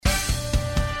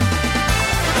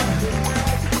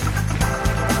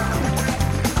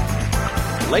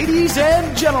Ladies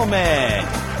and gentlemen,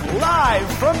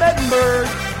 live from Edinburgh,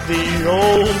 the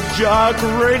Old Jock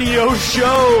Radio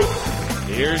Show.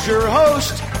 Here's your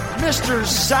host, Mr.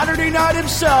 Saturday Night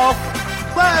himself,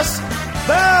 Les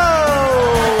Bell.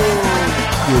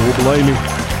 Oh, blimey.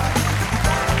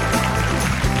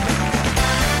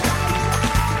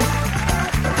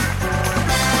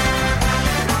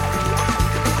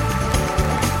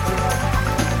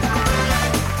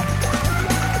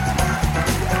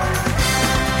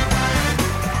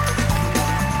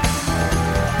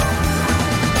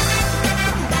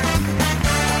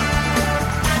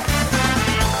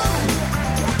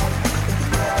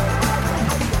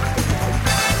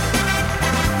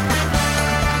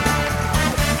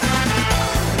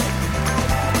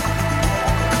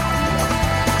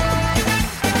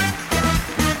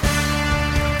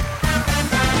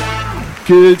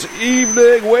 Good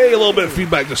evening. Wait, a little bit of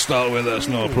feedback to start with. That's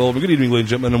not a problem. Good evening,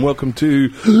 ladies and gentlemen, and welcome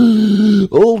to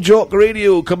Old Jock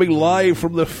Radio, coming live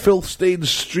from the filth-stained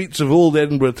streets of Old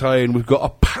Edinburgh Town. We've got a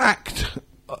packed,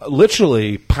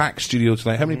 literally packed studio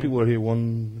tonight. How many people are here?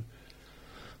 1,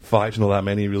 5's not that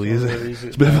many, really, is it?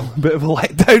 It's a bit of a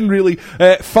letdown, really.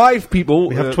 5 people.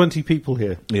 We have 20 people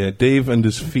here. Yeah, Dave and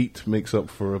his feet makes up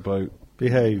for about...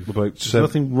 Behave. There's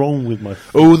nothing wrong with my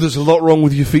feet. Oh, there's a lot wrong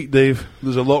with your feet, Dave.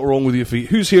 There's a lot wrong with your feet.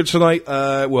 Who's here tonight?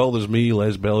 Well, there's me,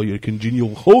 Les Bell, your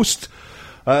congenial host.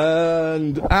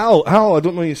 And Al, I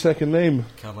don't know your second name.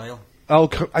 Carlisle.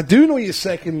 Al, I do know your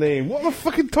second name. What am I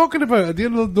fucking talking about? I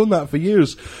didn't done that for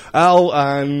years. Al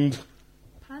and...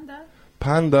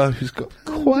 Panda, who's got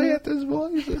quiet as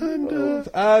voice.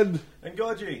 And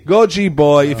Godgy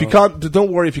boy. If you can't,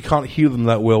 don't worry if you can't hear them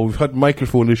that well. We've had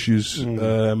microphone issues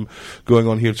going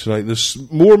on here tonight. There's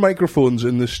more microphones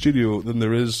in this studio than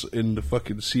there is in the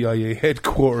fucking CIA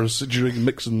headquarters during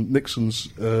Nixon's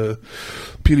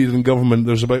period in government.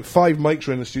 There's about 5 mics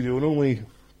around the studio, and only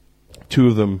 2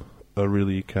 of them are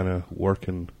really kind of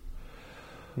working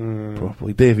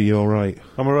properly. Davey, you all right?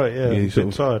 I'm all right. Yeah, I'm a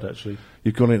bit tired actually.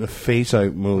 You've gone into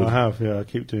phase-out mode. I have, yeah. I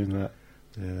keep doing that.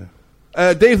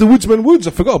 Yeah. Dave the Woodsman Woods.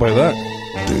 I forgot about that.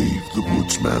 Dave the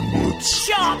Woodsman Woods.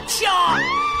 Shot!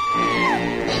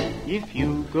 If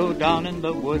you go down in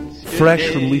the woods... Fresh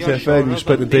from Leith FM. You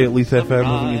spent a day at Leith FM,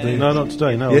 haven't you, Dave? No, not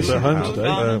today. No, yes, I'm at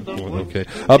home today. Okay.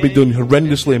 I've been doing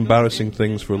horrendously embarrassing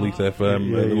things for Leith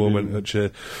FM at the moment. Which,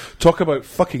 talk about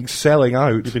fucking selling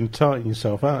out. You've been tarting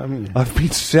yourself out, haven't you? I've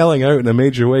been selling out in a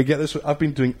major way. Get this, I've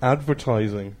been doing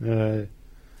advertising.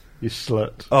 You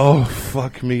slut. Oh,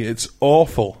 fuck me. It's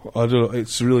awful. I don't know.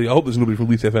 It's really... I hope there's nobody from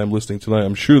Leith FM listening tonight.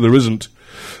 I'm sure there isn't.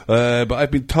 But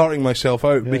I've been tarting myself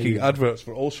out, making adverts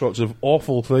for all sorts of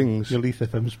awful things. You're Leith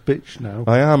FM's bitch now.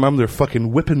 I am. I'm their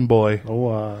fucking whipping boy. Oh,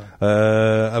 wow.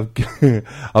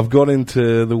 I've gone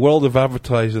into the world of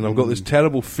advertising. I've got this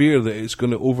terrible fear that it's going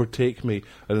to overtake me.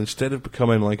 And instead of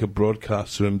becoming like a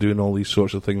broadcaster and doing all these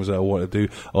sorts of things that I want to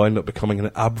do, I'll end up becoming an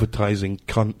advertising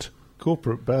cunt.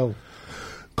 Corporate Bell.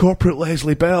 Corporate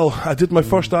Leslie Bell. I did my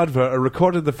first advert. I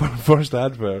recorded the first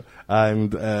advert,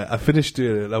 and I finished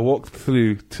doing it. I walked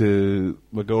through to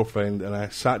my girlfriend, and I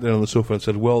sat down on the sofa and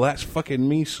said, "Well, that's fucking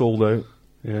me sold out."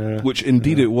 Yeah, which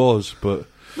indeed it was, but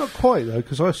not quite though,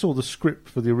 because I saw the script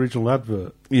for the original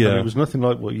advert. Yeah, and it was nothing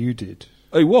like what you did.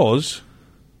 It was.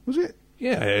 Was it?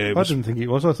 Yeah, I didn't think it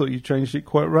was. I thought you changed it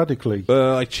quite radically.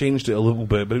 I changed it a little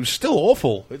bit, but it was still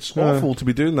awful. It's awful to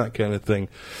be doing that kind of thing.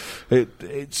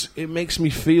 It makes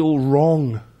me feel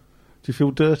wrong. Do you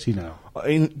feel dirty now?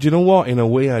 Do you know what? In a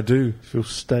way, I do. You feel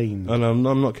stained. And I'm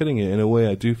not kidding you. In a way,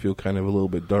 I do feel kind of a little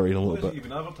bit dirty and a little bit. You've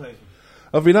been advertising?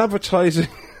 I've been advertising.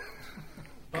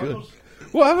 Good.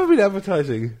 What have I been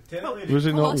advertising? Was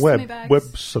it not web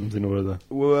something or other?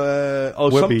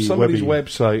 Somebody's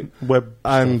website. Web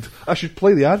and stuff. I should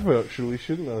play the advert, surely,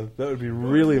 shouldn't I? That would be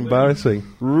really embarrassing.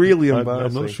 Really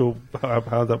embarrassing. I'm not sure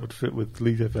how that would fit with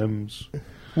Leith FM's.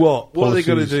 What are they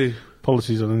going to do?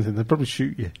 Policies on anything. They'd probably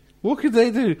shoot you. What could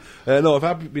they do? No,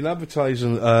 I've been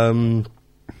advertising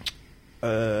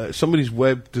somebody's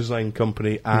web design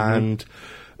company and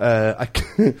a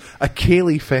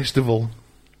Ceilidh festival.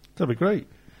 That'd be great.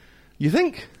 You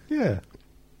think? Yeah.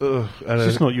 It's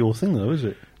just not your thing, though, is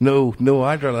it? No,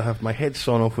 I'd rather have my head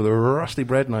sawn off with a rusty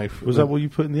bread knife. Was that what you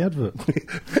put in the advert?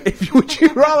 Would you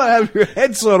rather have your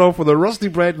head sawn off with a rusty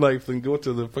bread knife than go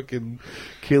to the fucking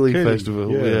Ceilidh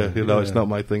festival? Yeah, it's not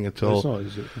my thing at all. It's not,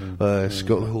 is it? It's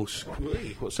got the whole...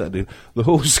 What's that do? The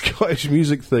whole Scottish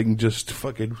music thing just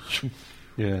fucking...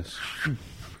 Yes.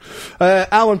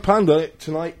 Alan Panda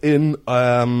tonight in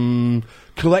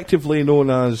collectively known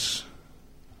as...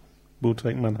 We'll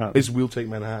Take Manhattan. It's We'll Take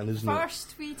Manhattan, isn't it?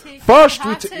 First we take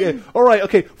Manhattan. Yeah. All right,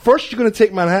 okay. First you're going to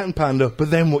take Manhattan, Panda,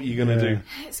 but then what are you going to do?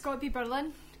 It's got to be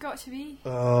Berlin. Got to be.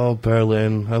 Oh,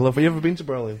 Berlin. I love it. Have you ever been to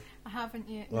Berlin? I haven't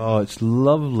yet. Oh, it's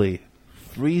lovely.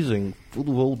 Freezing, full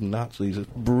of old Nazis. It's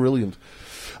brilliant.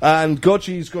 And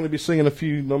Godji's going to be singing a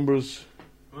few numbers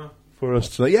for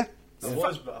us tonight. Yeah. I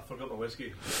was, but I forgot my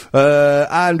whiskey.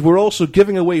 And we're also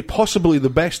giving away possibly the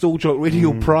best Old Jock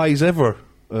Radio prize ever.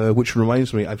 Which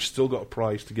reminds me, I've still got a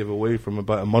prize to give away from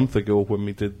about a month ago when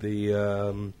we did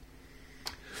the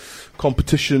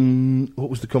competition. What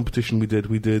was the competition we did?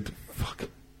 We did... Fuck.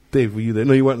 Dave, were you there?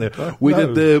 No, you weren't there. We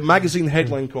did the magazine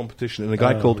headline competition, and a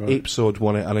guy called Apesod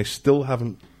won it, and I still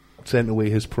haven't sent away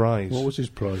his prize. What was his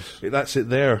prize? That's it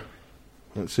there.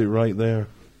 That's it right there.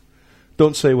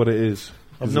 Don't say what it is.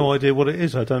 I've no idea what it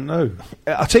is. I don't know.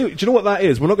 I'll tell you, do you know what that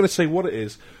is? We're not going to say what it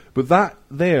is, but that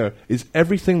there is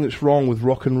everything that's wrong with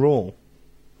rock and roll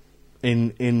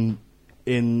in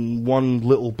one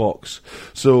little box.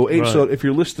 So, Apesod, if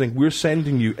you're listening, we're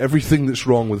sending you everything that's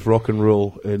wrong with rock and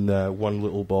roll in one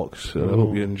little box. I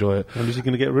hope you enjoy it. And is he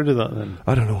going to get rid of that then?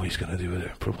 I don't know what he's going to do with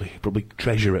it. Probably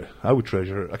treasure it. I would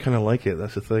treasure it. I kind of like it.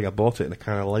 That's the thing. I bought it and I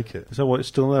kind of like it. Is that why it's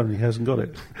still there and he hasn't got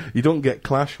it? You don't get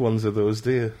Clash ones of those,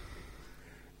 do you?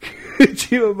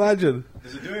 Could you imagine?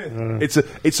 Does it do it?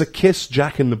 It's a Kiss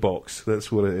Jack in the Box.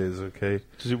 That's what it is. Okay.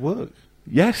 Does it work?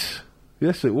 Yes,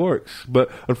 it works.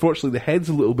 But unfortunately, the head's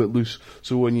a little bit loose.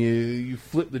 So when you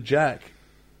flip the jack,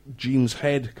 Gene's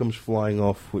head comes flying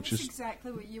off, which That's is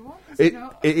exactly what you want. It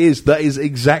is. That is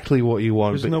exactly what you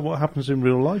want. Isn't that what happens in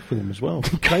real life with him as well?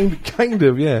 kind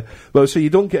of, yeah. But so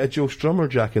you don't get a Joe Strummer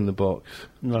Jack in the Box,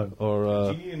 no,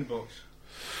 or Genie in the Box,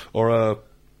 or a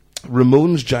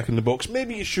Ramones Jack in the Box.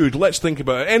 Maybe you should. Let's think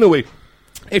about it. Anyway,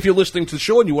 if you're listening to the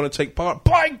show and you want to take part,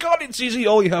 by God, it's easy.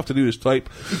 All you have to do is type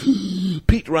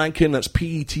Pete Rankin, that's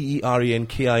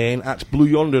PETERENKIN, at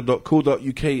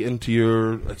blueyonder.co.uk into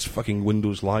your, it's fucking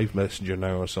Windows Live Messenger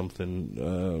now or something,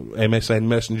 MSN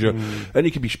Messenger, and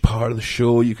you can be part of the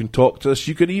show, you can talk to us,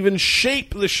 you can even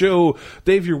shape the show.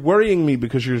 Dave, you're worrying me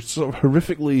because you're sort of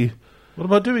horrifically... What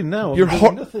am I doing now? You're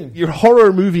nothing. You're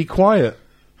horror movie quiet.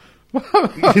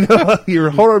 You know, you're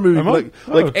a horror movie.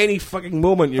 Like any fucking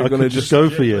moment, you're going to just go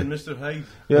for you. Mr. Hyde.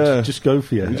 Yeah, just go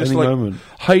for you. Any like moment,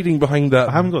 hiding behind that.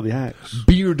 I haven't got the axe.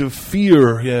 Beard of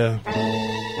fear. Yeah.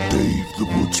 Dave the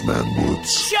Woodsman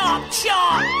Woods. Chop,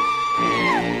 chop.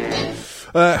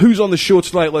 Who's on the show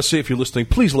tonight? Let's see if you're listening.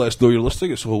 Please let us know you're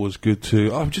listening. It's always good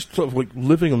to... I'm just sort of like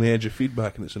living on the edge of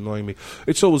feedback and it's annoying me.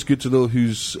 It's always good to know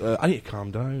who's... I need to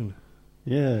calm down.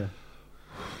 Yeah.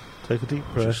 Take a deep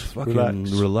breath. Just fucking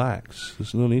relax.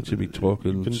 There's no need to be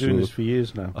talking. You've been doing this for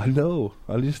years now. I know.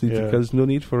 I just need to... There's no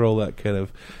need for all that kind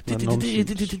of...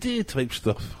 type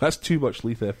stuff. That's too much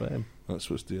Leith FM. That's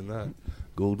what's doing that.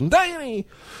 Golden Diary.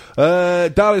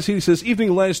 Darius here says,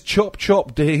 evening Les, chop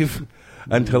chop Dave.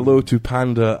 And hello to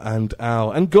Panda and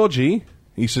Al. And Godji,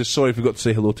 he says, sorry, I forgot to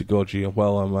say hello to Godji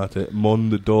while I'm at it. Mon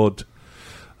the Dodd.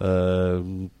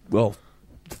 Well,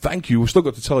 thank you. We've still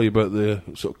got to tell you about the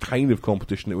sort of kind of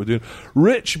competition that we're doing.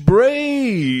 Rich Bray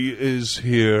is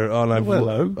here. And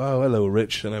hello. Hello,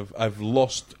 Rich. And I've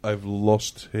lost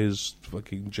his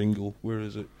fucking jingle. Where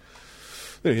is it?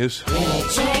 There he is.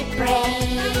 Richard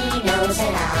Bray knows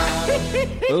it all.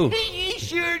 Oh. He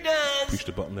sure does. Pushed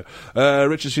a button there.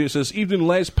 Richard here says, evening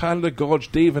Les, Panda,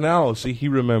 Godge, Dave and Al. See, he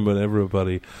remembered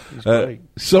everybody.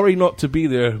 Sorry not to be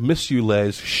there. Miss you,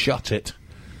 Les. Shut it.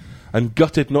 And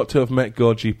gutted not to have met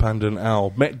Godgy, Panda and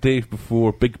Al. Met Dave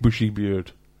before, big bushy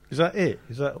beard. Is that it?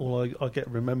 Is that all I get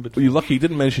remembered? Well, you're lucky he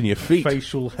didn't mention your feet.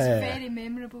 Facial hair. It's very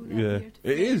memorable, that yeah, beard.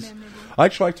 It is. Memorable. I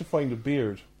tried to find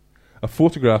a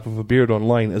photograph of a beard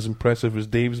online as impressive as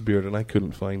Dave's beard, and I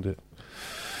couldn't find it.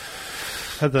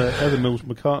 Heather Mills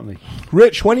McCartney.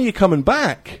 Rich, when are you coming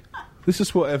back? This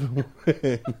is what Heather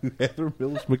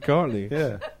Mills McCartney.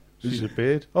 Yeah. She's a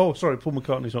beard. Oh, sorry, Paul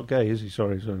McCartney's not gay, is he?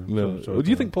 Sorry. No. Sorry, Well,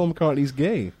 do you think Paul McCartney's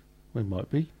gay? Well, he might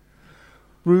be.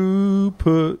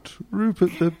 Rupert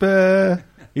the bear.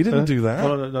 He didn't do that.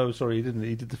 Oh, no, sorry, he didn't.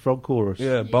 He did the frog chorus.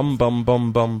 Yeah, bum, bum,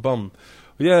 bum, bum, bum.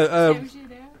 Yeah, Tells you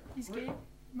there. He's gay.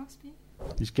 Must be.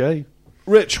 He's gay.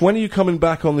 Rich, when are you coming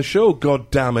back on the show? God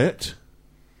damn it.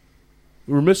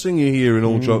 We're missing you here in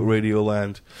Old Jock Radio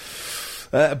Land.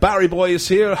 Barry Boy is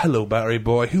here. Hello, Barry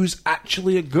Boy, who's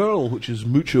actually a girl, which is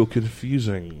mucho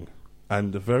confusing.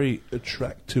 And a very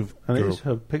attractive girl. And it is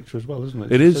her picture as well, isn't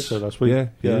it? It She is. said so last week. Yeah,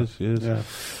 it is.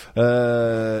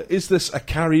 Yeah. Is this a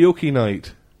karaoke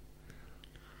night?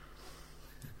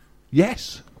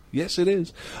 Yes. Yes, it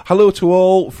is. Hello to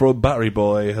all from Barry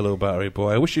Boy. Hello, Barry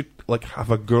Boy. I wish you'd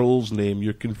have a girl's name.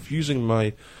 You're confusing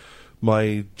my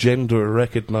gender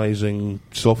recognizing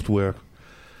software.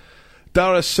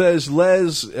 Dara says,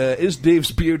 Les, is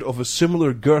Dave's beard of a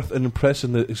similar girth and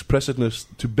impressiveness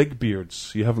to Big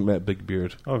Beard's? You haven't met Big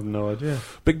Beard. I have no idea.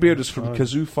 Big Beard is from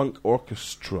Kazoo Funk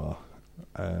Orchestra,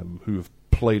 who have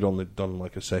done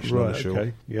like a session on the show.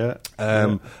 Okay. Yeah.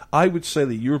 I would say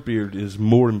that your beard is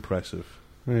more impressive.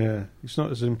 Yeah. It's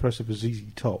not as impressive as ZZ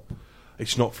Top.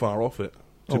 It's not far off it,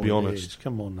 to be honest. It is.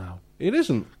 Come on now. It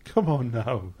isn't. Come on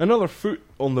now. Another foot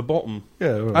on the bottom.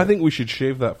 Yeah, right. I think we should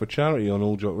shave that for charity on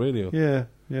Old Jock Radio. Yeah,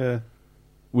 yeah.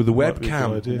 With the Might be a good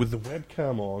webcam, idea. with the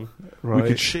webcam on, Right. we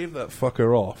could shave that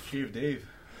fucker off. Shave Dave.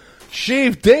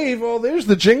 Shave Dave. Oh, there's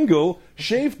the jingle.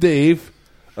 Shave Dave.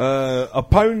 A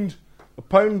pound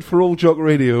for Old Jock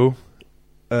Radio.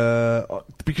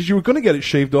 Because you were going to get it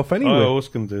shaved off anyway. I was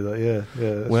going to do that. Yeah,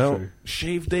 yeah. That's well, true.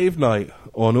 Shave Dave night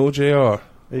on OJR.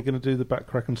 Are you going to do the back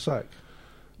crack and sack?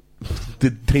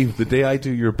 Dave, the day I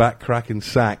do your back crack and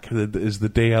sack is the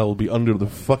day I'll be under the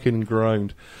fucking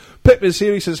ground. Pip is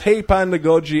here. He says, "Hey, Panda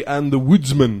Godji and the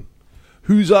Woodsman,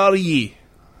 whose are ye?"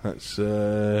 That's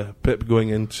Pip going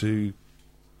into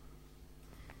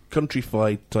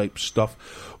countrified type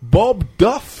stuff. Bob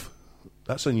Duff.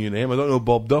 That's a new name. I don't know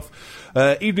Bob Duff.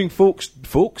 Evening, folks.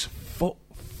 Fuck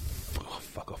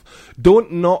off.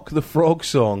 Don't knock the frog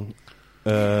song.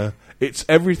 It's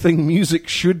everything music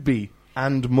should be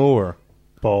and more.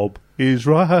 Bob is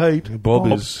right.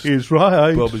 Bob is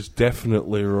right. Bob is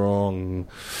definitely wrong.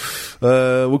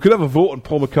 We could have a vote on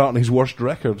Paul McCartney's worst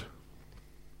record.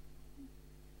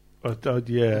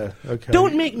 Yeah. Okay.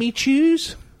 Don't make me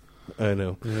choose. I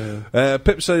know. Yeah.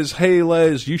 Pip says, "Hey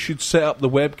Les, you should set up the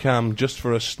webcam just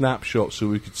for a snapshot so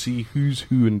we could see who's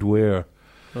who and where."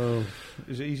 Oh,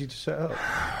 is it easy to set up?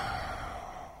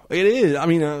 It is. I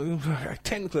mean,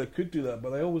 technically I could do that,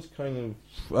 but I always kind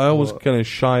of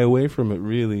shy away from it.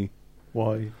 Really.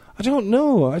 Why? I don't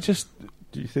know. I just.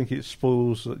 Do you think it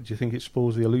spoils? Do you think it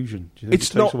spoils the illusion? Do you think It's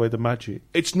it takes not- away the magic?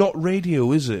 It's not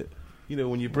radio, is it? You know,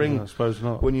 when you bring. No, I suppose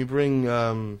not. When you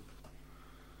bring.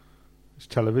 It's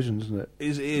television, isn't it?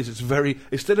 It is. It's very.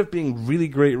 Instead of being really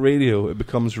great radio, it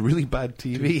becomes really bad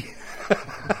TV.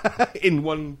 In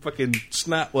one fucking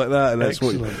snap like that, and that's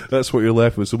what you're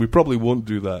left with. So we probably won't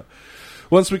do that.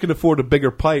 Once we can afford a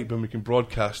bigger pipe and we can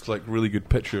broadcast like really good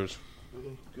pictures. Oh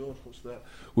God, what's that?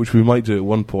 Which we might do at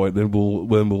one point. Then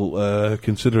we'll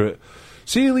consider it.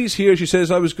 Celi's here. She says,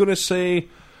 "I was going to say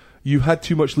you had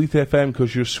too much Leith FM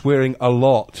because you're swearing a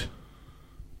lot."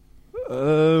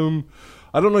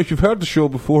 I don't know if you've heard the show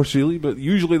before, Celie, but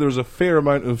usually there's a fair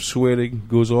amount of swearing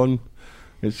goes on.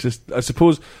 It's just, I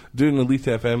suppose, doing the Leith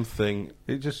FM thing.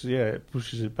 It just, it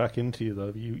pushes it back into you,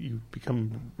 though. You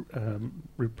become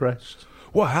repressed.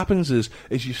 What happens is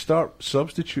you start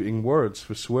substituting words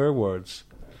for swear words.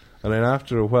 And then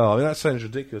after a while, I mean, that sounds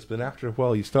ridiculous, but then after a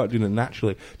while you start doing it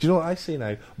naturally. Do you know what I say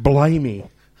now? Blimey.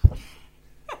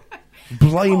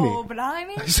 Blimey. Oh,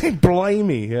 blimey. I say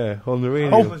blimey, yeah, on the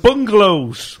radio. Oh,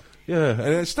 bungalows! Yeah,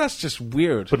 and that's just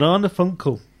weird. Banana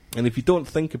Funkle. And if you don't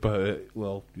think about it,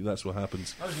 well, that's what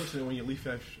happens. I was listening to one of your Leaf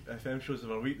FM shows the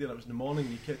other week there. That was in the morning,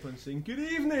 and you kept on saying, "Good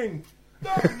evening."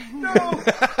 No.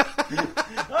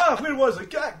 Where was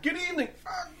it? Good evening.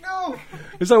 Fuck no.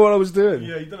 Is that what I was doing?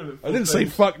 Yeah, you done it. I didn't say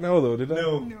fuck no though, did I?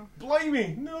 No. No.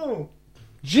 Blimey, no.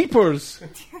 Jeepers,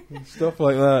 stuff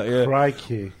like that. Yeah.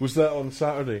 Crikey. Was that on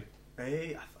Saturday?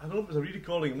 Hey, I don't know if it was a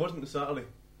re-recording. It wasn't the Saturday.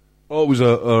 Oh, it was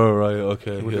a. Oh, right.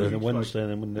 Okay. It would have Yeah. been a Wednesday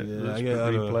then, wouldn't it? Yeah, It's yeah,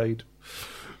 I know. replayed.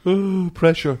 Oh,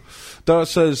 pressure. Dart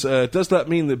says, does that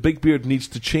mean that Big Beard needs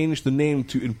to change the name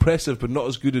to Impressive but not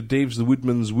as good as Dave's the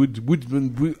Woodman's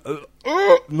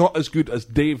not as good as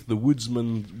Dave the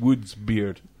Woodsman Woods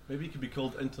Beard? Maybe it could be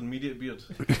called Intermediate Beard.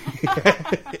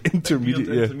 Intermediate,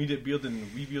 beard, yeah. Intermediate Beard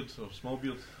and Wee Beard or Small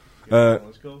Beard.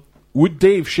 Let's go. Would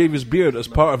Dave shave his beard as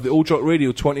part of the Old Jock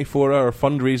Radio 24-hour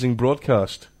fundraising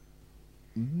broadcast?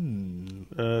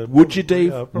 Would you,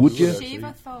 Dave? Yeah, Would you? Shave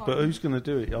a thought. But who's going to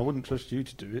do it? I wouldn't trust you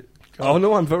to do it. Oh,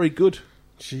 no, I'm very good.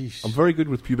 Jeez. I'm very good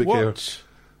with pubic hair. What?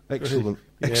 Excellent.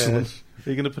 Yes. Excellent. Are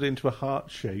you going to put it into a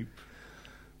heart shape?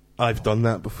 I've done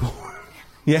that before.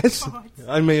 Yes, What?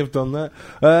 I may have done that.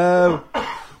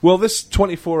 Well, this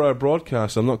 24-hour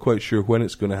broadcast, I'm not quite sure when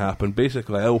it's going to happen.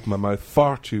 Basically, I opened my mouth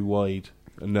far too wide,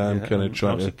 and now I'm kind of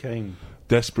trying how's to it came?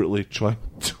 desperately trying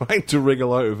to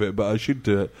wriggle out of it, but I should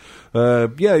do it.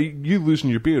 Yeah, you losing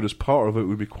your beard as part of it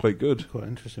would be quite good. Quite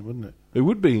interesting, wouldn't it? It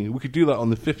would be. We could do that on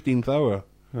the 15th hour.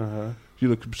 Uh-huh. You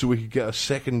know, so we could get a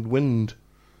second wind.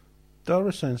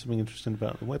 Dara's saying something interesting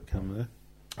about the webcam there.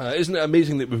 Isn't it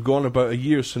amazing that we've gone about a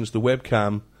year since the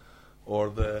webcam or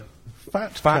the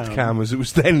Fat Cam, as it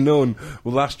was then known,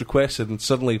 was last requested, and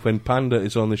suddenly when Panda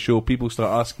is on the show, people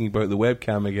start asking about the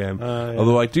webcam again. Yeah.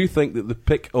 Although I do think that the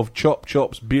pic of Chop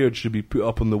Chop's beard should be put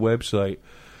up on the website.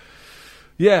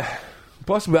 Yeah,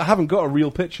 possibly. I haven't got a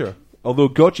real picture. Although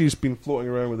Godji's been floating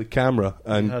around with a camera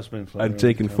and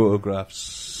taking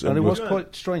photographs. And it was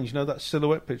quite strange, that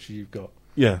silhouette picture you've got.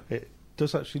 Yeah. It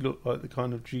does actually look like the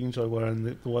kind of jeans I wear and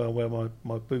the way I wear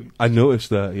my boots. I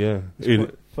noticed that, yeah. It's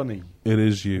quite funny. It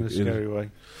is you. In a scary way.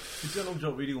 Is that Old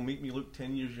Jock Radio make me look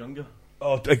 10 years younger?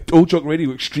 Oh, Old Jock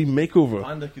Radio Extreme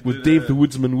Makeover with Dave the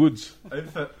Woodsman Woods.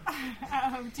 Outfit.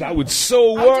 That would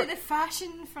so I'll work. do the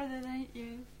fashion for the night, yeah.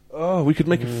 Oh, we could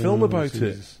make a film about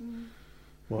it.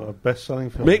 What, a best-selling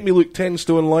film? Make me look 10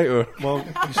 stone lighter. Well,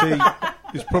 you see,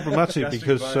 it's problematic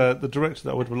because the director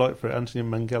that I would have liked for it, Anthony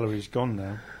Mangelli, is gone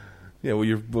now. Yeah,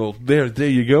 there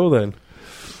you go then.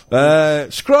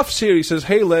 Scruffs here, he says,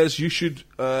 "Hey Les, you should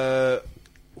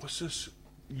what's this?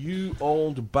 You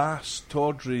old bass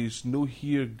tawdries, no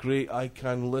here great I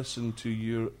can listen to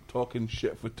your talking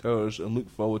shit for towers and look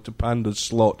forward to Panda's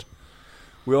slot."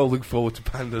 We all look forward to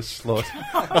Panda's slot.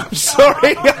 I'm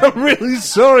sorry, I'm really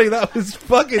sorry. That was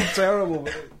fucking terrible.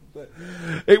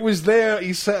 It was there.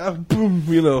 He set up, boom.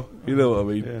 You know what I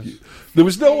mean. Yes. There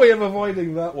was no way of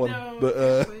avoiding that one. No,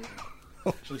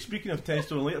 but actually, speaking of 10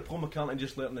 stone later, Paul McCartney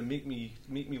just letting them make me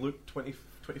look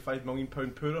 25 million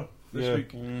pound poorer this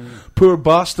week. Poor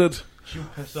bastard. She'll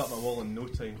piss up my wall in no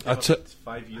time. That's it.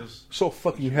 5 years. Saw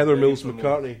fucking Heather Mills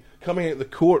McCartney coming out the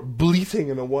court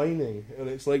bleating and whining, and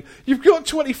it's like, you've got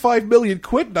 25 million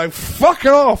quid now, fuck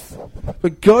off! For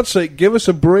God's sake, give us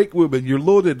a break, woman, you're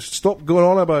loaded, stop going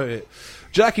on about it.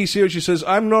 Jackie's here, she says,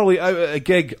 I'm normally out at a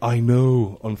gig, I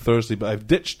know, on Thursday, but I've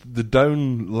ditched the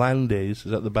Downlandays, is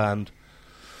that the band,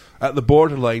 at the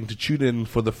Borderline to tune in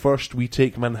for the first We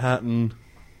Take Manhattan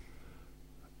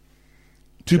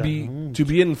to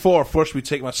be in for First We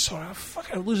Take Manhattan.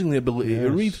 Sorry, I'm losing the ability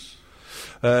to read.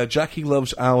 Jackie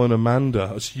loves Al and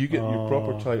Amanda. So you get your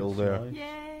proper title there.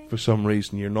 Yay. For some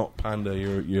reason, you're not Panda.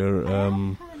 You're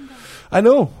Panda. I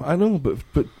know.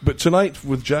 But tonight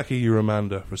with Jackie, you're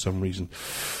Amanda for some reason.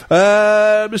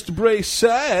 Mr. Bray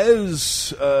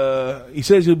says he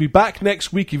says he'll be back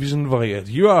next week if he's invited.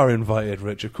 You are invited,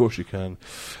 Rich. Of course you can.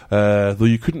 Though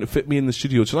you couldn't fit me in the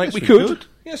studio tonight. Yes, we could.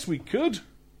 Yes, we could.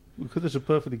 There's a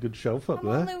perfectly good shelf up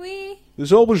there.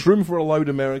 There's always room for a loud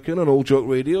American on Old Jock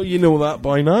Radio. You know that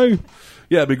by now.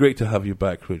 Yeah, it'd be great to have you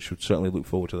back, Rich. Would certainly look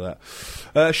forward to that.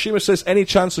 Seamus says, any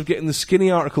chance of getting the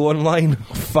Skinny article online?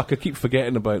 Oh, fuck, I keep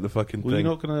forgetting about the fucking thing.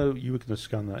 You were going to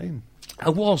scan that in. I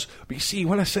was. But you see,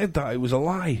 when I said that, it was a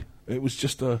lie. It was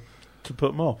just a... To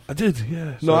put them off? I did,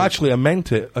 yeah. So no, actually, I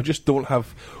meant it. I just don't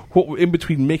have... What in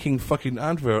between making fucking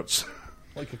adverts...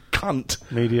 Like a cunt.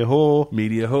 Media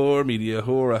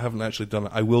whore. I haven't actually done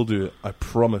it. I will do it. I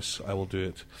promise I will do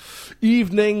it.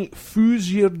 Evening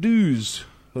Foos Your Doos.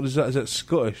 What is that? Is that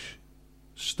Scottish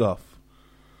stuff?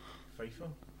 Fifer?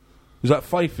 Is that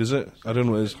Fife, is it? I don't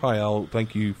know what it is. Hi, Al.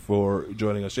 Thank you for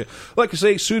joining us. Yeah. Like I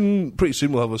say, pretty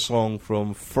soon we'll have a song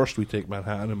from First We Take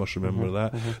Manhattan. I must remember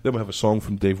that. Then we'll have a song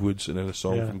from Dave Woods and then a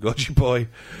song from Gotcha Boy.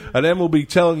 And then we'll be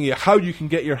telling you how you can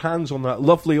get your hands on that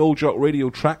lovely Old Jock Radio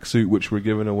tracksuit which we're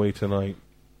giving away tonight.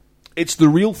 It's the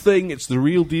real thing, it's the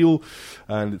real deal,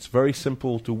 and it's very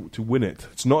simple to win it.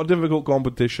 It's not a difficult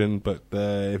competition, but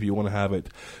if you want to have it,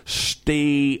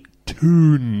 stay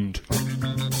tuned.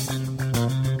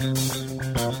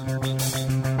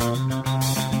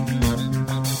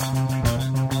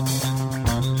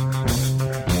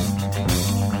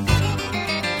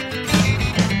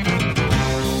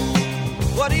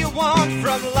 What do you want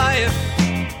from life?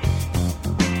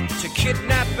 To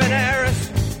kidnap an heiress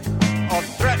or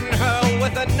threaten her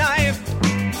with a knife?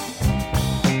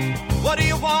 What do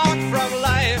you want from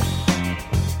life?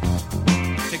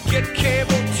 To get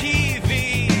cable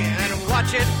TV and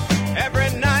watch it every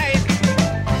night?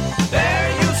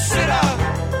 There you sit up,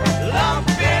 lump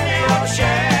in your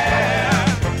chair.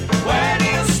 Where do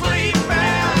you sleep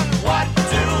and what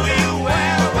do you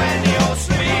wear when you're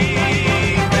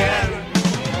sleeping?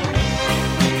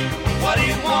 What do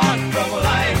you want from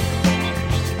life?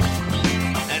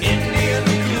 An Indian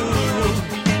guru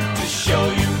to show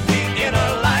you the inner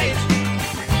light.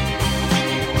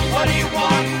 What do you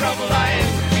want from life?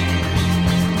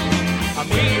 A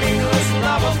meaningless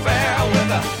love affair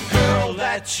with a girl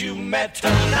that you met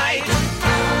tonight.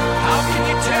 How can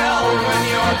you tell when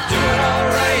you're doing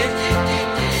alright?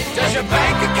 Does your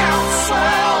bank account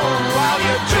swell while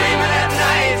you're dreaming at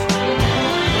night?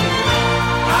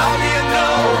 How do you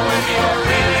know when you're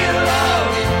really in love?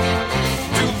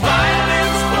 Do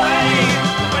violins play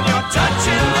when you're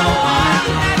touching the one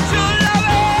that you're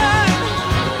loving?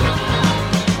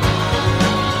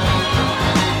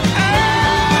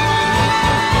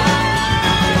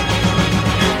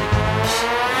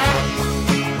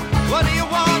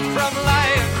 from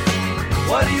life?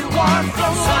 What do you want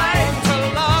from life? To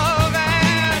love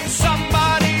and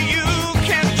somebody you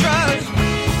can trust.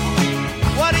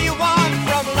 What do you want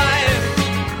from life?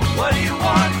 What do you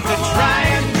want from life? To try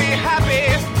and be happy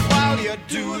while you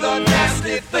do the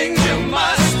nasty things you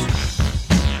must.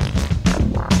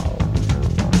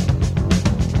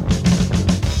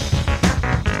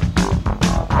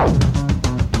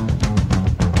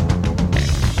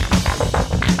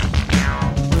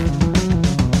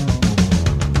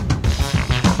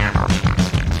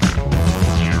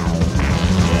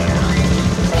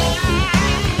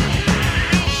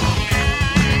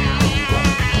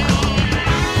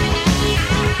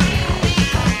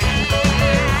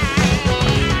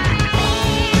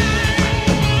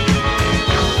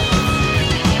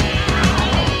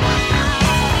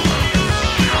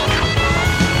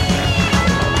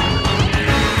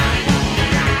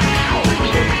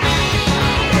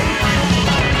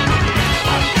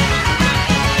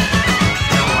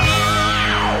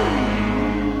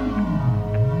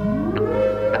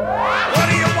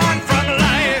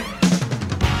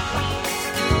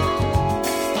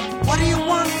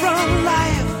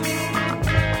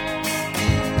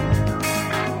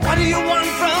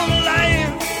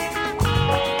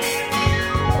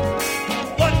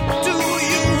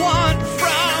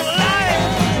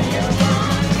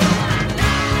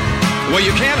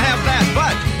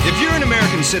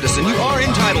 Citizen, you are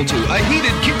entitled to a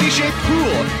heated, kidney-shaped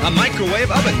pool, a microwave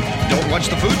oven. Don't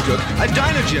watch the food cook. A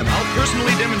Dynagym. I'll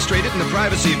personally demonstrate it in the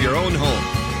privacy of your own home.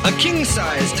 A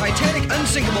king-size, Titanic,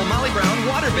 unsinkable Molly Brown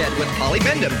waterbed with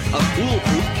polybendum, a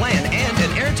foolproof plan, and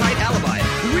an airtight alibi.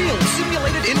 Real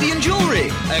simulated Indian jewelry.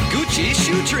 A Gucci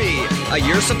shoe tree. A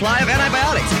year's supply of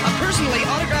antibiotics. A personally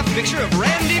autographed picture of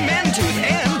Randy Mantooth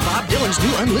and Bob Dylan's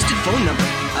new unlisted phone number.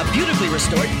 A beautifully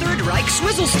restored Third Reich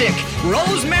swizzle stick.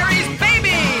 Rosemary's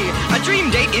Baby. A dream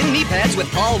date in knee pads with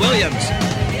Paul Williams.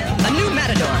 A new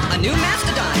Matador. A new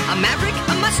Mastodon. A Maverick.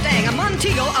 A Mustang. A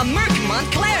Montego. A Merc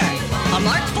Montclair. A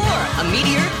Mark IV, a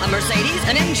Meteor, a Mercedes,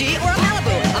 an MG, or a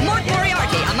Malibu, a Mort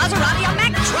Moriarty, a Maserati, a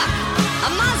Mack truck, a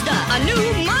Mazda, a new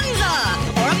Monza,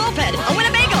 or a moped, a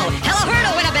Winnebago. Hell, I've heard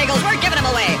of Winnebagos, we're giving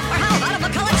them away. Or how about a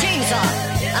McCullough chainsaw?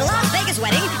 A Las Vegas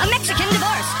wedding, a Mexican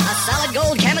divorce, a solid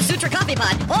gold Kama Sutra coffee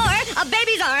pot, or a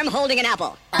baby's arm holding an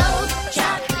apple. Old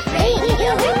Jock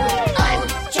Radio. Old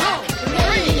Jock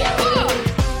Radio.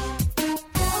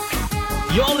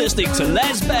 You're listening to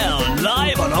Les Bell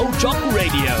live on Old Jock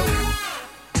Radio.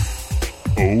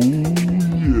 Oh yeah,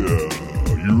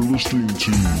 you're listening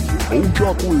to Old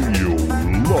Jock Radio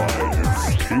live,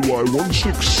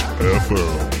 KY16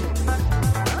 FM.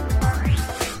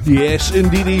 Yes,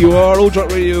 indeed you are. Old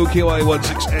Jock Radio,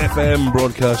 KY16 FM,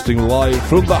 broadcasting live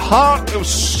from the heart of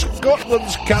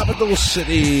Scotland's capital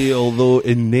city, although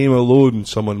in name alone,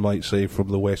 someone might say from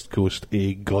the west coast,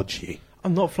 Godgie.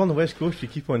 I'm not from the west coast, you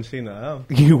keep on saying that I am.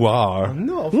 You are. I'm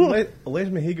not, I'm from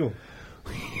Lesmahago,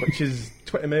 which is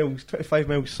 25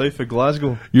 miles south of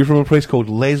Glasgow. You're from a place called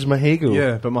Lesmahago?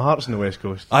 Yeah, but my heart's on the west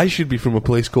coast. I should be from a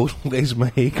place called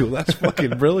Lesmahago. That's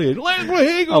fucking brilliant.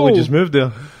 Lesmahago! Oh, we just moved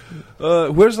there.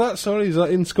 Where's that, sorry? Is that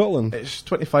in Scotland? It's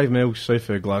 25 miles south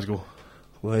of Glasgow.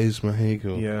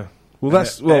 Lesmahago. Yeah. Well,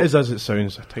 it is as it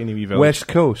sounds, a tiny wee village. West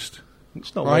coast.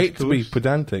 It's not right west coast. To be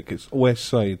pedantic, it's west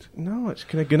side. No, it's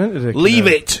kind of going into the... Leave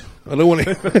it! I don't want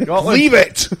to... Leave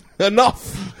it!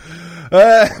 Enough!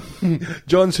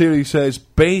 John's here, he says,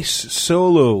 bass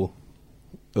solo.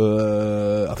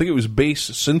 I think it was bass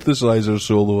synthesizer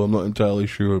solo, I'm not entirely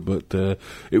sure, but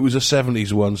it was a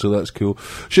 70s one, so that's cool.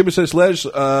 Shimmer says, Les,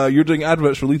 you're doing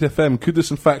adverts for Leith FM. Could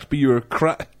this in fact be your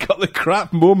cut the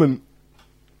crap moment?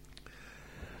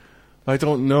 I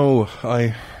don't know.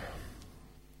 I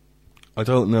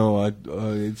don't know.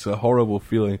 It's a horrible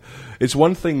feeling. It's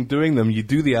one thing doing them. You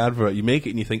do the advert, you make it,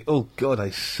 and you think, "Oh God, I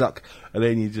suck," and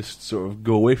then you just sort of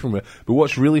go away from it. But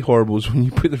what's really horrible is when you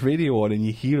put the radio on and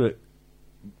you hear it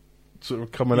sort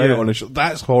of coming out on a show.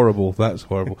 That's horrible. That's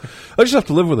horrible. I just have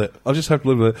to live with it. I'll just have to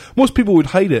live with it. Most people would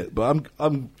hide it, but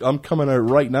I'm coming out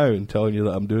right now and telling you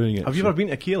that I'm doing it. Have you ever been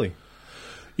to Keighley?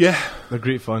 Yeah, they're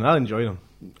great fun. I enjoy them.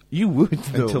 You would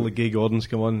until the gay Gordons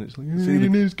come on. It's like, hey, your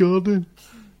name's Gordon.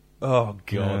 Oh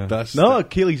God, that's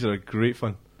Keighley's are great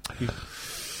fun.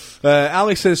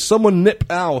 Ali says, "Someone nip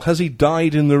Al. Has he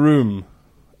died in the room?"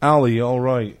 Ali, all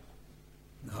right.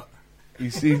 No.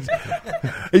 It's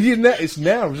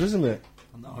nerves, isn't it?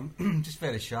 No, I'm just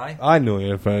very shy. I know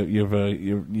you're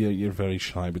very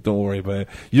shy, but don't worry about it.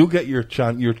 You'll get your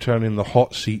turn in the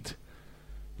hot seat,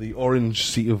 the orange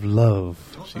seat of love.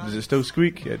 Does it still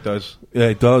squeak? Yeah, it does. Yeah,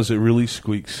 it does. It really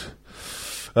squeaks.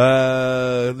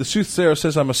 The soothsayer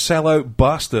says I'm a sellout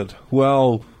bastard.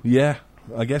 Well, yeah,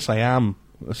 I guess I am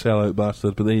a sellout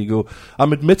bastard, but there you go.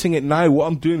 I'm admitting it now. What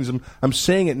I'm doing is I'm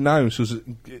saying it now, so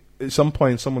at some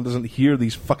point someone doesn't hear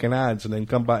these fucking ads and then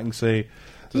come back and say...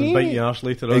 Doesn't bite your arse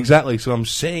later on. Exactly, so I'm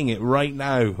saying it right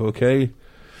now, okay?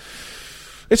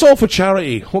 It's all for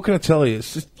charity. What can I tell you?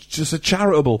 It's just a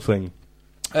charitable thing.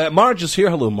 Marge is here.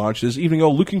 Hello, Marge. This evening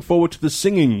all looking forward to the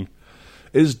singing.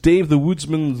 Is Dave the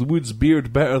Woodsman's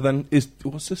beard better than...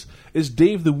 What's this? Is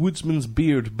Dave the Woodsman's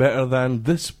beard better than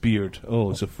this beard?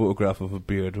 Oh, it's a photograph of a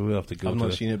beard. We'll have to go I've to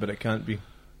not seen it, but it can't be.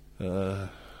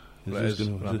 Is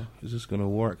this going to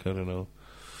work? I don't know.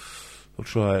 We'll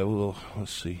try it.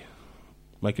 Let's see.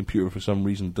 My computer, for some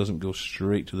reason, doesn't go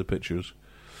straight to the pictures.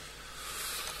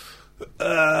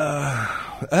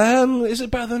 Is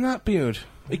it better than that beard?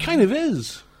 It kind of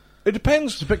is. It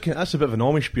depends. That's a bit of an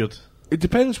Amish beard. It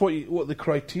depends what the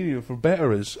criteria for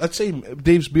better is. I'd say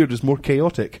Dave's beard is more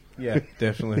chaotic. Yeah,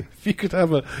 definitely. If you could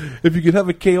have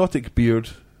a chaotic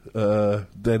beard,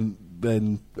 then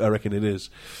I reckon it is.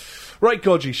 Right,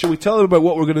 Godgy, shall we tell them about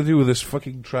what we're going to do with this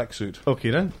fucking tracksuit? Okay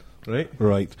then.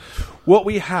 Right. What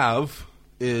we have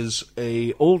is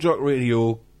a Old Jock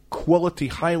Radio quality,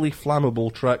 highly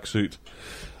flammable tracksuit,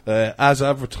 as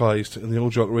advertised in the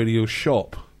Old Jock Radio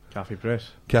shop. Cafe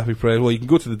Press. Well, you can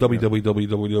go to the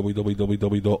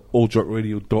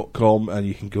www.oldjockradio.com and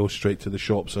you can go straight to the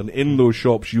shops. And in those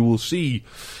shops, you will see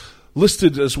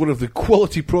listed as one of the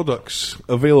quality products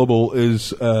available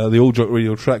is the Old Jock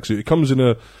Radio tracksuit. It comes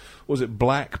in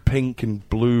black, pink, and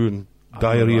blue, and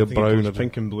diarrhea brown. It's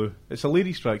pink and blue. It's a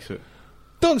lady's tracksuit.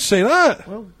 Don't say that.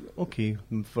 Well, okay,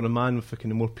 for a man with a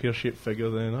kind of more pear-shaped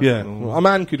figure, then well, a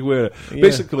man could wear it. Yeah.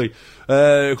 Basically,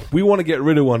 we want to get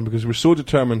rid of one because we're so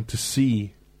determined to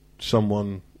see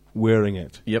someone wearing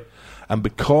it. Yep. And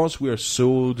because we are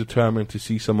so determined to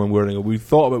see someone wearing it, we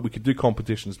thought about we could do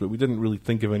competitions, but we didn't really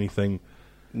think of anything.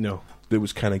 No, that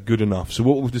was kind of good enough. So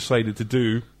what we've decided to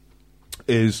do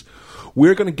is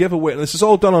we're going to give away. And this is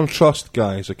all done on trust,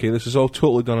 guys. Okay, this is all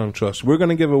totally done on trust. We're going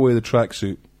to give away the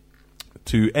tracksuit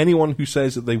to anyone who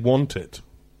says that they want it.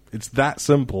 It's that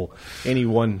simple.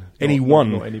 Anyone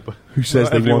who says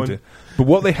they want it. But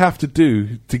what they have to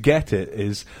do to get it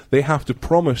is they have to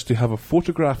promise to have a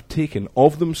photograph taken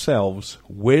of themselves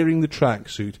wearing the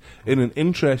tracksuit in an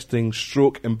interesting,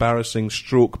 embarrassing,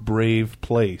 brave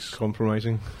place.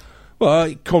 Compromising.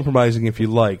 Well, compromising if you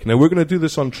like. Now, we're going to do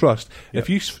this on trust. Yep.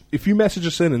 If you message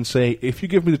us in and say, if you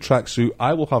give me the tracksuit,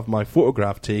 I will have my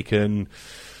photograph taken,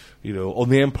 on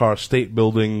the Empire State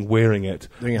Building wearing it.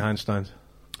 Doing a handstand.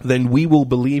 Then we will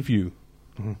believe you.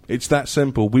 Mm-hmm. It's that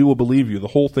simple. We will believe you. The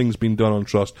whole thing's been done on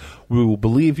trust. We will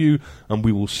believe you, and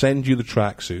we will send you the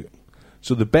tracksuit.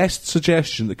 So the best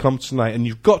suggestion that comes tonight, and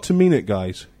you've got to mean it,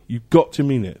 guys. You've got to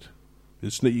mean it.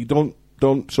 You don't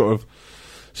sort of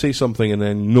say something and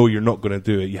then know you're not going to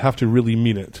do it. You have to really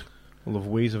mean it. We'll have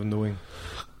ways of knowing.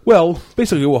 Well,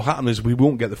 basically what will happen is we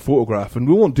won't get the photograph and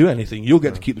we won't do anything. You'll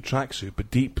get to keep the tracksuit,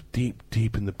 but deep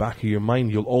in the back of your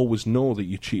mind, you'll always know that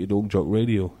you cheated Old Jock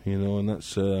Radio, and that's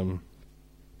something.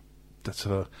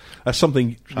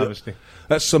 Travesty.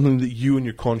 That's something that you and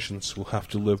your conscience will have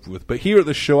to live with. But here at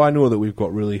the show, I know that we've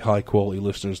got really high quality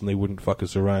listeners and they wouldn't fuck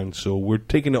us around, so we're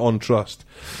taking it on trust.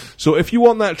 So if you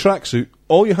want that tracksuit,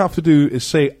 all you have to do is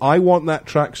say, I want that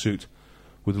tracksuit,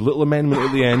 with a little amendment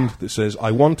at the end that says,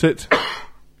 I want it.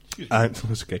 And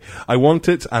that's okay. I want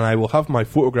it, and I will have my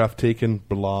photograph taken,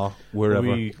 blah, wherever.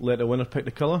 Will we let the winner pick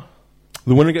the colour?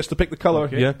 The winner gets to pick the colour,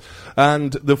 Okay. yeah.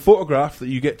 And the photograph that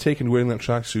you get taken wearing that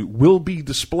tracksuit will be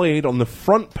displayed on the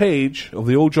front page of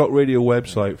the Old Jock Radio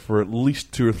website for at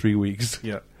least 2 or 3 weeks.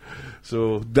 Yeah.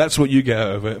 So that's what you get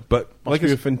out of it. But Must be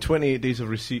within 28 days of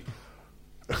receipt.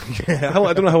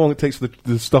 I don't know how long it takes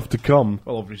the stuff to come.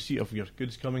 Well, of receipt of your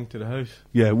goods coming to the house.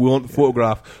 Yeah, we want the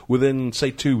photograph within, say,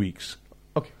 2 weeks.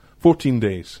 Okay. 14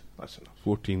 days. That's enough.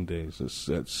 14 days.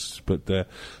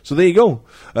 So there you go.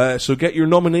 So get your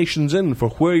nominations in for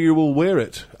where you will wear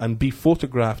it and be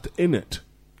photographed in it.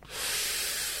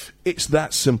 It's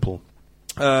that simple.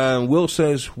 Will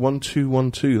says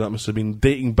 1212. That must have been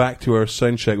dating back to our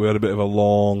sound check. We had a bit of a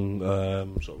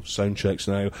long sort of sound checks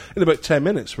now. In about 10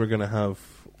 minutes, we're going to have.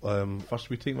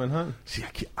 First we take Manhattan. See,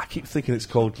 I keep thinking it's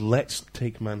called Let's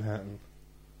Take Manhattan.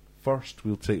 First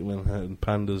we'll take Manhattan.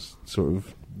 Panda's sort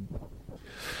of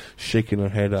shaking her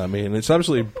head at me, and it's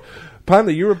absolutely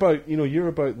Panda. You're about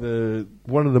the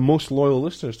one of the most loyal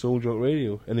listeners to Old Jock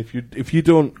Radio, and if you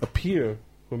don't appear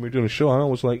when we're doing a show, I'm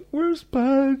always like, "Where's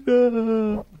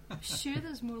Panda?" I'm sure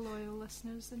there's more loyal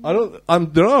listeners than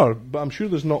There are, but I'm sure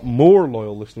there's not more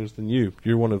loyal listeners than you.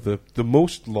 You're one of the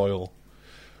most loyal.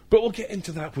 But we'll get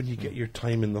into that when you get your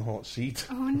time in the hot seat.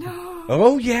 Oh no.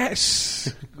 Oh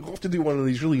yes! We'll have to do one of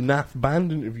these really naff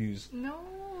band interviews. No.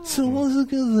 So what's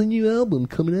the new album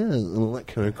coming out? And all that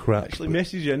kind of crap. Actually,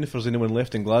 message you in if there's anyone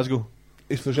left in Glasgow.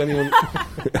 If there's anyone...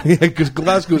 Yeah, because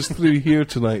Glasgow's through here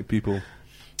tonight, people.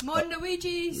 Mon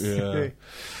Luigi's.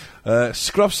 Yeah.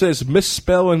 Scruff says,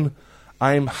 misspelling,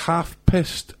 I'm half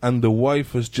pissed and the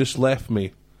wife has just left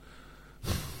me.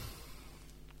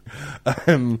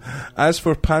 As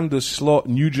for Panda's slot,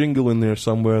 new jingle in there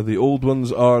somewhere. The old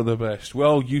ones are the best.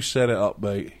 Well, you set it up,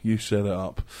 mate. You set it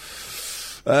up.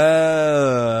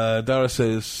 Dara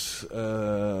says,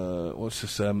 what's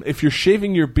this? If you're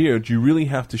shaving your beard, you really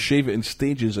have to shave it in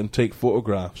stages and take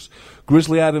photographs.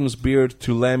 Grizzly Adams beard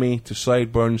to Lemmy to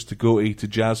sideburns to goatee to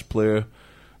jazz player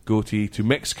goatee to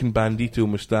Mexican bandito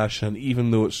moustache, and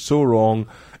even though it's so wrong,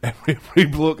 every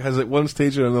bloke has at one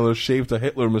stage or another shaved a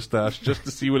Hitler moustache just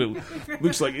to see what it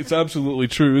looks like. It's absolutely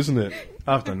true, isn't it?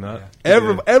 I've done that.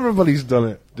 Everybody's done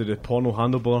it. Did a porno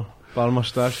handlebar bar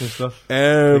moustache and stuff.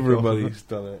 Everybody's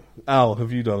done it. Al,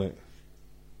 have you done it?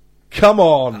 Come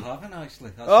on. I haven't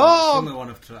actually. That's Oh! the only one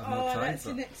I've not tried. That's the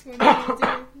but- next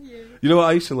one you do. You know what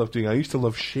I used to love doing? I used to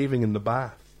love shaving in the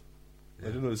bath. I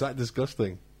don't know, is that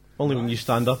disgusting? Only when you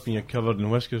stand up and you're covered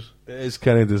in whiskers. It is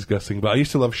kind of disgusting, but I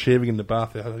used to love shaving in the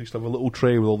bath. I used to have a little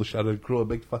tray with all the shadow, grow a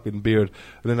big fucking beard,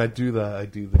 and then I'd do that.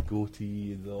 I'd do the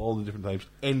goatee and all the different types,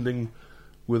 ending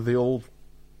with the old...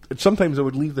 And sometimes I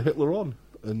would leave the Hitler on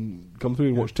and come through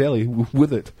and watch telly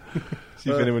with it. See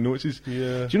if anyone notices.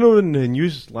 Yeah. Do you know in the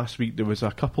news last week there was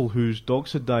a couple whose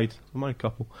dogs had died, a married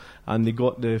couple, and they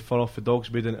got the fur off the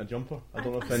dogs made into a jumper. I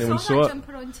don't know if anyone saw that it.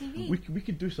 jumper on TV. We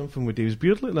could do something with Dave's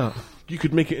beard like that. You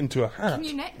could make it into a hat. Can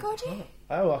you knit, Gordy?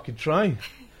 Oh, I could try.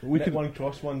 We could one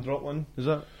cross one, drop one. Is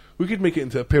that? We could make it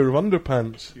into a pair of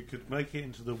underpants. You could make it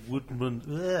into the woodman.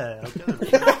 The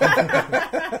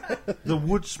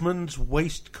woodsman's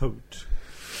waistcoat.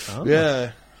 Oh.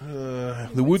 Yeah.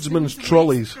 The woodsman's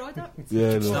trolleys.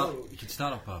 Yeah, You could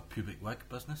start up a pubic wig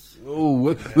business.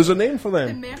 Oh, there's a name for The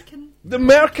them. Merkin. The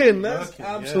Merkin. That's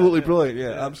absolutely brilliant.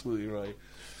 Yeah, absolutely right.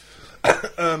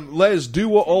 Les, do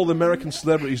what all the American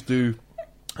celebrities do,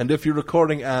 and if you're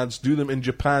recording ads, do them in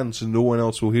Japan so no one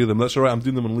else will hear them. That's all right. I'm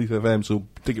doing them on Leaf FM, so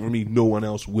take it from me, no one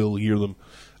else will hear them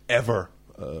ever.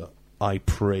 I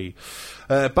pray.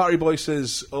 Barry Boy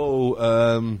says,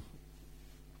 "Oh,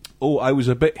 I was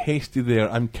a bit hasty there.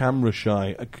 I'm camera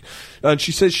shy." And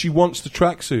she says she wants the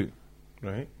tracksuit.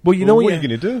 Right. Well, you know what are you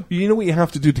going to do? You know what you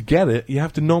have to do to get it? You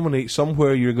have to nominate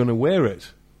somewhere you're going to wear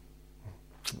it.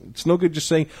 It's no good just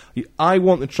saying, I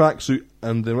want the tracksuit,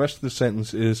 and the rest of the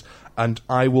sentence is, and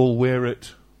I will wear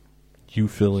it. You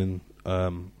fill in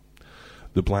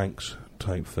the blanks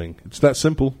type thing. It's that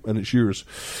simple, and it's yours.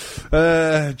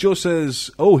 Joe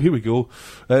says, oh, here we go.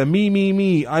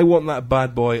 Me, I want that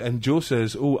bad boy. And Joe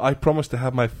says, oh, I promised to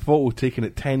have my photo taken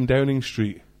at 10 Downing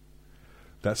Street.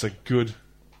 That's a good...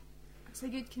 That's a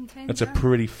good contender. That's a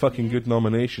pretty fucking good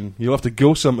nomination. You'll have to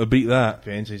go some to beat that.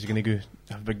 Depends. Is he going to go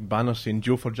have a big banner saying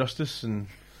Joe for Justice? And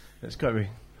it's got to be...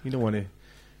 You don't want to...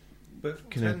 But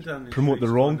promote the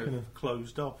wrong kind of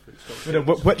closed off.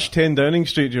 Which 10 Downing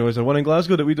Street, Joe? Is there one in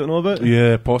Glasgow that we don't know about?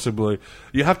 Yeah, possibly.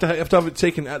 You have to have it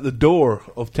taken at the door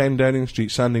of 10 Downing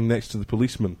Street, standing next to the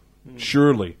policeman.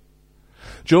 Surely,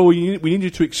 Joe, we need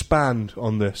you to expand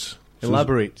on this.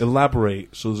 Elaborate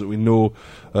so that we know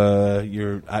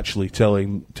you're actually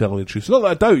telling the truth. Not that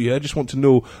I doubt you. I just want to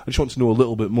know a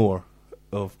little bit more.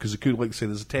 Because it could, like I say,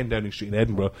 there's a 10 Downing Street in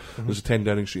Edinburgh, there's a 10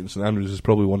 Downing Street in St Andrews, there's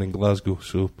probably one in Glasgow,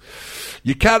 so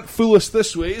you can't fool us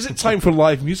this way. Is it time for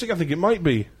live music? I think it might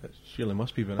be. It surely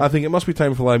must be. I think it must be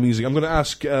time for live music. I'm going to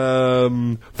ask,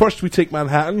 first we take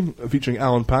Manhattan, featuring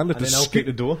Alan Panda. And then I'll take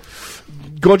the door.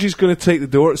 Godgie's going to take the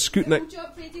door. Scootnik. Old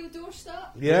Jock Radio door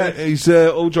stop. Yeah, he's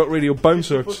Old Jock Radio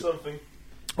bouncer.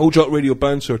 Old Jock Radio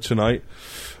bouncer tonight.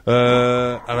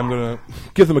 And I'm going to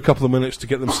give them a couple of minutes to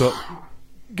get themselves...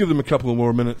 Give them a couple of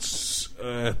more minutes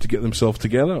to get themselves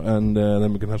together, and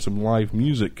then we can have some live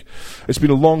music. It's been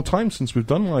a long time since we've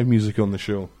done live music on the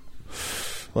show.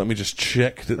 Let me just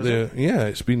check that they're... Yeah,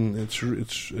 it's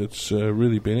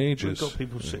really been ages. We've got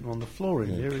people sitting on the floor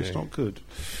in here. It's not good.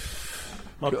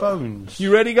 My bones.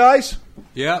 You ready, guys?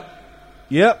 Yep.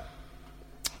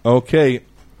 Okay.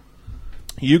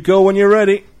 You go when you're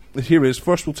ready. Here it is.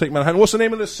 First we'll take Manhattan. What's the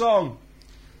name of this song?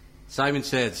 Simon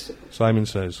Says. Simon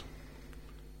Says.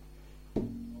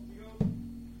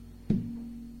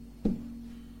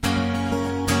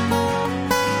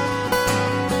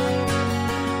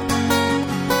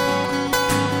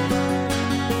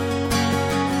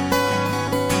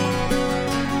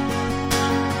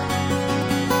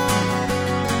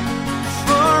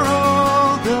 For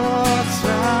all the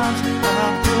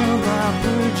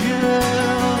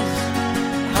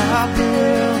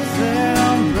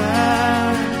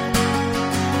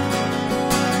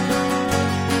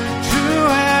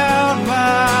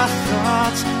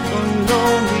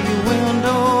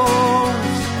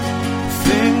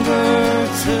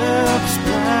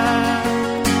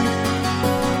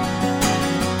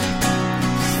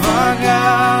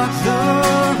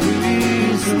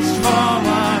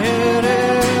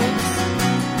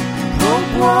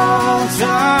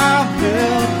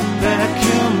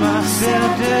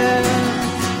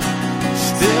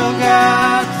Still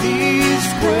got these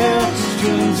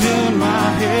questions in my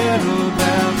head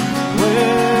about where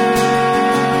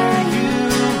you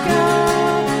go.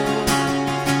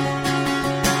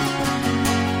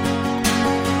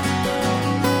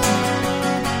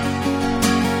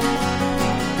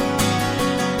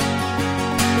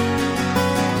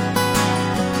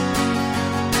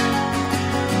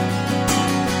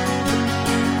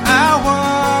 I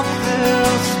walk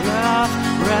this life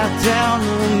right down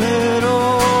the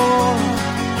middle,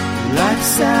 like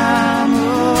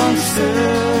Simon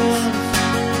says.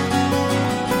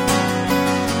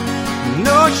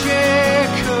 No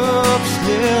Jacobs,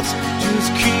 let's just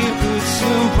keep it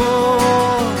simple.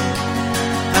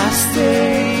 I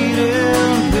stayed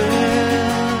in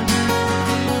bed,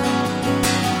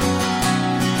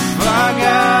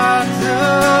 forgot the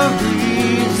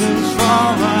reasons for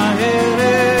my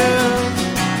headache.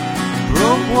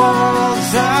 Broke walls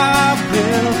I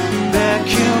built back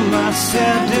in my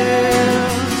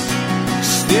sadness.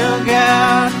 Still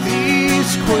got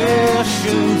these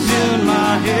questions in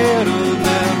my head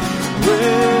about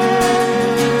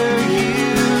where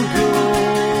you go.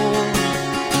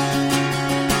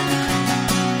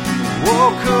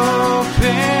 Woke up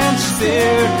and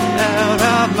stared out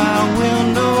of my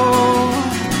window.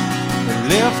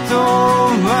 Left all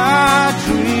my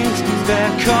dreams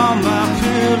back on my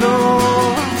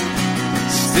pillow.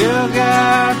 Still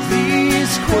got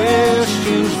these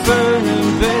questions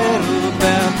burning bad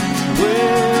about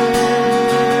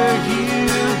where you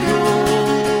go.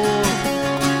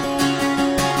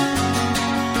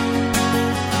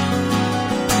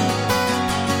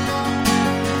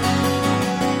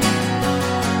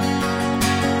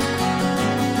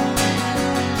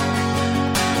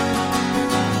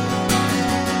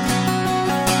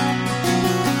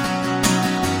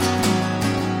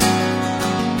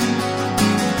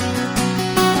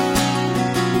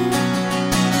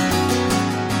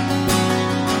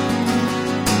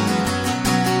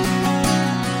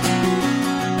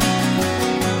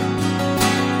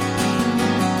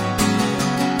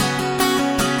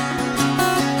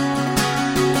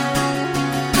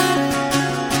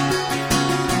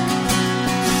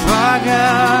 I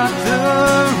got the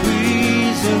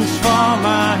reasons for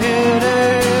my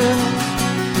headache.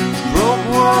 Broke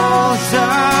walls I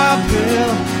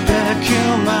built back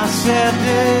in my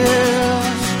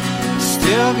sadness.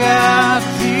 Still got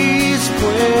these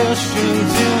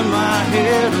questions in my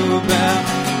head about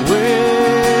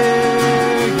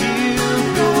where you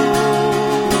go.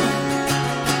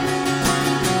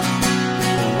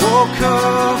 Woke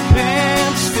up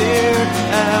and stared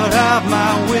out of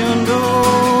my window.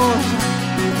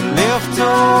 Left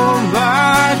all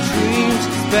my dreams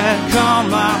back on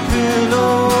my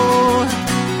pillow.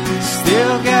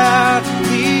 Still got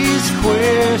these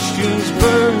questions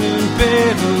burning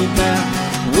bad about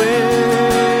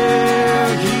where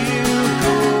you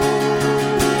go.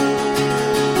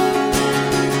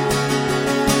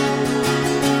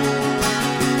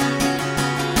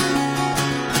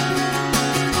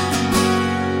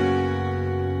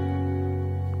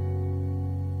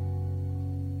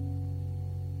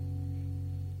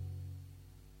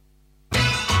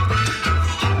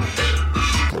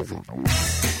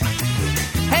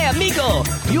 Hey amigo,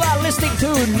 you are listening to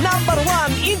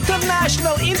 #1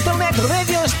 international internet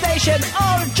radio station,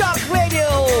 All Jock Radio,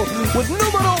 with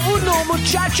numero uno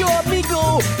muchacho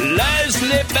amigo,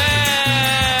 Leslie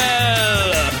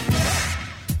Bell.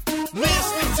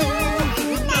 Listening to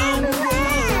 #1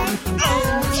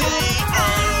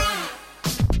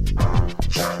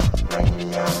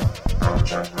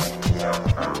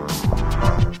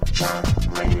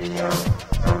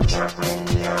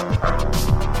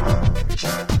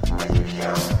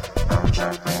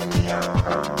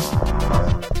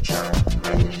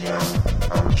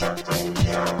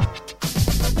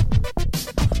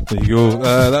 There you go.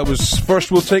 That was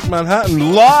First We'll Take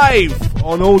Manhattan live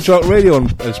on Old Jock Radio,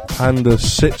 and as Panda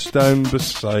sits down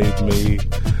beside me.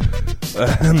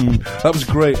 That was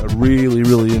great. I really,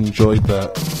 really enjoyed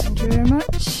that. Thank you very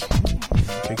much.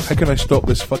 Okay, how can I stop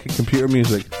this fucking computer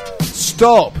music?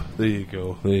 Stop! There you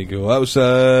go. There you go. That was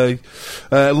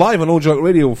live on Old Jock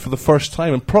Radio for the first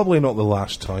time, and probably not the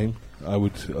last time. I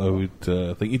would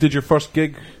think. You did your first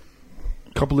gig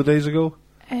a couple of days ago.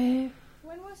 When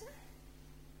was it?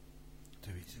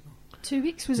 2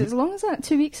 weeks. Was it as long as that?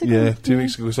 2 weeks ago? Yeah, 2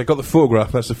 weeks ago. So I got the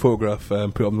photograph. That's the photograph.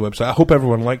 Put it on the website. I hope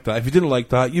everyone liked that. If you didn't like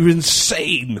that, you're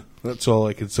insane. That's all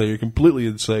I can say. You're completely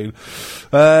insane.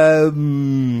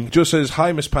 Joe says,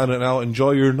 "Hi, Miss Panda and Al.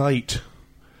 Enjoy your night."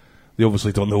 They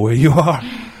obviously don't know where you are.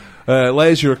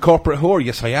 Les, you're a corporate whore.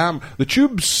 Yes, I am. The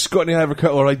Tube's got any Ivor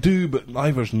Cutler? I do, but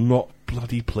Ivor's not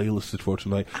bloody playlisted for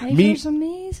tonight. Ivor's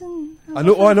amazing. I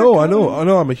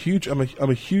know. I'm a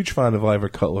huge fan of Ivor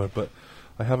Cutler, but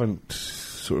I haven't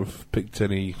sort of picked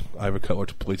any Ivor Cutler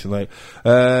to play tonight.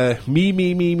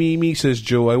 Me, says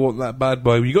Joe. I want that bad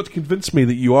boy. You got to convince me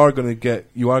that you are going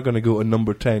to go to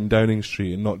number 10 Downing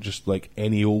Street and not just like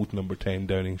any old number 10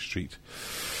 Downing Street.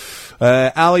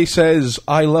 Ali says,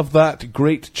 I love that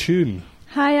great tune.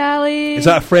 Hi, Ali. Is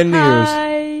that a friend of yours?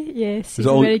 Hi. Yes, he's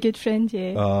a very good friend,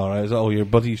 yeah. Alright, is that all your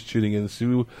buddies tuning in?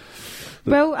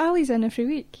 Well, Ali's in every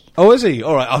week. Oh, is he?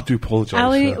 Alright, I do apologise.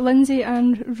 Ali, Lindsay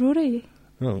and Rory.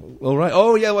 Oh, alright.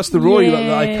 Oh, yeah, what's the Rory? Yeah,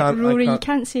 that I can't, Rory, you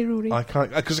can't say Rory. I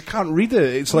can't, because I can't read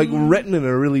it. It's like written in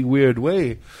a really weird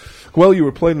way. While you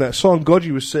were playing that song,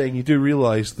 Godgy was saying you do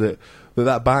realise that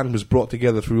band was brought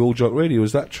together through Old Jock Radio.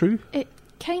 Is that true? It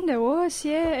kind of was,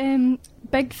 yeah.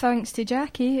 Big thanks to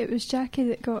Jackie. It was Jackie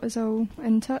that got us all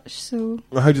in touch. So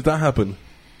how did that happen?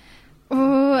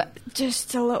 Oh,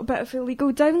 just a little bit of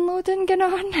illegal downloading going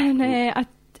on, and I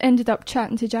ended up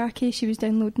chatting to Jackie. She was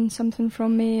downloading something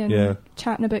from me and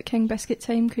chatting about King Biscuit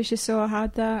Time because she saw I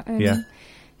had that, and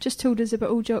just told us about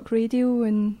Old Jock Radio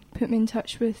and put me in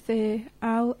touch with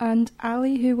Al and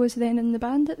Ali, who was then in the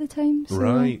band at the time. So.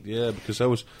 Right, yeah, because I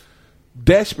was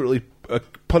desperately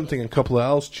punting a couple of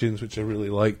Al's tunes which I really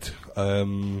liked,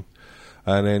 and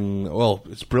then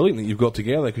it's brilliant that you've got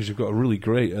together because you've got a really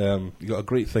great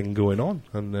thing going on,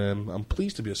 and I'm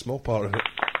pleased to be a small part of it.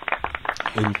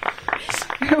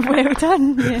 Well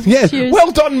done. Yeah,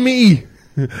 well done me.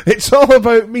 It's all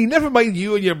about me. Never mind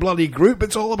you and your bloody group.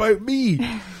 It's all about me.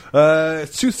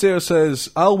 Soothsayer says,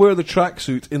 I'll wear the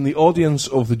tracksuit in the audience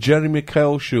of the Jeremy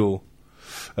Kyle show.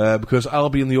 Because I'll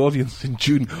be in the audience in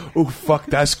June. Oh, fuck,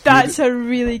 that's good. That's a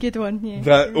really good one,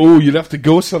 yeah. You'd have to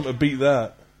go something to beat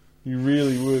that. You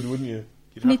really would, wouldn't you?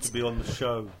 You'd have to be on the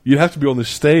show. You'd have to be on the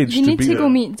stage you to need beat to it. go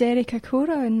meet Derek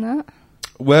Akora in that.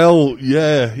 Well,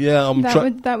 yeah.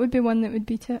 That would be one that would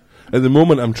beat it. At the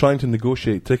moment, I'm trying to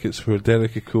negotiate tickets for a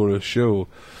Derek Akora's show,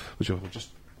 which I will just...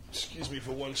 Excuse me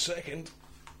for 1 second.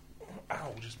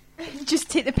 Ow, just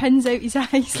take the pins out his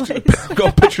eyes. I've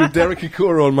got a picture of Derek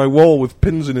Akora on my wall with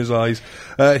pins in his eyes.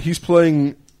 He's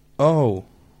playing... Oh.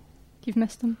 You've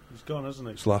missed him. He's gone, hasn't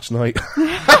he? It's last night.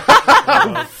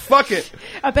 Oh, fuck it.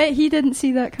 I bet he didn't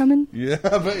see that coming. Yeah,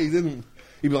 I bet he didn't.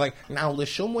 He'd be like, now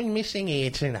there's someone missing here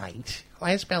tonight.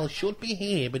 Les Bell should be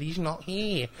here, but he's not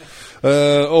here.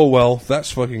 Oh well,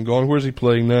 that's fucking gone. Where's he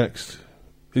playing next?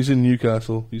 He's in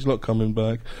Newcastle. He's not coming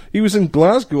back. He was in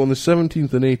Glasgow on the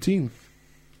 17th and 18th.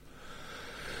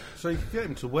 So you could get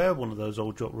him to wear one of those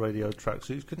Old Jock Radio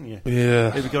tracksuits, couldn't you?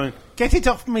 Yeah. He'd be going, get it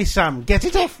off me, Sam, get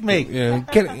it off me. Yeah,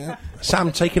 get it. Yeah.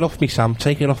 Sam, take it off me, Sam,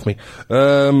 take it off me.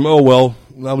 Oh well,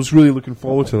 I was really looking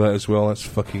forward to that as well. That's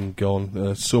fucking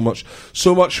gone. So much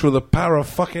for the para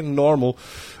fucking normal.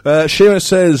 Seamus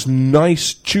says,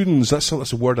 nice tunes. That's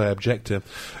a word I object to.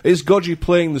 Is Godgy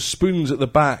playing the spoons at the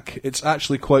back? It's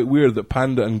actually quite weird that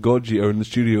Panda and Godgy are in the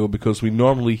studio because we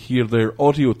normally hear their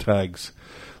audio tags.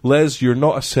 Les, you're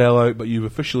not a sellout, but you've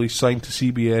officially signed to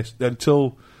CBS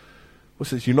until...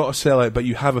 What's this? You're not a sellout, but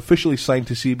you have officially signed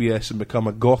to CBS and become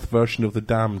a goth version of The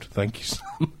Damned. Thank you,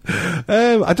 Sam.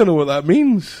 I don't know what that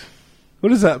means. What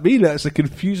does that mean? That's a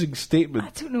confusing statement.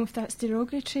 I don't know if that's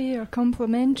derogatory or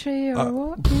complimentary or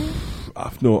what. Yeah.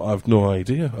 I've no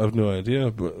idea.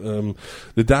 But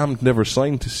The Damned never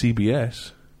signed to CBS,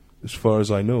 as far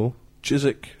as I know.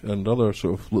 Chiswick and other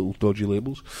sort of little dodgy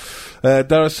labels.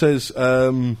 Dara says,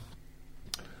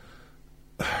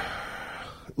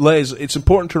 Les, it's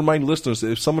important to remind listeners that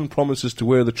if someone promises to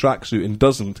wear the tracksuit and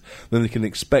doesn't, then they can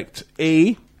expect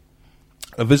A,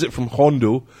 a visit from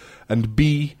Hondo, and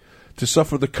B, to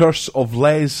suffer the curse of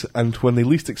Les, and when they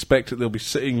least expect it, they'll be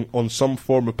sitting on some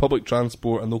form of public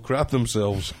transport and they'll crap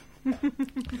themselves. Do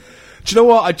you know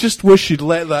what? I just wish you'd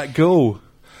let that go.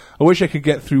 I wish I could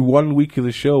get through 1 week of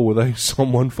the show without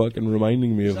someone fucking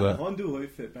reminding me of that. Is that the Hondo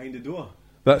outfit behind the door?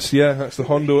 That's the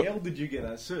Hondo. Where the hell did you get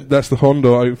that suit? That's the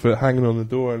Hondo outfit hanging on the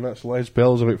door, and that's Les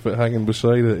Bell's outfit hanging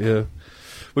beside it, yeah.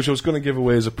 Which I was going to give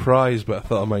away as a prize, but I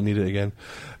thought I might need it again.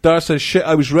 Dara says, shit,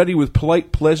 I was ready with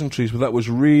polite pleasantries, but that was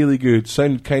really good.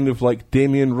 Sounded kind of like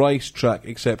Damien Rice track,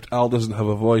 except Al doesn't have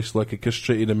a voice like a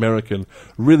castrated American.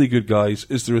 Really good, guys.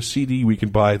 Is there a CD we can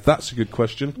buy? That's a good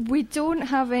question. We don't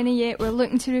have any yet. We're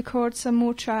looking to record some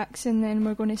more tracks, and then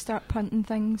we're going to start punting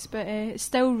things, but it's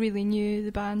still really new,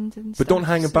 the band and stuff. But don't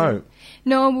hang about.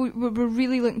 No, we're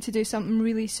really looking to do something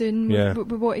really soon. Yeah.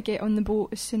 We want to get on the boat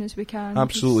as soon as we can.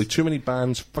 Absolutely. Too many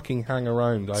bands fucking hang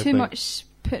around, I think. Too much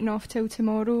putting off till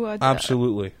tomorrow.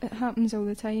 Absolutely. It happens all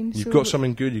the time. You've got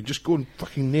something good, you just go and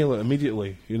fucking nail it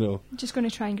immediately, you know. Just going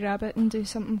to try and grab it and do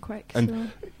something quick.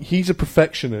 And he's a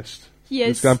perfectionist, He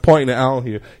is. I'm pointing at Al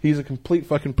here. He's a complete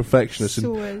fucking perfectionist.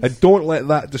 So and don't let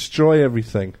that destroy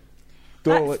everything.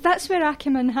 That's where I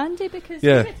came in handy, because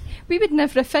Yeah. we would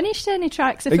never have finished any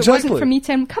tracks if Exactly. it wasn't for me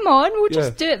telling him, come on, we'll Yeah.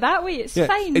 just do it that way, it's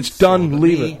fine. It's done,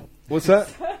 leave it. What's that?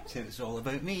 Said it's all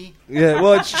about me. Yeah,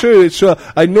 well, it's true. It's true.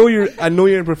 I know you're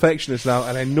a perfectionist now,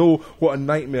 and I know what a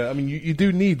nightmare. I mean, you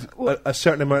do need a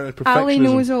certain amount of perfectionism. Ali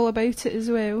knows all about it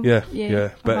as well.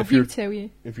 Yeah. But he'll tell you.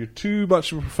 if you're too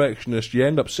much of a perfectionist, you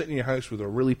end up sitting in your house with a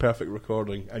really perfect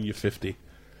recording, and you're 50,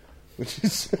 which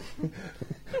is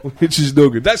no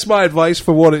good. That's my advice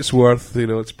for what it's worth. You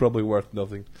know, it's probably worth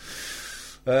nothing.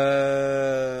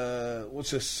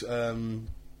 What's this?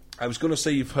 I was going to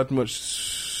say you've had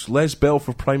much. Les Bell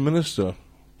for Prime Minister,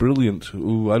 brilliant.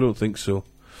 Ooh, I don't think so.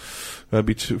 I'd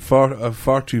be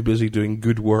far too busy doing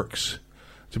good works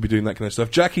to be doing that kind of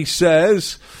stuff. Jackie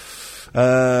says,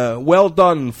 well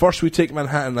done. First we take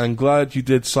Manhattan. I'm glad you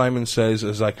did, Simon says,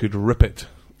 as I could rip it.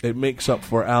 It makes up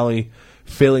for Ali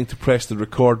failing to press the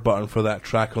record button for that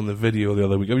track on the video the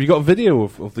other week. Have you got a video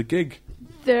of the gig?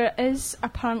 There is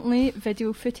apparently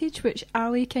video footage which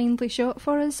Ali kindly shot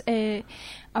for us.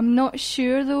 I'm not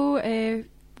sure though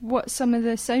what some of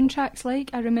the soundtrack's like.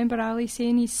 I remember Ali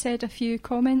saying he said a few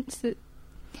comments that,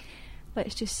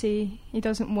 let's just say, he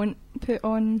doesn't want put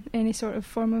on any sort of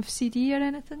form of CD or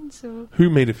anything. So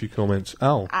who made a few comments?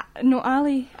 Al? No,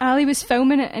 Ali. Ali was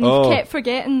filming it, and he kept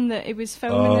forgetting that he was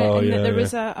filming it, and that there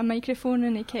was a microphone,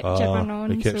 and he kept gibbering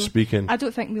on. He kept speaking. I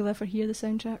don't think we'll ever hear the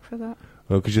soundtrack for that.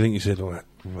 Oh, because you think you said,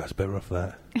 that's a bit rough,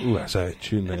 that. Ooh, that's out of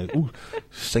tune there. Ooh,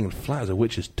 singing flat as a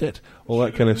witch's tit. All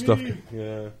that kind of stuff.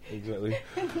 Yeah, exactly.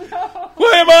 No.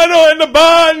 Why am I not in the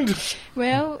band?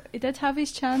 Well, he did have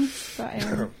his chance, but...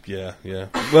 yeah.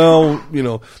 Well, you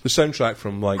know, the soundtrack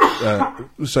from, the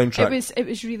soundtrack... It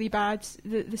was really bad.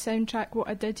 The soundtrack, what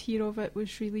I did hear of it,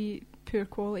 was really poor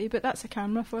quality, but that's a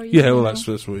camera for you. Yeah, well, that's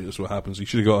what happens. You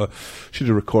should have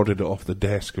recorded it off the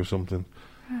desk or something.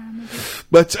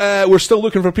 But we're still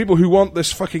looking for people who want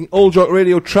this fucking Old Jock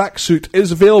Radio tracksuit.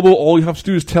 Is available. All you have to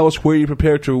do is tell us where you're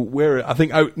prepared to wear it. I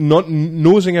think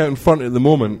nosing out in front at the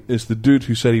moment is the dude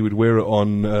who said he would wear it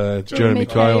on Jeremy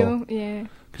Kyle. Yeah.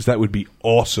 Because that would be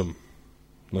awesome.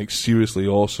 Like, seriously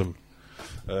awesome.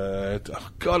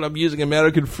 God, I'm using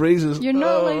American phrases. You're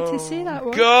not allowed to say that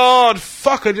word. God,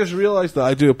 fuck, I just realised that.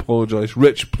 I do apologise.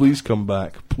 Rich, please come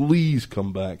back. Please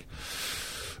come back.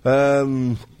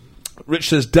 Rich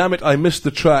says, damn it, I missed the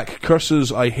track.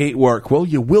 Curses, I hate work. Well,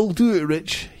 you will do it,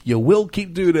 Rich. You will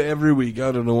keep doing it every week.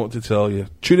 I don't know what to tell you.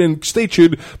 Tune in, stay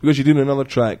tuned, because you're doing another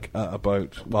track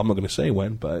about, well, I'm not going to say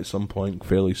when, but at some point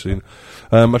fairly soon.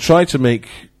 I tried to make,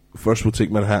 first we'll take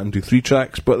Manhattan, do 3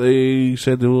 tracks, but they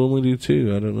said they will only do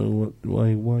 2. I don't know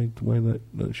why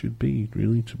that should be,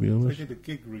 really, to be honest. They did a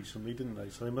gig recently, didn't they?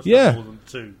 So they must have more than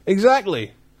 2.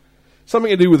 Exactly.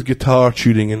 Something to do with guitar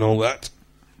tuning and all that.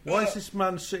 Why is this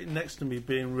man sitting next to me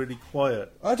being really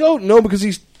quiet? I don't know, because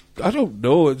he's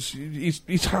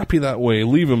happy that way.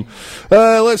 Leave him.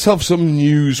 Let's have some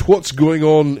news. What's going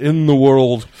on in the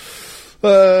world?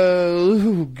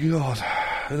 Oh God,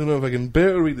 I don't know if I can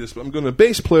bear to read this, but I'm going to.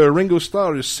 Bass player Ringo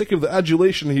Starr is sick of the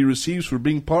adulation he receives for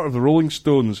being part of the Rolling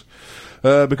Stones.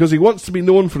 Because he wants to be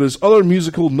known for his other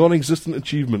musical non-existent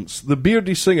achievements. The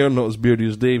beardy singer, not as beardy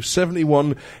as Dave,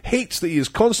 71, hates that he is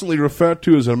constantly referred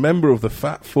to as a member of the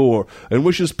Fat Four, and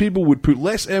wishes people would put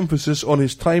less emphasis on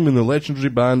his time in the legendary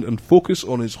band and focus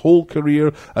on his whole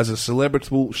career as a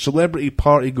celebrity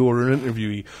party-goer and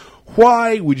interviewee.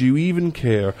 Why would you even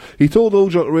care? He told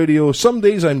Old Jock Radio, some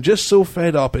days I'm just so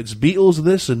fed up. It's Beatles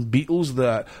this and Beatles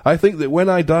that. I think that when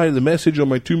I die, the message on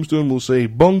my tombstone will say,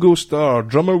 Bongo Star,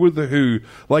 drummer with The Who,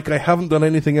 like I haven't done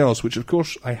anything else, which of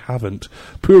course I haven't.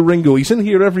 Poor Ringo, he's in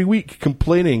here every week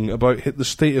complaining about the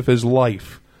state of his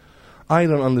life. I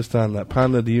don't understand that.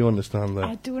 Panda, do you understand that?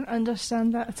 I don't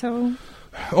understand that at all.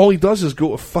 All he does is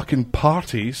go to fucking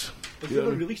parties. Has he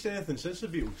ever released anything since the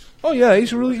Beatles? Oh yeah,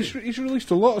 he's released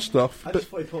a lot of stuff. I just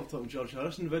thought he popped up in George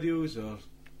Harrison videos or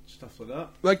stuff like that.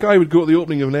 That guy would go to the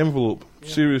opening of an envelope. Yeah.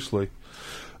 Seriously.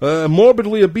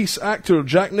 Morbidly obese actor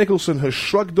Jack Nicholson has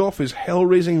shrugged off his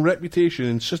hell-raising reputation,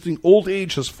 insisting old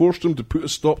age has forced him to put a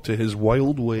stop to his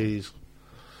wild ways.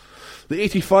 The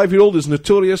 85-year-old is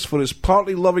notorious for his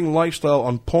party-loving lifestyle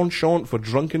and penchant for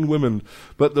drunken women,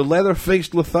 but the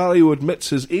leather-faced Lothario admits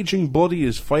his aging body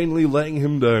is finally letting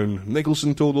him down.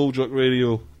 Nicholson told Old Jock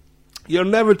Radio, "You're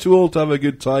never too old to have a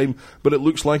good time, but it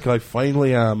looks like I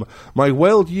finally am. In my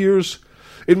wild years,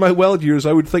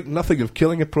 I would think nothing of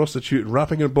killing a prostitute,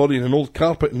 wrapping her body in an old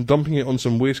carpet and dumping it on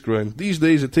some waste ground. These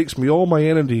days, it takes me all my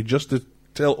energy just to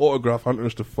tell autograph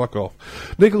hunters to fuck off.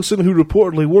 Nicholson, who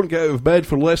reportedly won't get out of bed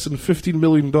for less than $15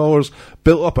 million,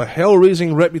 built up a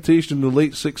hell-raising reputation in the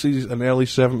late 60s and early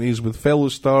 70s with fellow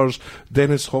stars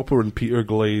Dennis Hopper and Peter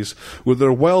Glaze, with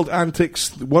their wild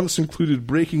antics once included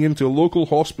breaking into a local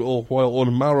hospital while on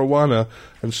marijuana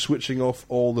and switching off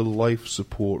all the life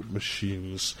support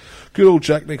machines. Good old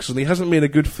Jack Nicholson. He hasn't made a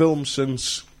good film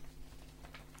since...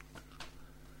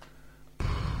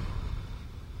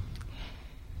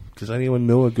 Does anyone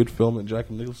know a good film that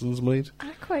Jack Nicholson's made?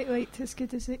 I quite liked As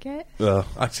Good As It Gets.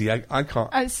 Actually, I can't.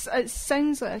 It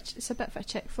sounds like it's a bit of a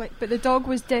chick flick, but the dog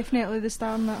was definitely the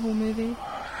star in that whole movie.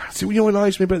 See, what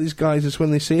annoys me about these guys is when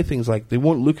they say things like they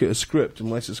won't look at a script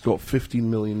unless it's got $15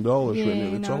 million written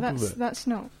at the top of it. That's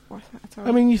not worth it at all.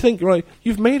 I mean, you think, right,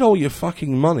 you've made all your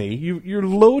fucking money, you're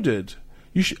loaded.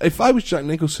 If I was Jack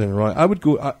Nicholson, right, I would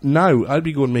go, now, I'd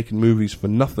be going making movies for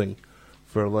nothing,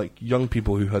 for like young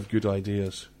people who had good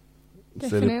ideas.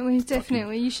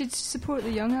 Definitely. You should support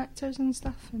the young actors and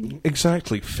stuff.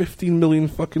 Exactly. $15 million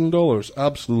fucking dollars.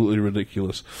 Absolutely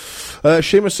ridiculous.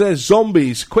 Seamus says,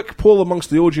 zombies. Quick poll amongst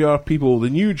the OGR people. The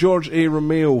new George A.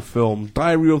 Romero film,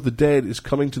 Diary of the Dead, is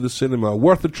coming to the cinema.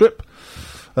 Worth a trip?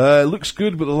 Looks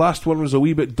good, but the last one was a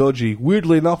wee bit dodgy.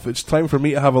 Weirdly enough, it's time for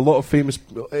me to have a lot of famous...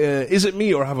 is it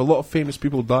me, or have a lot of famous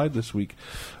people died this week?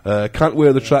 Can't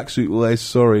wear the tracksuit, Les,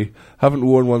 sorry. Haven't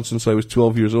worn one since I was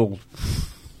 12 years old.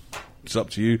 It's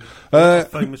up to you.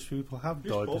 Famous people have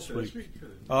died this week.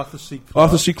 Arthur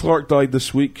C. Clarke died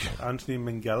this week. Anthony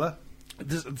Minghella.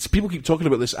 People keep talking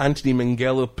about this Anthony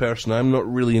Minghella person. I'm not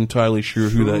really entirely sure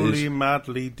who that is. Truly,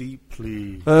 madly,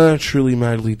 deeply. Truly,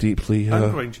 madly, deeply.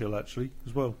 And Grange Hill, actually,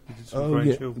 as well. He did some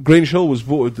Grange Hill. Grange Hill was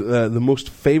voted the most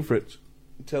favourite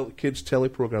kids' telly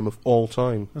programme of all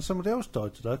time. And somebody else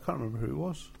died today. I can't remember who it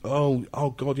was. Oh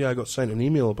God, yeah, I got sent an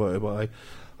email about it, but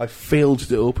I failed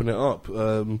to open it up.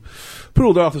 Poor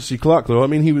old Arthur C. Clarke, though. I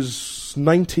mean, he was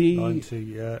 90. 90,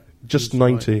 yeah. Just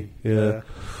 90, yeah.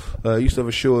 He used to have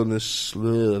a show in the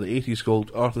 80s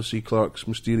called Arthur C. Clarke's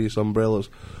Mysterious Umbrellas,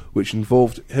 which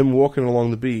involved him walking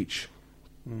along the beach.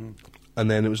 And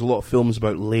then it was a lot of films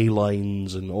about ley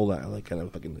lines and all that, like kind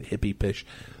of fucking hippie pish.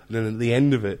 And then at the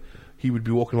end of it, he would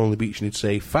be walking along the beach and he'd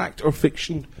say, "Fact or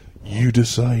fiction, you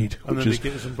decide." And then he'd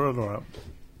get his umbrella out.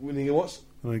 When he what?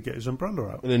 And then he'd get his umbrella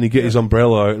out. And then he'd get his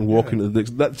umbrella out and walk into the...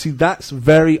 that's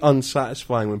very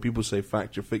unsatisfying when people say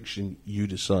fact or fiction, you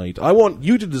decide. I want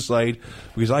you to decide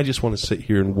because I just want to sit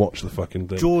here and watch the fucking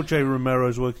thing. George A.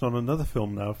 Romero's working on another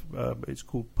film now. It's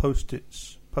called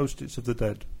Post-its of the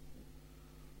Dead.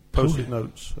 Post-it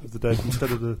notes of the dead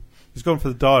instead of the... He's gone for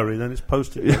the diary, then it's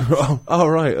Post-it notes. Oh,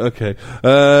 right, okay.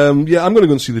 Yeah, I'm going to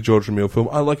go and see the George Romero film.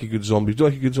 I like a good zombie. Do you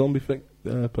like a good zombie thing,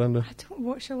 Panda? I don't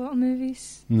watch a lot of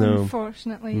movies. No.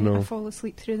 Unfortunately. No. I fall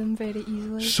asleep through them very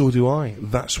easily. So do I.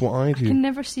 That's what I do. I can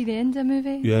never see the end of a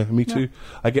movie. Yeah, me too.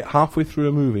 I get halfway through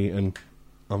a movie and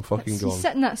I'm fucking gone. You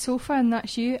sit in that sofa and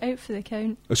that's you, out for the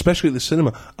count. Especially at the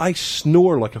cinema. I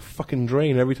snore like a fucking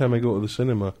drain every time I go to the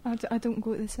cinema. I don't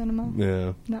go to the cinema.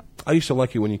 Yeah. No. I used to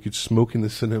like it when you could smoke in the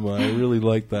cinema. I really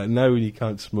like that. Now when you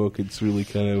can't smoke, it's really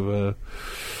kind of...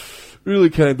 really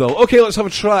kind of dull. Okay, let's have a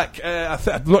track.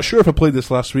 I'm not sure if I played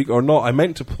this last week or not. I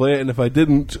meant to play it, and if I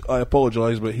didn't, I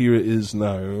apologise, but here it is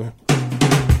now.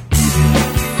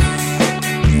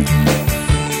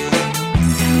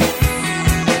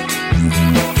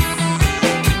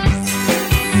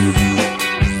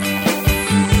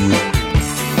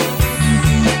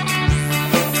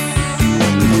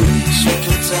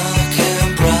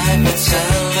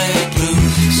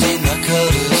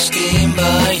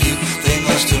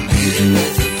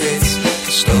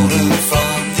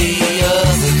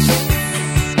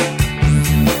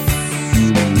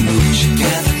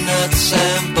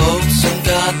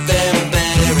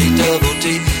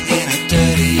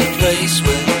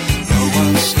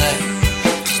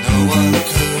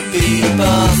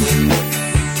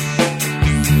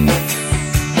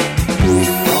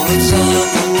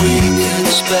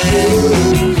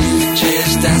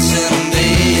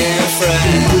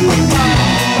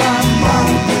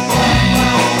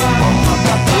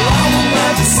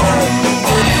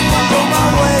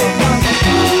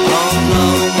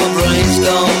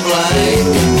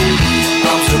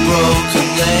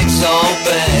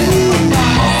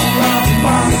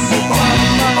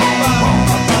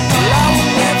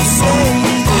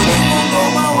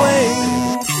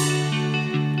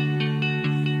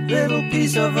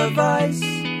 Of advice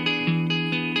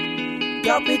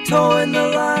got me towing the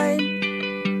line.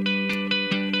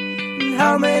 And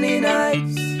how many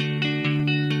nights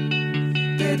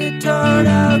did did it turn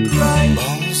out right?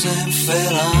 Bones and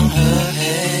fell on her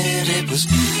head. It was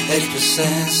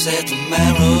 80% set the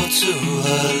marrow to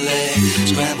her leg.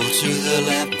 Scrambled to the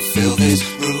lamp and fill this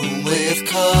room with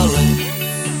color.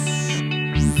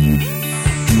 And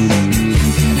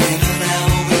in an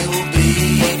hour we will be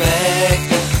back.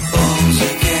 Bones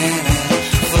again and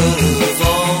full of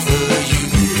all the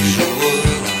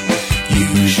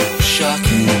usual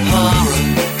shocking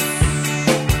horror.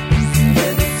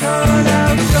 Turn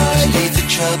out right. Leave the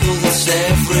trouble that's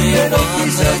everyone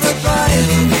that's ever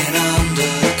been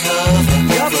undercover.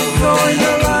 Floating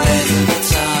the line.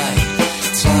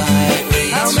 Tight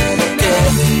reads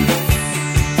together.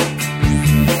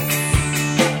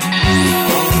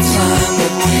 All the time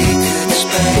that we could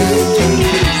spend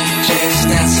just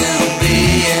dancing and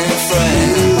being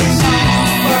friends.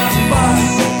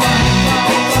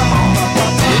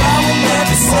 I will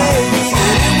never say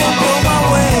that it won't go my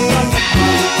way.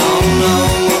 Oh no,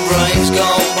 my brain's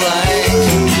gone blank.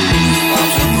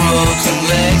 Arms are broken,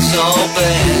 legs all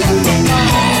bent.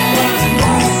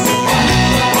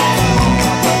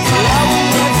 I will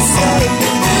never say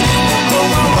that it won't go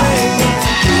my way.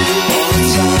 All the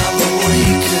time that we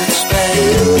could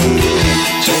spend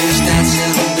just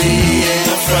dancing and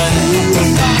being friends.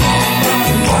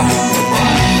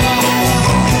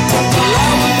 I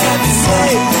will never say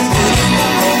that it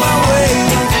won't go my way.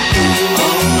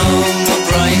 Oh no, my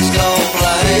brain's gone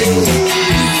blank.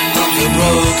 Arms are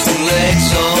broken, legs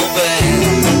all bent.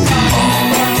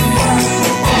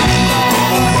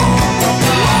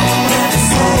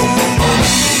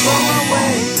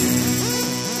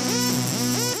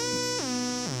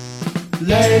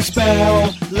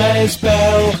 Les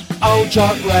Bell, Old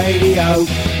Jock Radio.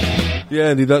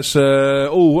 Yeah, indeed, that's, what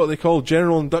are they called?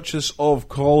 General and Duchess of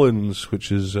Collins,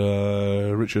 which is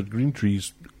Richard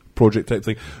Greentree's project type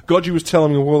thing. Godgy was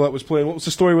telling me while that was playing. What was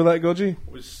the story with that, Godgy?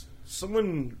 Was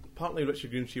someone, apparently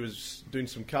Richard Greentree was doing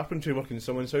some carpentry work in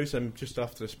someone's house just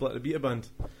after a split of the Beta Band,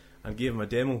 and gave him a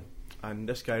demo, and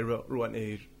this guy wrote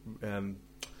into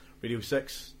Radio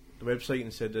 6, the website,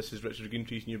 and said, this is Richard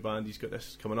Greentree's new band, he's got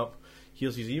this coming up,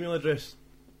 here's his email address.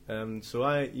 So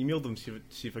I emailed him to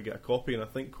see if I get a copy, and I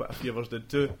think quite a few of us did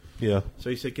too. Yeah. So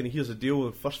he said, here's a deal,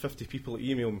 the first 50 people that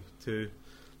email him to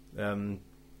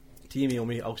email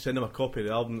me, I'll send them a copy of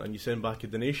the album, and you send back a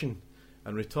donation.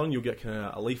 In return, you'll get kind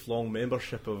of a lifelong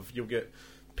membership you'll get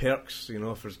perks,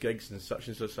 for his gigs and such.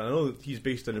 I know that he's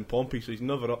based in Pompey, so he's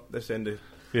never up this end of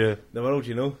the world,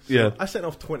 So yeah. I sent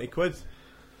off £20,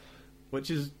 which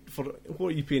is, for what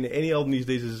are you paying any album these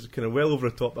days, is kind of well over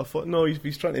the top. I thought, no,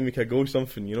 he's trying to make a go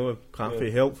something, happy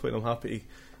to help, and I'm happy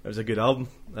it was a good album,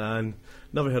 and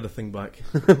never heard a thing back.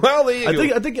 Well, there you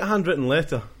go. I did get a handwritten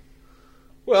letter.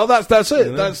 Well, that's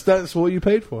it. That's what you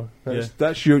paid for.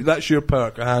 That's your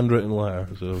perk, a handwritten letter.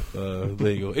 So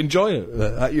there you go. Enjoy it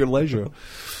at your leisure.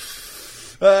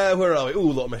 Where are we?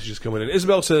 Ooh, a lot of messages coming in.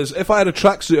 Isabel says, if I had a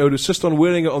tracksuit, I would insist on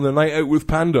wearing it on the night out with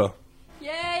Panda.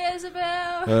 Yay, Isabel!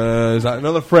 Is that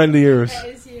another friend of yours?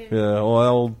 It is you. Yeah,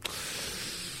 well,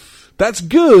 that's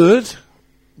good,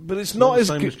 but it's not as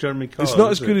good as Jeremy Kyle. It's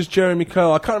not as good as Jeremy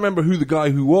Kyle. I can't remember who the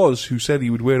guy who said he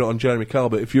would wear it on Jeremy Kyle.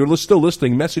 But if you're still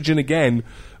listening, message in again,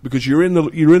 because you're in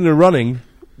the running.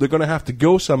 They're going to have to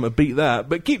go some to beat that.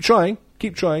 But keep trying.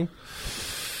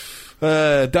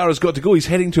 Dara's got to go. He's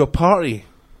heading to a party.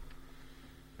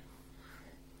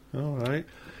 All right.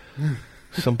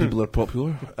 Some people are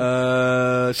popular.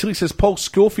 Silly says Paul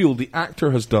Scofield, the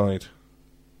actor, has died.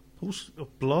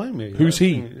 Blimey. Who's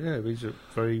he? Yeah, he's a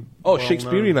very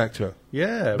Shakespearean actor.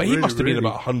 Yeah, but he must have been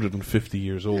about 150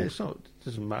 years old. Yeah, it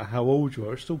doesn't matter how old you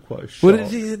are, it's still quite a shot. Well,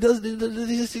 it does,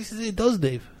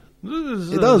 Dave.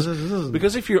 It does.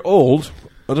 Because if you're old,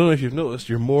 I don't know if you've noticed,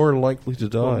 you're more likely to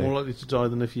die. Well, more likely to die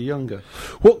than if you're younger.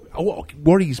 What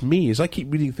worries me is I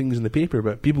keep reading things in the paper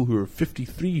about people who are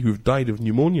 53 who've died of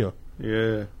pneumonia.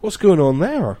 Yeah. What's going on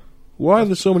there? Why are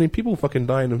there so many people fucking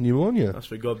dying of pneumonia?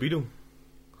 That's what got Beadle.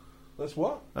 That's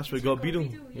what? That's what got Beadle.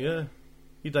 Yeah.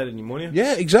 He died of pneumonia.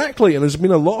 Yeah, exactly. And there's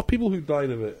been a lot of people who died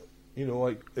of it,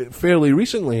 fairly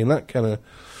recently, and that kind of...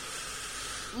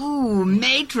 Ooh,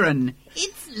 matron,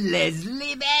 it's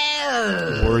Leslie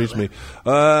Bell. Worries me.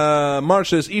 Marge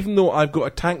says, even though I've got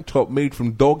a tank top made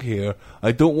from dog hair,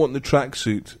 I don't want the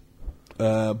tracksuit.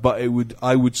 But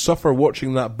I would suffer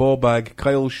watching that ball bag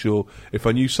Kyle show if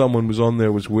I knew someone was on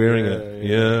there was wearing it.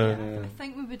 Yeah. I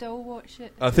think we would all watch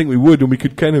it. I think we would, and we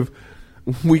could kind of,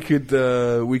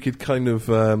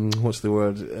 what's the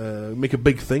word? Make a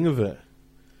big thing of it.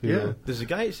 Yeah. know? There's a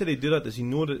guy that said he'd do that. Does he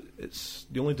know that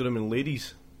they only do them in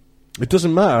ladies? It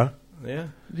doesn't matter. Yeah.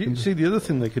 You see, the other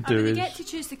thing they could do They is get to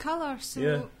choose the colour, so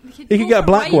Yeah. they could You go could get a for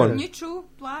black white, one. neutral,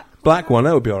 black. Black one,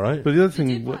 that would be all right. But the other thing,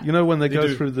 you know, when they go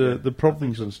do, through the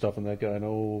problems and stuff, and they're going,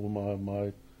 "Oh,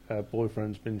 my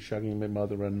boyfriend's been shagging my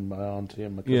mother and my auntie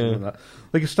and my cousin Yeah. and that,"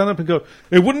 they could stand up and go,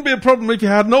 "It wouldn't be a problem if you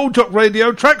had an Old Jock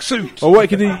Radio tracksuit." Or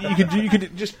what you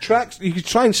could just you could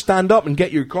try and stand up and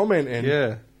get your comment in.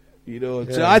 Yeah. You know,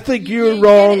 Yeah. so I think you're You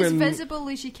wrong. get it as and visible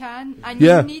as you can, and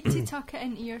Yeah. you need to tuck it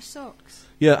into your socks.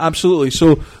 Yeah, absolutely.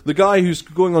 So the guy who's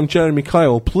going on Jeremy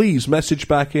Kyle, please message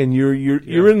back in. You're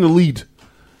in the lead.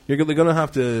 They're going to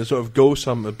have to sort of go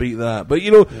some to beat that. But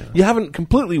you haven't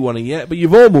completely won it yet, but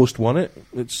you've almost won it.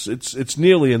 It's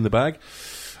nearly in the bag.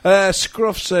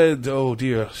 Scruff said, "Oh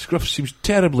dear, Scruff seems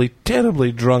terribly,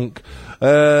 terribly drunk.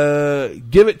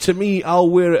 Give it to me. I'll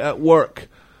wear it at work."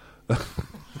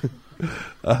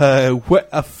 What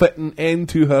a fitting end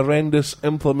to horrendous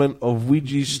implement of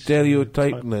Ouija's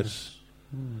stereotypeness.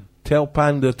 Tell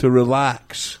Panda to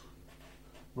relax.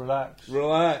 Relax.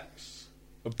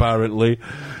 Apparently.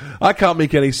 I can't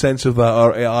make any sense of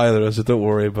that either, so don't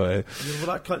worry about it. You know,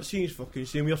 that cunt scene's fucking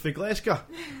same with Gleska.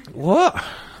 What?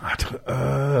 I don't,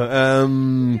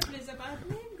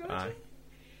 Aye.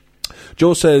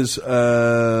 Joe says,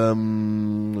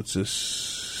 what's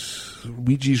this?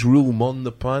 Ouija's rule, Mon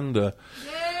the Panda.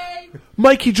 Yay!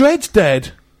 Mikey Dread's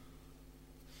dead.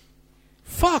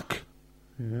 Fuck.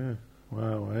 Yeah.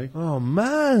 Wow, eh? Oh,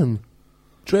 man.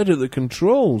 Dread at the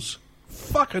controls.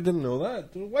 Fuck, I didn't know that.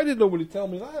 Why did nobody tell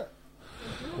me that?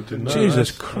 I didn't know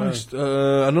Jesus that. Christ.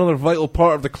 Another vital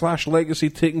part of the Clash legacy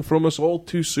taken from us all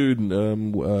too soon.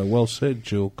 Well said,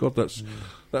 Joe. God,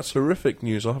 that's horrific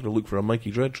news. I'll have to look for a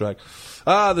Mikey Dread track.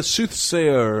 The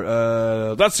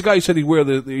Soothsayer. That's the guy who said he'd wear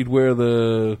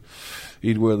the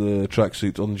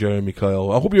tracksuit on Jeremy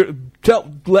Kyle. I hope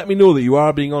let me know that you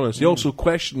are being honest. He also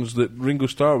questions that Ringo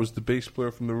Starr was the bass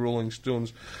player from the Rolling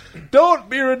Stones. Don't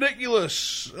be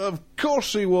ridiculous. Of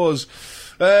course he was.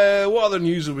 What other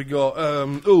news have we got?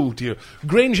 Oh dear.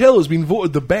 Grange Hill has been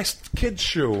voted the best kids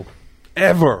show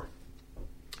ever.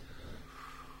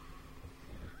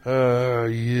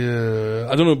 Yeah.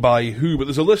 I don't know by who, but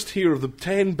there's a list here of the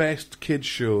 10 best kids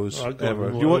shows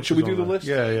ever. Should we do the list?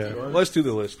 Yeah. Let's do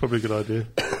the list. Probably a good idea.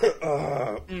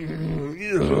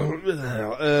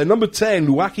 Number 10,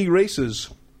 Wacky Races.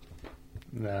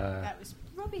 Nah. That was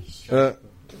rubbish.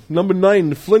 Number 9,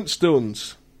 The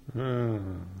Flintstones.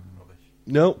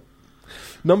 No.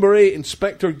 Number 8,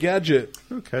 Inspector Gadget.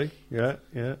 Okay. Yeah.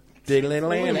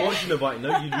 Only watching about it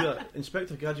now, you realise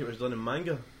Inspector Gadget was done in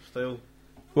manga style.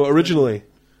 Well, originally.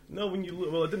 No, when you look,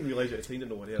 well, I didn't realise it at the time,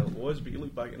 didn't know what the hell it was, but you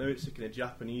look back at it now, it's a kind of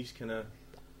Japanese kind of.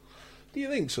 Do you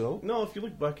think so? No, if you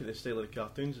look back at the style of the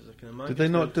cartoons, it's a kind of manga. Did they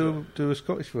not style. do a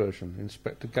Scottish version,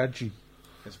 Inspector Gadget?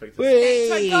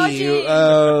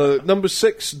 Number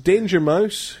 6, Danger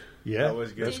Mouse. Yeah, that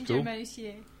was good. That's Danger cool. Mouse,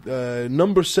 yeah.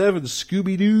 Number 7,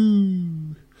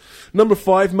 Scooby-Doo. Number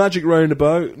 5, Magic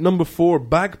Roundabout. Number 4,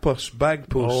 Bagpuss.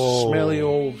 Smelly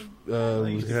old.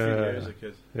 It's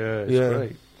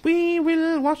great. We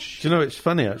will watch. Do you know, it's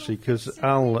funny actually because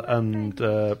Al and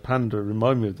Panda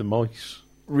remind me of the mice.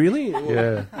 Really?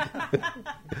 Yeah.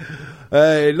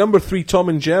 Number 3, Tom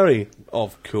and Jerry,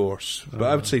 of course. But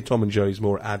I would say Tom and Jerry's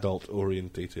more adult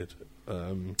orientated.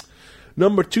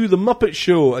 Number 2, The Muppet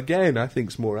Show. Again, I think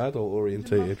it's more adult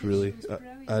orientated, really.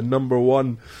 Number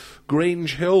 1,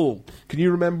 Grange Hill. Can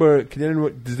you remember?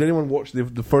 Did anyone watch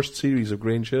the first series of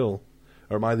Grange Hill?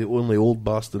 Or am I the only old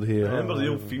bastard here? I remember the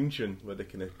old theme tune with the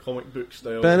kind of comic book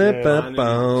style.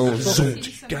 The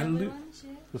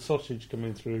sausage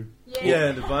coming through.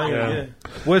 Yeah, the bang. Yeah.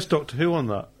 Where's Doctor Who on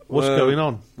that? What's going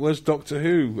on? Where's Doctor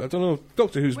Who? I don't know.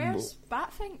 Doctor Who's. Where's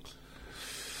Batfink?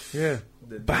 Yeah.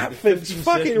 Batfink's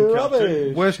fucking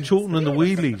rubbish. Where's Chorlton and the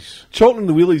Wheelies? Chorlton and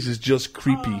the Wheelies is just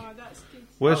creepy.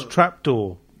 Where's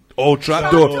Trapdoor? Oh,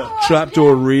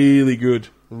 Trapdoor, really good.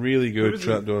 Really good,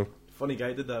 Trapdoor. Funny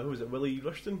guy did that. Who was it? Willie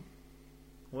Rushton?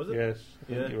 Was it? Yes,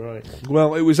 yeah. You're right.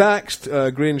 Well, it was axed,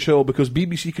 Grange Hill, because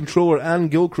BBC controller Anne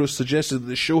Gilchrist suggested that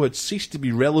the show had ceased to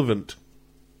be relevant.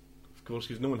 Of course,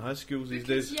 because no one has schools these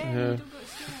days. It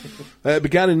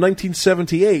began in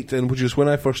 1978, and which is when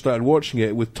I first started watching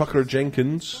it, with Tucker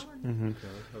Jenkins. Mm-hmm.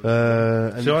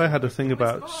 So I had a thing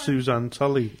about Suzanne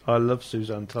Tully. I love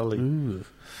Suzanne Tully. Ooh.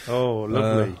 Oh,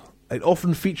 lovely. It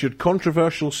often featured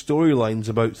controversial storylines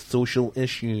about social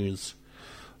issues.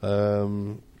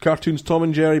 Cartoons Tom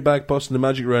and Jerry, Bagpuss, and the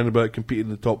Magic Roundabout competed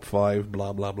in the top 5,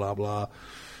 blah, blah, blah, blah.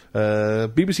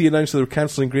 BBC announced that they were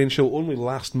cancelling Grange Hill only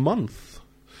last month.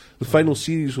 The final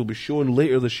series will be shown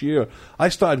later this year. I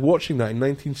started watching that in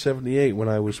 1978 when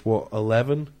I was,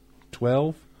 11,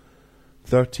 12,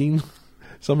 13?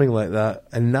 Something like that.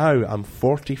 And now I'm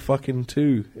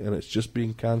 42, and it's just being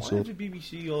Why cancelled. have the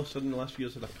BBC all of a sudden in the last few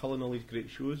years had a culling all these great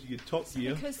shows? You had Top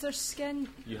Gear, Because their skin.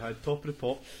 you had Top of the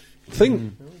Pops.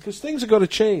 Because things have got to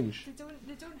change.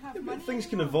 They don't have Yeah, money. but things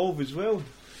can evolve as well.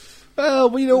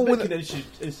 Well, you know, They with, can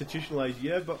institutionalise,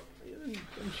 yeah, but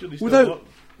I'm sure they still work.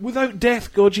 without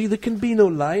death, Godgy, there can be no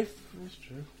life. That's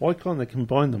true. Why can't they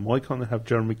combine them? Why can't they have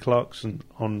Jeremy Clarkson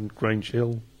on Grange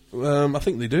Hill? I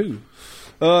think they do.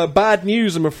 Bad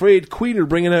news, I'm afraid. Queen are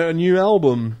bringing out a new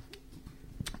album.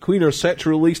 Queen are set to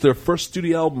release their first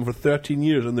studio album for 13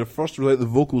 years, and their first without the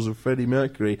vocals of Freddie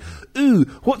Mercury. Ooh,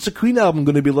 what's a Queen album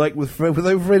going to be like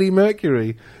without Freddie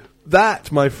Mercury?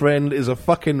 That, my friend, is a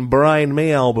fucking Brian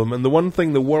May album, and the one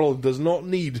thing the world does not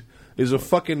need is a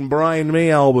fucking Brian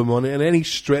May album on it in any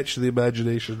stretch of the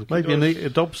imagination. Maybe Anita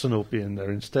Dobson will be in there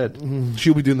instead.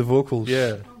 She'll be doing the vocals.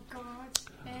 Yeah.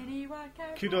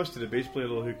 Kudos to the bass player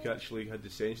though, who actually had the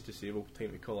sense to say, well, time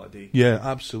to call it a day. Yeah,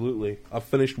 absolutely. I've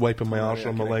finished wiping my arse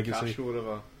on my kind of legacy. cash or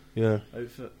whatever Yeah.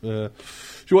 outfit. Do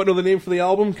you want to know the name for the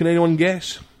album? Can anyone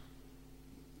guess?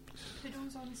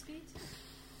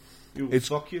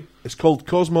 Fuck you. It's called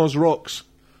Cosmos Rocks.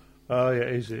 Oh, yeah,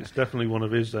 it is. It's definitely one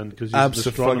of his then, because he's an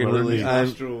astronomer, Absolutely.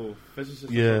 isn't he?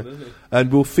 Astrophysicist, Yeah, isn't he?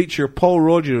 and will feature Paul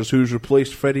Rogers, who's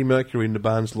replaced Freddie Mercury in the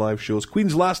band's live shows.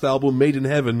 Queen's last album, Made in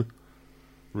Heaven,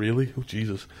 really? Oh,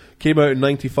 Jesus. Came out in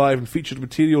 95 and featured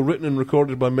material written and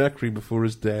recorded by Mercury before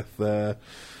his death. They'll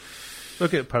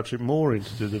get Patrick Moore in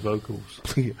to do the vocals.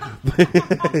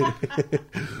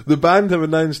 The band have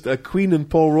announced a Queen and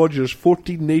Paul Rogers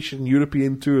 14-nation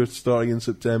European tour starting in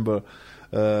September.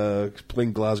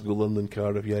 Playing Glasgow, London,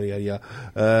 Cardiff, yada yada yada.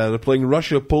 They're playing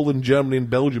Russia, Poland, Germany, and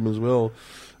Belgium as well.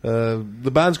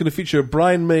 The band's going to feature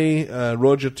Brian May,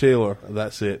 Roger Taylor, and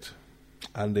that's it,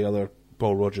 and the other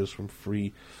Paul Rogers from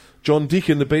Free. John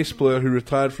Deacon, the bass player who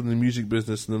retired from the music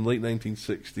business in the late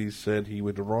 1960s, said he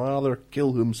would rather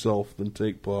kill himself than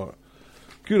take part.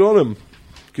 Good on him.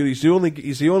 Good. He's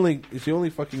the only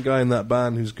fucking guy in that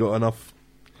band who's got enough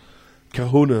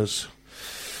cojones.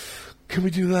 Can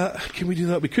we do that? Can we do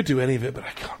that? We could do any of it, but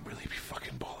I can't really be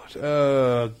fucking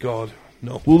bothered. God.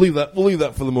 No, we'll leave that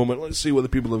for the moment. Let's see what the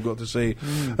people have got to say.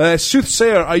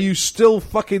 Soothsayer, are you still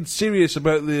fucking serious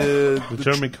about the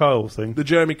Jeremy Kyle thing? The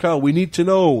Jeremy Kyle. We need to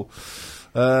know.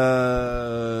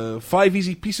 5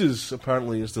 Easy Pieces,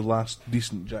 apparently, is the last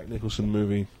decent Jack Nicholson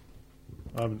movie.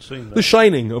 I haven't seen that. The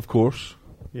Shining, of course.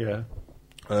 Yeah.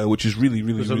 Which is really,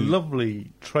 really, There's really... a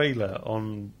lovely trailer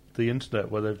on the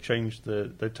internet where they've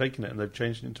taken it and they've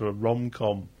changed it into a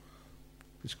rom-com.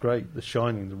 It's great. The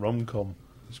Shining, the rom-com.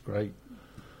 It's great.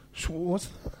 What's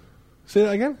that? Say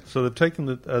that again? So they've taken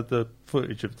the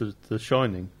footage of the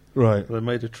Shining. Right. They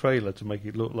made a trailer to make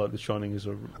it look like The Shining is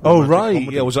a Oh, right.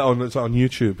 comedy. Yeah, it's on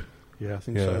YouTube? Yeah, I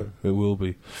think so. It will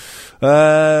be.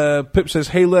 Pip says,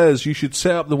 hey Les, you should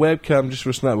set up the webcam just for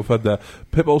a snap. We've had that.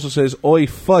 Pip also says, oi,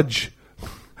 fudge.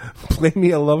 Play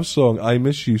me a love song. I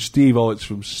miss you, Steve. Oh, it's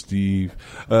from Steve.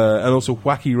 And also,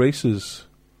 Wacky Races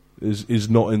is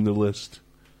not in the list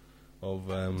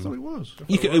of. I thought it was.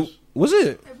 Was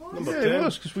it? It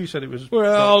was because we said it was.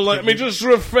 Well, let me just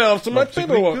refer to my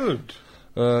paperwork. Good.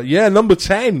 Yeah, number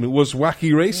 10 was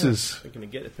Wacky Races. I'm going to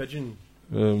get the pigeon.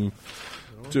 Do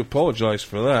apologise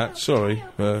for that. Sorry.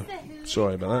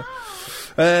 Sorry about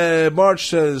that. Marge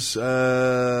says,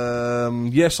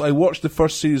 yes, I watched the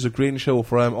first series of Grange Hill,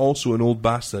 for I am also an old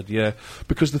bastard. Yeah,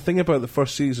 because the thing about the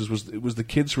first series was it was the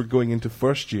kids were going into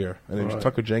first year, and it was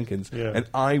Tucker Jenkins, and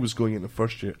I was going into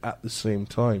first year at the same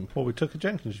time. Well, we Tucker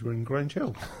Jenkins, you were in Grange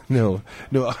Hill. No,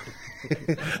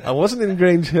 I wasn't in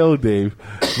Grange Hill, Dave,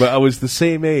 but I was the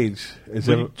same age.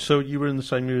 So you were in the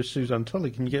same year as Suzanne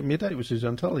Tully. Can you get me a date with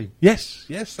Suzanne Tully? Yes,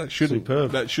 that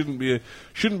shouldn't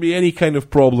be any kind of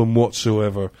problem whatsoever.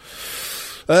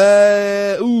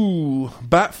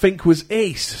 Batfink was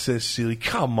ace, says Seeley.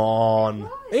 Come on,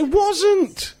 it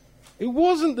wasn't. There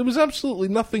was absolutely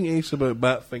nothing ace about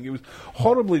Batfink. It was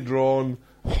horribly drawn,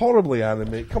 horribly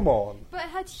animated. Come on. But it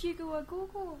had Hugo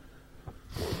Agogo.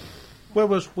 Where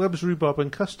was Rhubarb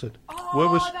and Custard? Oh, where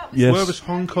was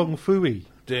Hong Kong Phooey?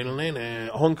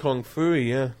 Hong Kong Phooey,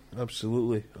 yeah,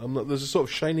 absolutely. There's a sort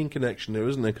of Shining connection there,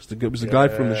 isn't there? Because it was the guy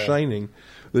from The Shining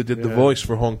that did the voice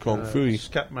for Hong Kong Phooey.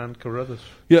 Scatman Carruthers.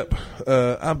 Yep,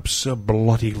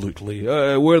 absolutely.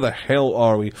 Where the hell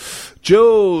are we?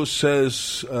 Joe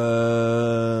says,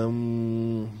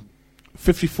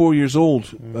 54 years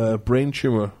old, brain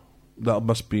tumour. That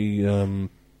must be... who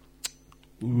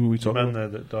are we talking man about? there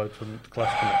that died from the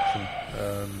Clash Connection.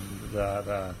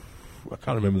 I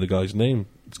can't remember the guy's name.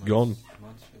 It's gone.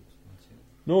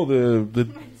 No, the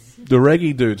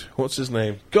reggae dude. What's his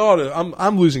name? God,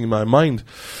 I'm losing my mind.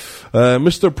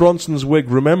 Mr. Bronson's wig.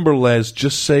 Remember, Les,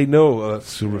 just say no.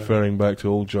 That's referring back to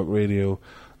Old Jock Radio,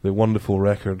 the wonderful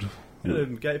record. The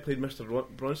guy who played Mr.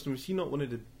 Bronson, was he not one of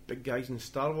the big guys in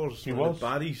Star Wars? He one was. of the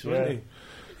baddies, wasn't he?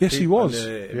 Yes, he was.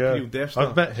 Imperial Death Star.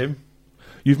 I've met him.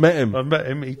 You've met him? I've met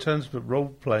him. He turns up at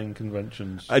role-playing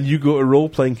conventions. And you go to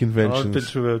role-playing conventions? I've been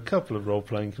to a couple of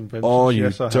role-playing conventions. Oh, you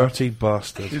yes, dirty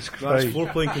bastard. It's great. That's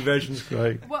floor-playing conventions.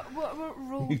 Great. What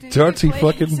role You did dirty you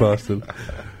play? fucking bastard.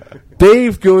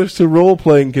 Dave goes to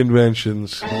role-playing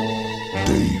conventions. Dave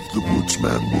the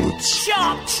Woodsman Woods.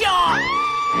 Chop, chop!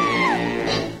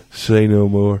 Say no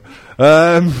more.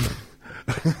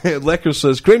 Lecker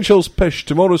says, Grange Hill's pish,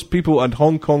 tomorrow's people and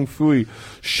Hong Kong Fooey.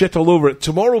 Shit all over it.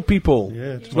 Tomorrow people.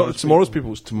 Yeah, It's not tomorrow's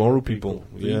people, it's tomorrow people.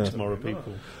 Yeah. Tomorrow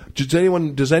people.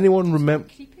 Does anyone remember?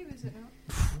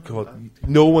 God,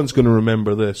 no one's going to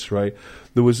remember this, right?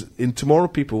 There was, in Tomorrow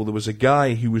People, there was a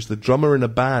guy who was the drummer in a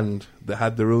band that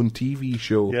had their own TV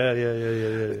show. Yeah.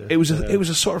 It was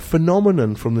a sort of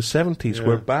phenomenon from the 70s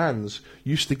where bands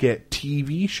used to get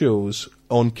TV shows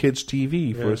on kids'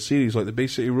 TV for a series, like the Bay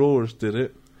City Rollers did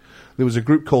it. There was a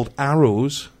group called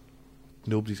Arrows.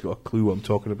 Nobody's got a clue what I'm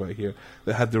talking about here.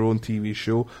 That had their own TV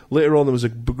show. Later on, there was a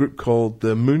group called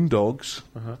the Moondogs.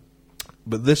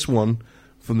 But this one,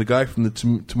 from the guy from the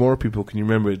Tomorrow People, can you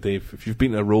remember it, Dave? If you've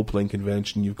been to a role-playing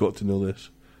convention, you've got to know this.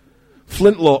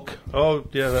 Flintlock. Oh,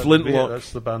 yeah, Flintlock.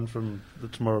 That's the band from the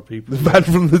Tomorrow People. The band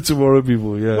from the Tomorrow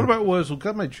People, yeah. What about Wurzel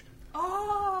Gummidge?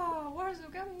 Oh, Wurzel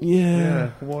Gummidge.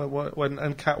 Yeah.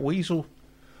 And Cat Weasel.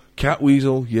 Cat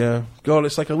Weasel, yeah. God,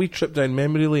 it's like a wee trip down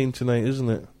memory lane tonight, isn't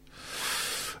it?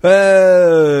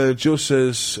 Joe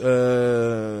says,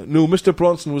 no, Mr.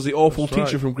 Bronson was the awful That's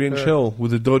teacher right. from Grange Hill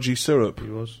with the dodgy syrup. He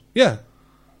was. Yeah.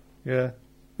 Yeah.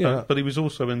 Yeah. But he was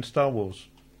also in Star Wars.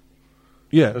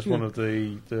 Yeah. As one of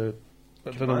the I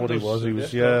don't know what he was. He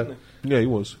was, Yeah, he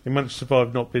was. He managed to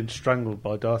survive not being strangled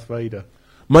by Darth Vader.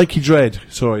 Mikey Dread.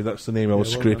 Sorry, that's the name I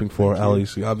was well scraping done. for, Thank you.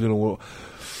 Alice. I don't know what...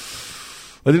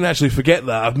 I didn't actually forget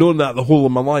that. I've known that the whole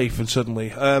of my life, and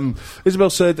suddenly... Isabel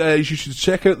said you should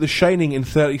check out The Shining in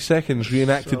 30 seconds,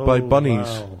 reenacted by bunnies.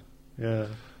 Wow. Yeah.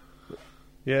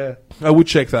 Yeah. I would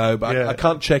check that out, but Yeah. I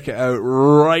can't check it out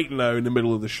right now in the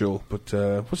middle of the show. But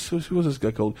what's this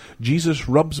guy called? Jesus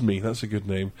Rubs Me. That's a good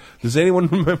name. Does anyone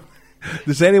remember?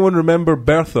 Does anyone remember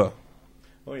Bertha?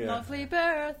 Oh yeah. Lovely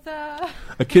Bertha.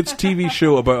 A kids' TV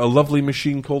show about a lovely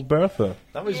machine called Bertha.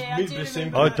 That was Yeah, I made do by the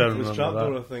same remember I don't it was remember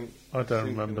Trapdoor, that. I think. I don't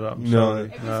remember that. I'm No. sorry.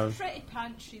 It No. was pretty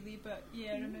pants, really, but yeah,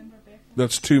 I remember Bertha.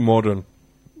 That's too modern.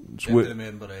 It's I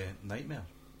remember Nightmare.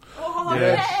 Oh,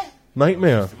 Yes.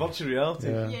 Nightmare. Virtual reality.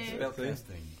 Yeah. Spell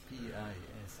testing.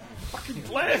 P-I-S. Fucking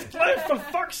left, for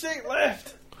fuck's sake,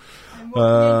 left. I'm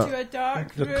walking into a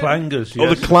dark The room. Clangers. Oh,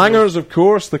 Yes. the Clangers, of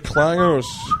course. The Clangers.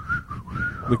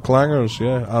 The Clangers,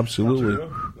 yeah, absolutely.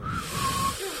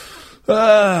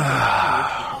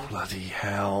 Bloody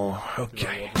hell.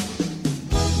 Okay.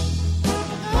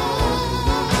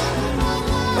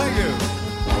 Thank you.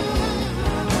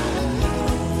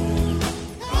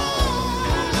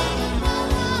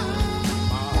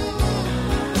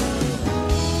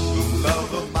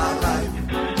 Love of my life,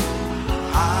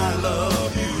 I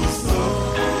love you so.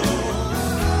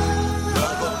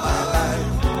 Love of my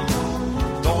life,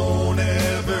 don't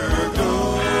ever go.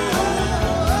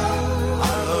 I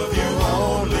love you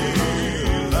only,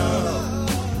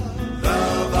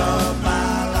 love I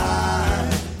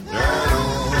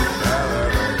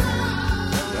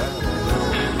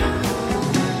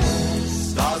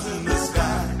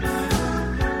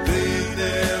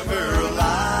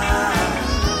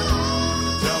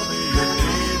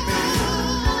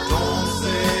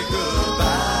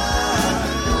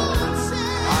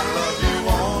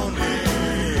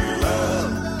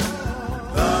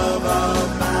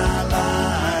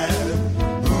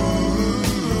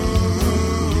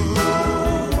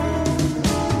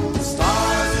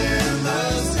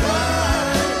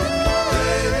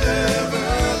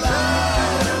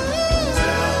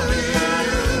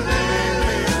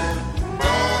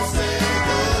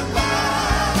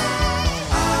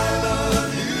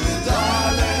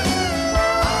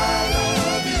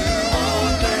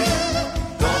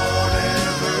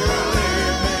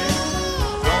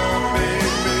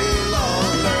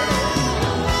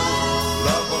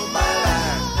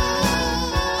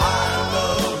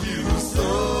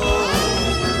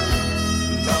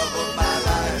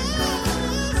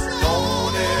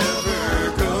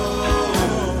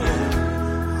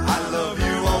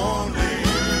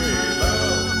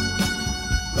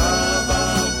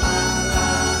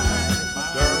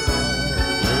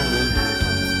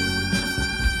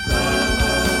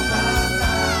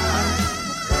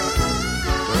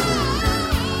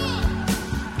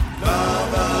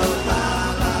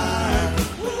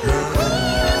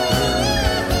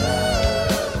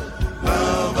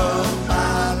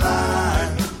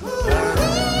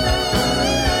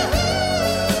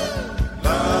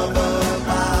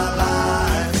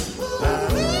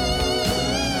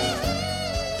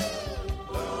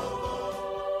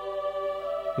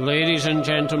and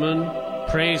gentlemen,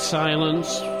 pray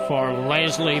silence for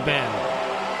Leslie Bell.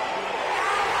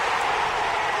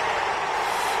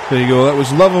 There you go, that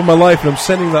was Love of My Life, and I'm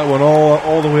sending that one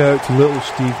all the way out to little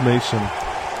Steve Mason.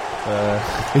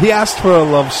 He asked for a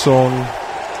love song,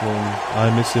 and I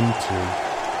miss him too.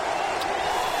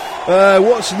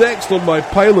 What's next on my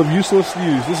pile of useless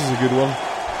news? This is a good one.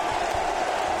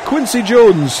 Quincy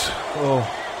Jones,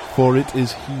 for it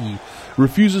is he,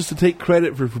 refuses to take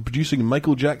credit for producing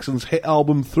Michael Jackson's hit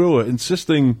album Thriller,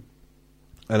 insisting,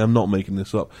 and I'm not making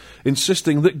this up,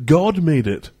 insisting that God made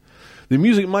it. The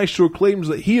music maestro claims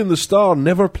that he and the star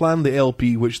never planned the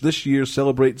LP, which this year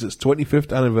celebrates its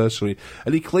 25th anniversary,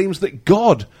 and he claims that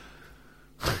God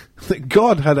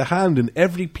had a hand in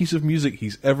every piece of music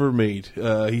he's ever made.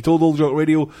 He told Old Jock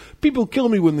Radio, "People kill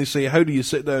me when they say, how do you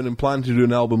sit down and plan to do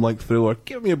an album like Thriller?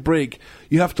 Give me a break.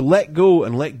 You have to let go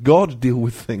and let God deal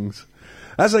with things.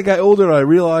 As I get older, I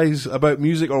realize about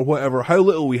music or whatever, how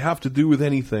little we have to do with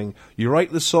anything. You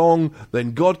write the song,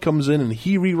 then God comes in and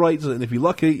he rewrites it, and if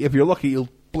you're lucky, he'll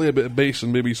play a bit of bass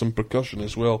and maybe some percussion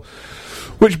as well."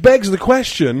 Which begs the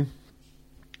question,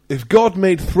 if God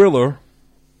made Thriller,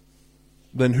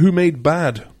 then who made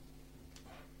Bad?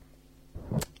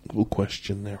 Little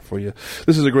question there for you.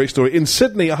 This is a great story. In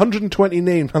Sydney, 120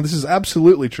 named, and this is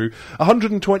absolutely true,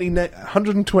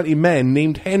 120 men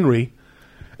named Henry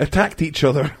attacked each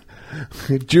other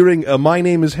during a My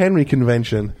Name is Henry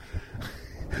convention.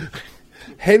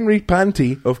 Henry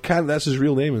Panty of that's his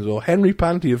real name as well. Henry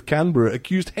Panty of Canberra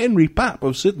accused Henry Papp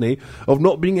of Sydney of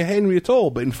not being a Henry at all,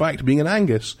 but in fact being an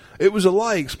Angus. "It was a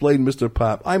lie," explained Mr.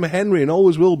 Papp. "I'm a Henry and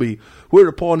always will be."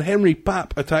 Whereupon Henry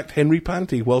Papp attacked Henry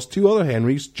Panty, whilst two other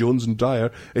Henrys, Jones and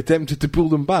Dyer, attempted to pull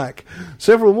them back.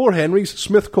 Several more Henrys,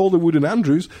 Smith, Calderwood and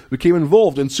Andrews, became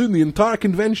involved, and soon the entire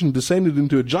convention descended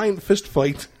into a giant fist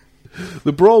fight.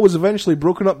 The brawl was eventually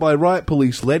broken up by riot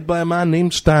police, led by a man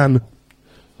named Stan.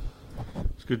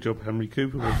 It's a good job Henry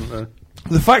Cooper wasn't there.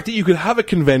 The fact that you could have a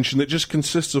convention that just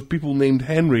consists of people named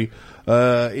Henry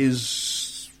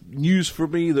is news for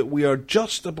me that we are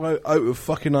just about out of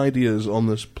fucking ideas on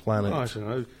this planet. I don't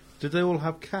know. Did they all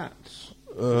have cats?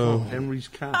 Henry's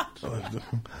cat.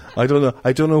 I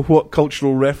don't know what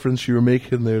cultural reference you were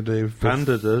making there, Dave.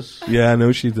 Panda does. Yeah, I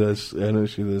know she does.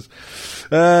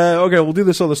 Okay, we'll do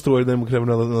this other story, then we can have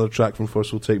another track from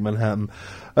First We'll Take Manhattan.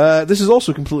 This is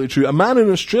also completely true. A man in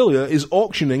Australia is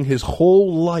auctioning his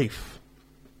whole life.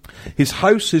 His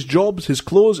house, his jobs, his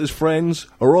clothes, his friends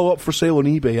are all up for sale on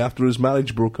eBay after his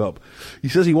marriage broke up. He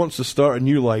says he wants to start a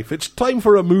new life. "It's time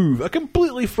for a move, a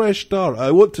completely fresh start.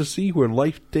 I want to see where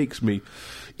life takes me."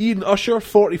 Ian Usher,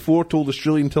 44, told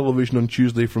Australian television on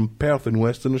Tuesday from Perth in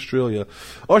Western Australia.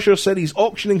 Usher said he's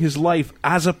auctioning his life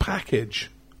as a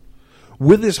package,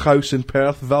 with his house in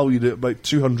Perth valued at about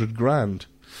 200 grand.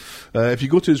 If you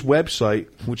go to his website,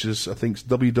 which is, I think,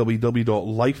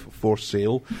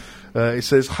 www.lifeforsale, it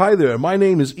says, "Hi there, my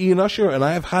name is Ian Usher and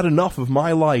I have had enough of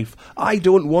my life. I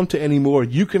don't want it anymore.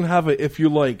 You can have it if you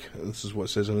like." This is what it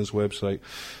says on his website.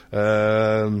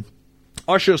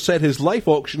 Usher said his life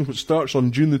auction, which starts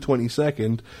on June the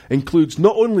 22nd, includes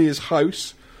not only his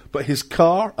house, but his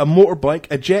car, a motorbike,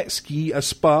 a jet ski, a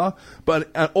spa,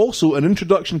 but also an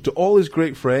introduction to all his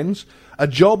great friends, a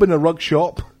job in a rug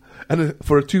shop, and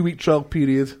for a 2-week trial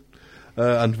period,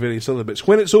 and various other bits.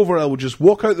 "When it's over, I will just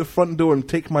walk out the front door and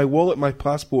take my wallet, my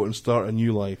passport, and start a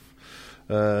new life."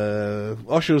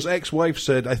 Usher's ex-wife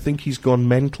said, "I think he's gone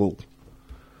mental."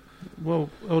 Well,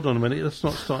 hold on a minute. That's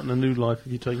not starting a new life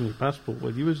if you're taking your passport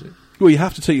with you, is it? Well, you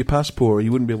have to take your passport or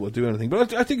you wouldn't be able to do anything.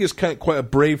 But I think it's quite a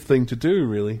brave thing to do,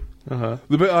 really. Uh-huh.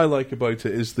 The bit I like about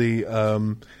it is you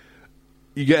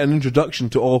get an introduction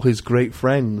to all his great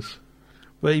friends.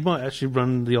 Well, he might actually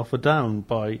run the offer down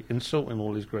by insulting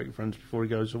all his great friends before he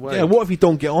goes away. Yeah, what if you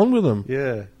don't get on with them?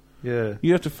 Yeah.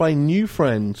 You have to find new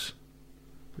friends.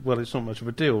 Well, it's not much of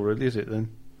a deal, really, is it, then?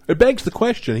 It begs the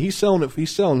question. He's selling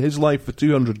his life for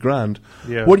 200 grand.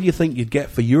 Yeah. What do you think you'd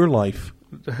get for your life?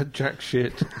 Jack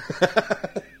shit.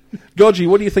 Godgy,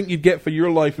 what do you think you'd get for your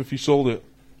life if you sold it?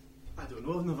 I don't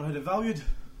know. I've never had it valued.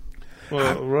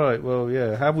 Well, right. Well,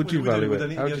 yeah. How would you value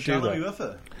it? How would you do that? With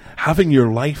it? Having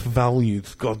your life valued.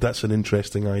 God, that's an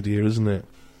interesting idea, isn't it?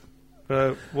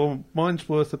 Well, mine's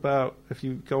worth about, if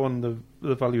you go on the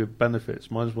value of benefits,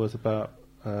 mine's worth about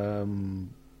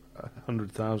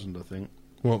 100,000, I think.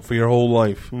 What, for your whole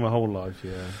life? For my whole life,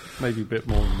 yeah. Maybe a bit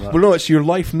more than that. Well, no, it's your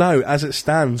life now, as it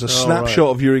stands. A snapshot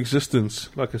of your existence.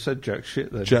 Like I said, jack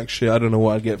shit then. Jack shit. I don't know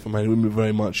what I'd get for mine. It wouldn't be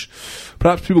very much.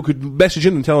 Perhaps people could message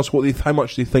in and tell us how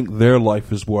much they think their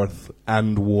life is worth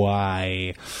and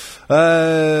why.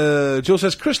 Joe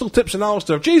says, Crystal Tips and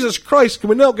Alistair. Jesus Christ,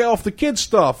 can we now get off the kids'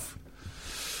 stuff?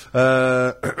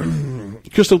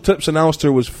 Crystal Tips and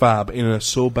Alistair was fab in a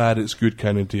so bad it's good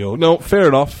kind of deal. No, fair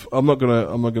enough. I'm not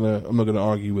gonna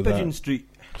argue with Pigeon that. Street.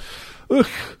 Ugh.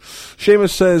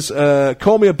 Seamus says,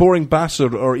 call me a boring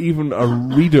bastard or even a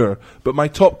reader, but my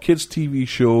top kids TV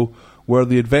show were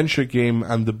The Adventure Game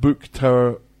and The Book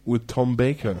Tower with Tom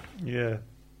Baker. Yeah,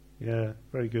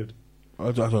 very good.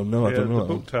 I don't know. The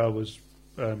Book Tower was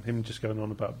him just going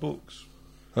on about books.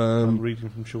 Reading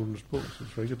from children's books. It was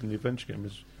very good. And The Adventure Game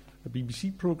is a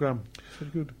BBC programme. It's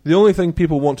very good. The only thing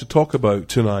people want to talk about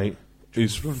tonight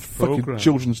is fucking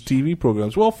children's TV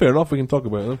programmes. Well, fair enough, we can talk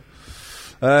about them.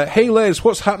 Hey Les,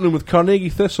 what's happening with Carnegie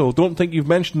Thistle? Don't think you've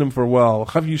mentioned him for a while.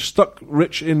 Have you stuck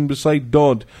Rich in beside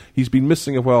Dodd? He's been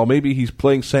missing a while. Maybe he's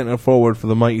playing centre forward for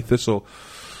the Mighty Thistle.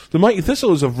 The Mighty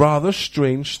Thistle is a rather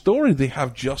strange story. They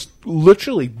have just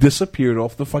literally disappeared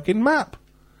off the fucking map.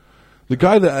 The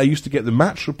guy that I used to get the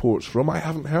match reports from, I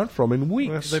haven't heard from in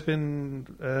weeks. Have they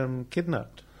been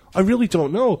kidnapped? I really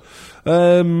don't know.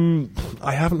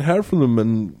 I haven't heard from them,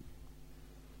 and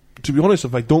to be honest,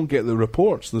 if I don't get the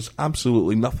reports, there's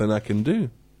absolutely nothing I can do.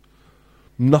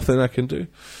 Nothing I can do.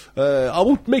 I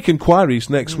will make inquiries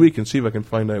next week and see if I can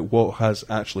find out what has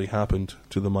actually happened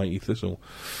to the Mighty Thistle.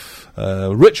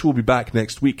 Rich will be back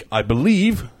next week, I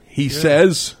believe. He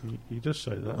says. He does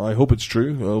say that. I hope it's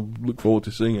true. I'll look forward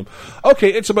to seeing him.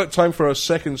 Okay, it's about time for our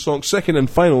second and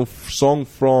final song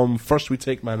from First We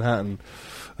Take Manhattan.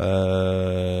 Hang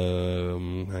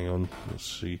on, let's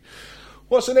see.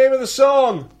 What's the name of the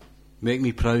song? Make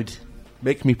Me Proud.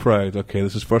 Make Me Proud. Okay,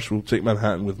 this is First We'll Take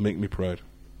Manhattan with Make Me Proud.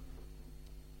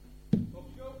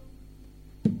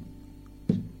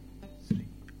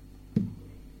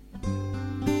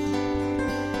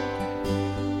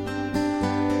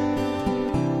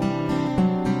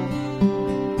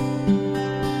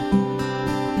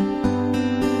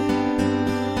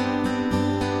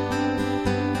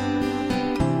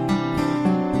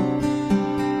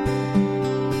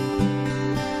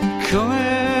 Come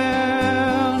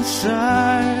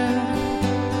inside.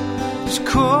 It's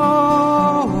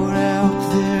cold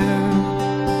out there,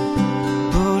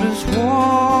 but it's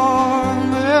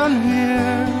warm in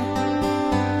here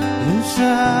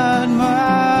inside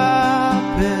my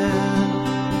bed.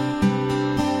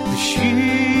 The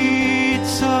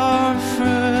sheets are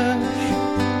fresh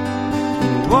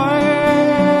and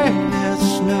white as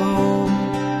snow.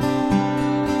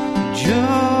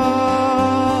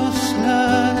 Just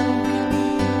like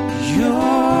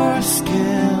your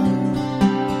skin,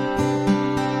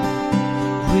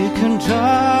 we can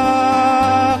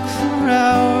talk for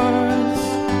hours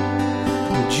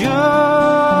and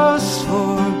just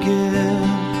forget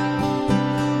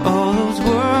all those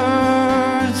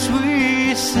words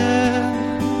we said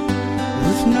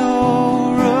with no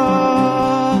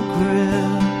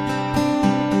regret.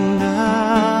 And I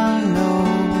know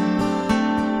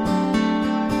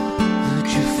that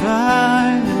you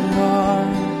find it hard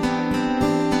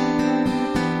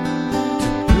to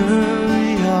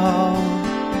bury all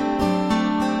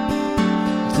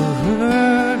the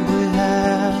hurt we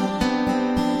had,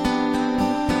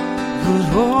 but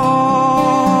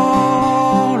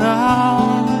hold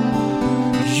on,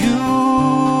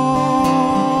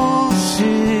 you'll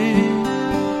see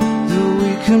that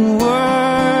we can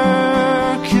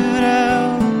work it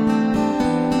out.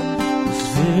 If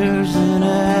there's an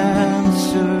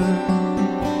answer,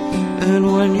 and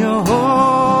when you're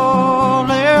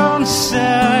whole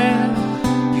inside,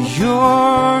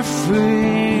 you're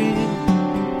free,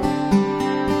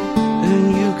 and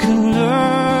you can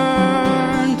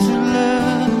learn to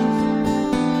live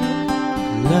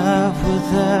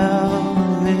without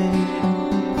me.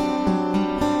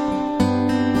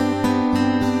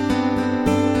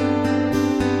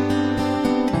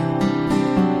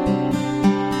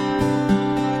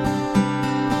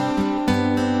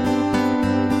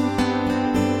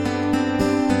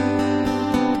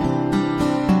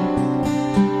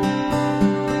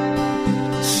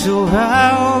 So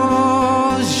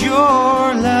how's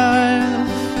your life?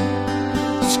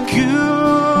 It's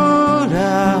good,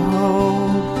 I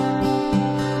hope,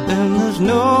 and there's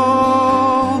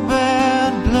no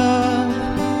bad blood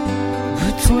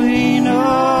between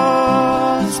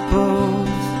us both.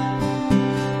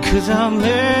 'Cause I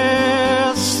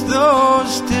miss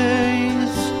those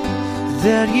days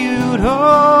that you'd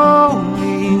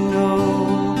only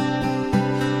know.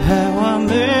 How I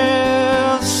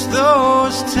miss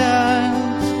those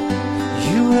times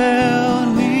you held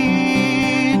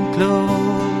me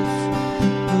close,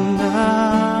 and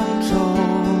I'm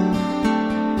told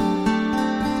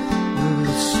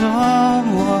there's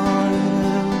someone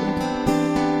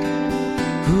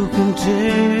who can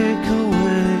take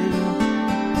away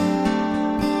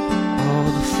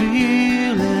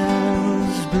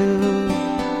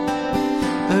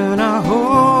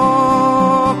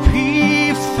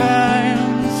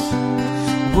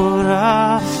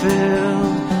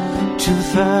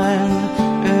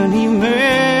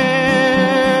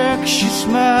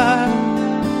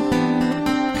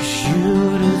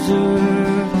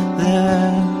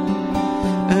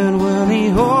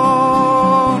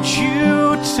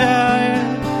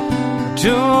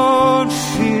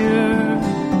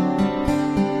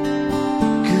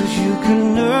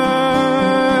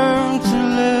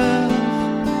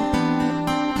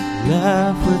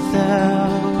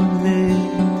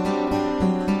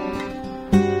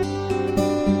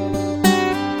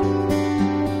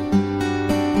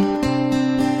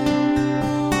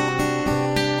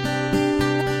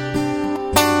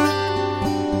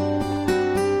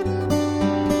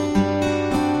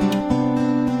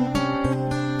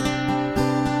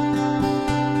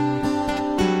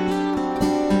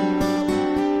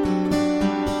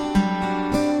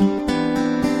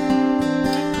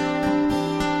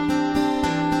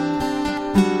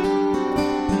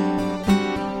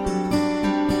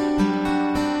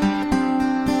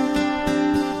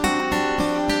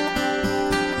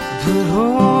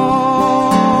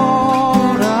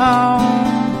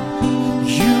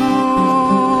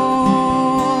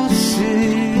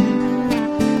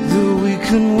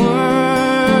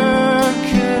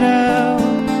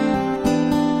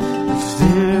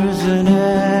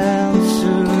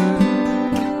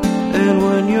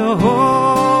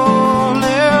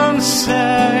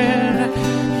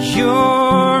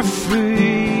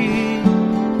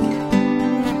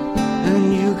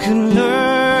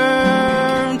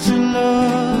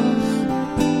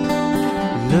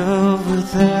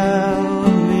tell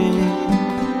me.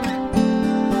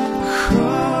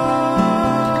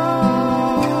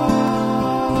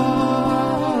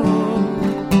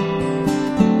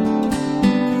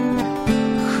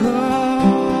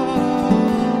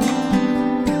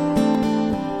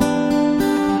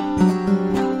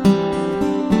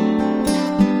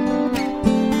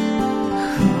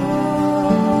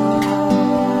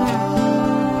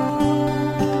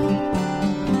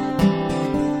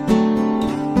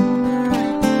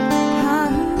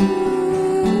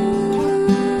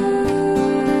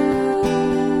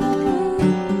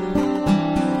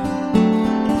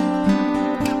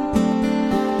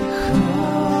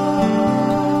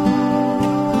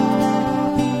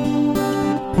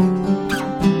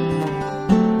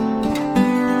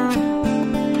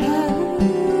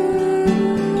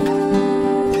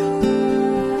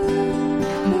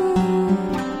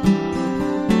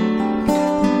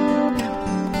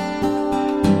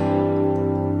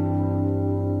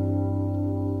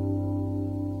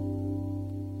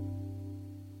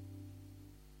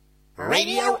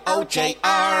 Radio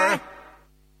OJR.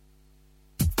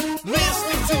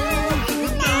 Listening to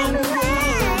number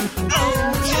one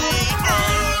OJR.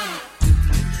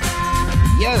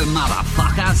 Yo,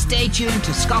 motherfucker, stay tuned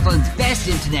to Scotland's best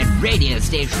internet radio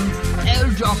station,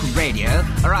 Old Jock Radio,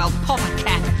 or I'll pop a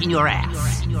cat in your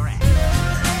ass.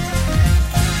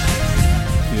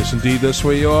 Yes, indeed, that's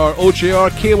where you are. OJR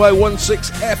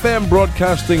KY16 FM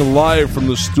broadcasting live from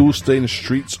the stool-stained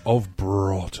streets of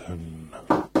Broughton.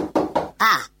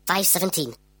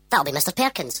 517. That'll be Mr.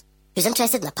 Perkins, who's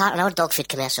interested in a part in our dog food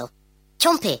commercial.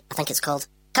 Chompy, I think it's called.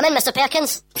 Come in, Mr.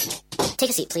 Perkins. Take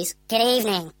a seat, please. Good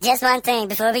evening. Just one thing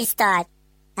before we start.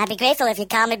 I'd be grateful if you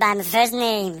call me by my first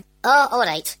name. Oh, all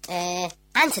right.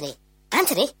 Anthony.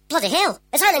 Anthony? Bloody hell.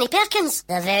 It's Anthony Perkins.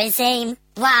 The very same.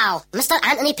 Wow. Mr.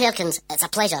 Anthony Perkins. It's a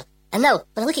pleasure. And now,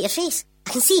 when I look at your face,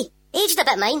 I can see. Aged a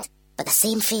bit, mind. But the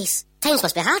same face. Times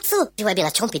must be hard, though. Do you want to be in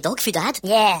a chompy dog food ad?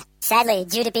 Yeah. Sadly,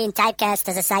 due to being typecast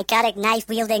as a psychotic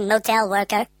knife-wielding motel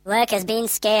worker, work has been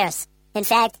scarce. In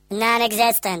fact,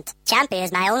 non-existent. Chompy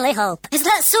is my only hope. Is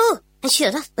that so? And sure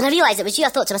enough, when I realised it was you, I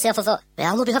thought to myself, well,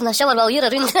 I'll not be having a shower while you're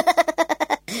around.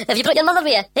 Have you brought your mother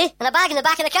with you? Eh? In a bag in the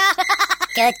back of the car?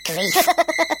 Good grief.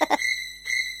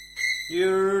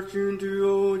 You're tuned to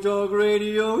Old Dog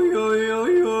Radio, yo yo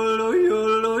yo yo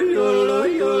yo yo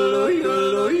yo yo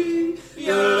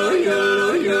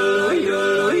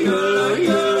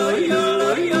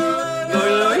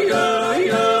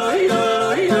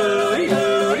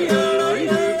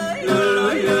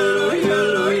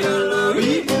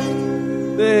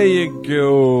There you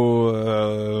go.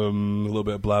 A little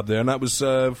bit of blab there, and that was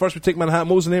First We Take Manhattan.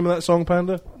 What was the name of that song,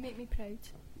 Panda? Make Me Proud.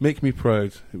 Make Me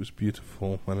Proud. It was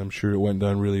beautiful, and I'm sure it went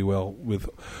down really well with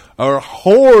our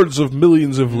hordes of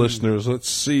millions of listeners. Let's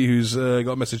see who's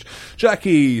got a message.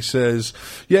 Jackie says,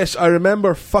 yes, I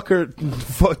remember Tucker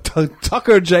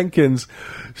Jenkins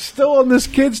still on this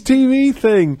kids' TV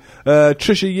thing.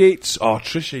 Trisha Yates. Oh,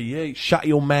 Trisha Yates. Shut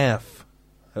your mouth.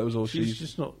 That was all she's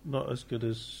just not as good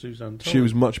as Suzanne Tully. She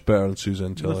was much better than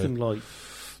Suzanne Tully. Nothing like.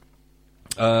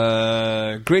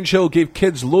 Grange Hill gave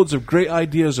kids loads of great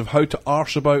ideas of how to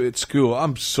arse about at school.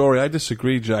 I'm sorry, I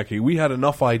disagree, Jackie. We had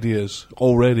enough ideas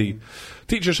already.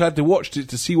 Teachers had to watch it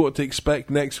to see what to expect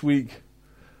next week.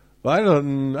 But I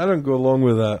don't go along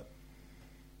with that.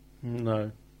 No,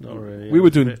 not really. We were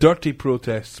doing dirty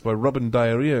protests by rubbing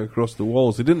diarrhea across the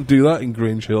walls. They didn't do that in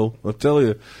Grange Hill, I'll tell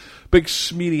you. Big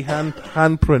smeary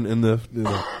handprint in the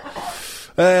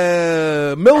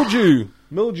Mildew.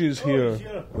 Mildew's here.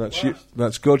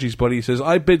 That's Godgie's buddy. He says,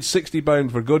 I bid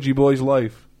 £60 for Godgie Boy's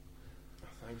life.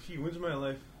 Thanks. He wins my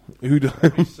life. Who does?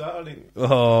 Every Saturday.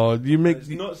 Oh, It's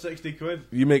not 60 quid.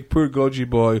 You make poor Godgie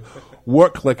Boy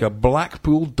work like a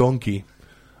Blackpool donkey.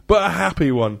 But a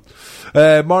happy one.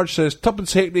 Marge says,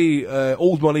 Tuppence Halfpenny,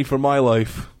 old money for my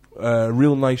life.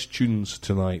 Real nice tunes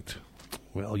tonight.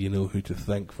 Well, you know who to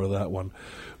thank for that one.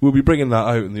 We'll be bringing that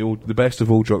out in the Best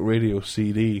of Old Jock Radio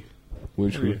CD.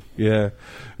 Which we've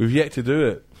yet to do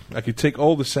it. I could take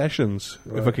all the sessions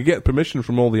if I could get permission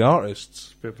from all the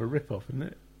artists. It's a bit of a rip-off, isn't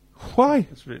it? Why?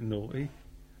 It's a bit naughty.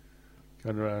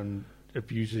 Going around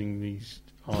abusing these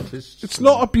artists. It's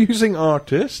not abusing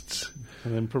artists.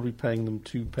 And then probably paying them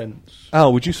 2 pence.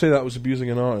 Al, would you say that was abusing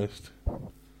an artist?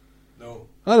 No.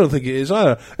 I don't think it is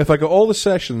either. If I got all the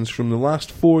sessions from the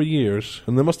last 4 years,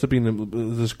 and there must have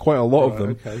been, there's quite a lot of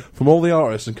them, from all the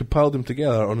artists, and compiled them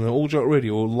together on an Old Jock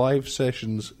Radio live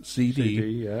sessions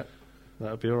CD. Yeah.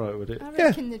 That'd be alright with it. I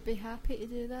reckon they'd be happy to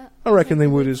do that. I reckon they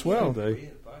would as well.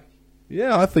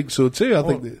 Yeah, I think so too. I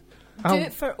think Do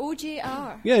it for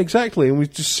OJR. Yeah, exactly, and we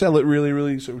just sell it really,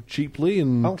 really sort of cheaply.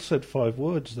 And Al said 5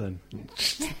 words then.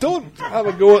 Don't have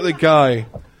a go at the guy.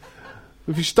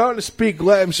 If you start to speak,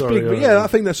 let him speak. But yeah, I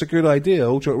think that's a good idea.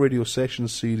 Old Jock Radio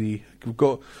Sessions CD. We've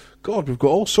got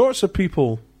all sorts of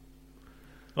people.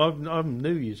 I'm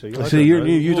new, you see. I See, you're don't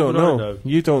new. know. You What don't would I know.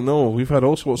 You don't know. We've had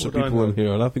all sorts of What would I people in know?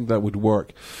 here, and I think that would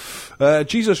work.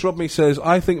 Jesus Rub Me says,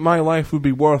 I think my life would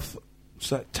be worth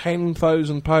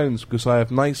 £10,000 because I have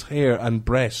nice hair and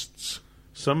breasts.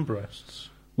 Some breasts.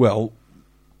 Well,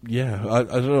 yeah, I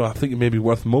don't know. I think it may be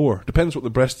worth more. Depends what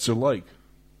the breasts are like.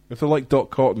 If they're like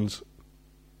Doc Cotton's,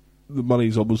 the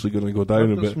money's obviously going to go down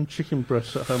I've a got bit. some chicken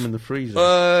breasts at home in the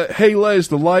freezer. Hey Les,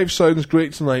 the live sounds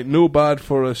great tonight. No bad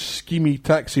for a schemy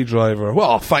taxi driver.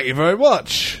 Well, thank you very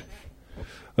much.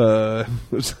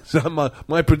 Is that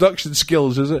my production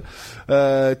skills, is it?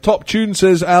 Top Tune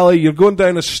says, Ali, you're going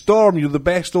down a storm. You're the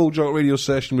best Old Jock Radio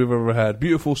session we've ever had.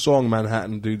 Beautiful song,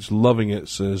 Manhattan dudes. Loving it,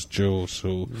 says Joe.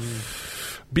 So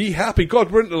be happy.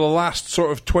 God, we're into the last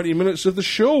sort of 20 minutes of the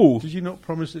show. Did you not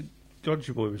promise that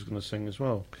Dodgy Boy was going to sing as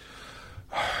well?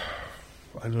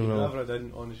 I don't know. Never, I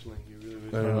didn't, honestly. You really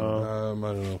would. I don't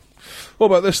know. What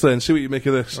about this then? See what you make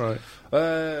of this. Right.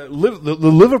 The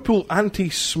Liverpool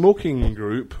anti-smoking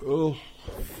group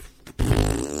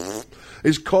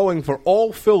is calling for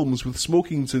all films with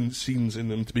smoking scenes in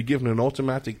them to be given an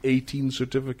automatic 18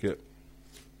 certificate.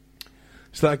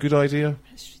 Is that a good idea?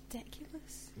 That's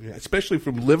ridiculous. Yeah, especially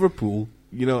from Liverpool.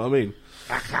 You know what I mean?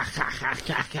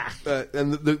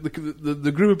 And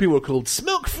the group of people are called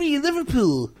Smoke Free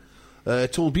Liverpool.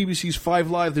 Told BBC's 5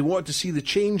 Live they wanted to see the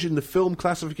change in the film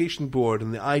classification board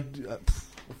and the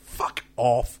fuck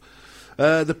off.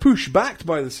 The push, backed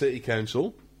by the City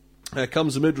Council,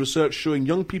 comes amid research showing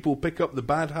young people pick up the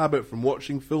bad habit from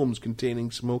watching films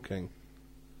containing smoking.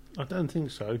 I don't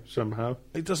think so, somehow.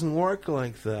 It doesn't work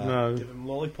like that. No. Give him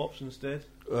lollipops instead.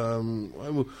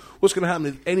 What's going to happen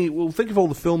is think of all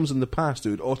the films in the past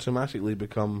that would automatically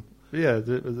become... Yeah,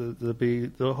 there'd be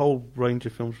the whole range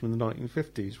of films from the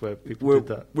 1950s where people did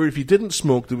that. Where if you didn't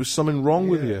smoke, there was something wrong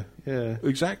with you. Yeah.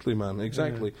 Exactly, man,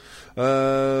 exactly.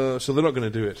 So they're not going to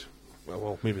do it.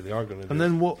 Well, maybe they are going to do and it.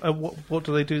 then what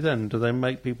do they do then? Do they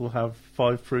make people have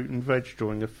 5 fruit and veg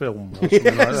during a film or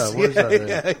something like that? What is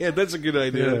that then? That's a good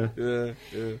idea. Yeah.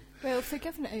 Well, if they're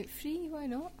giving it out free, why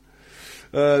not?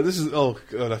 This is God!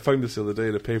 I found this the other day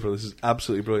in a paper. This is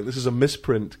absolutely brilliant. This is a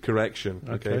misprint correction.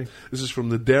 Okay, this is from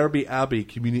the Derby Abbey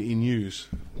Community News,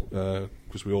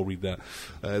 because we all read that.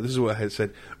 This is what I had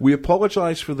said. We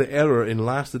apologise for the error in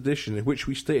last edition, in which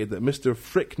we stated that Mr.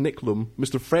 Fred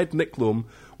Nicklum,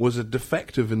 was a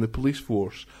defective in the police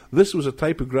force. This was a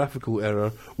typographical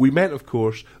error. We meant, of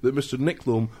course, that Mr.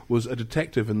 Nicklum was a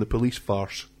detective in the police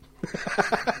farce.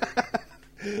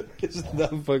 Isn't that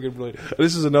fucking brilliant?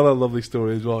 This is another lovely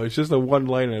story as well. It's just a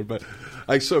one-liner, but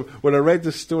when I read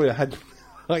this story, I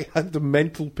had the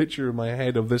mental picture in my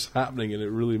head of this happening, and it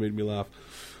really made me laugh.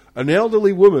 An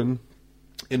elderly woman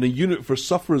in a unit for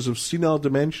sufferers of senile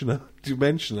dementia.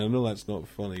 I know that's not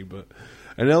funny, but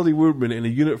an elderly woman in a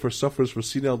unit for sufferers for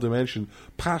senile dementia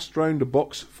passed round a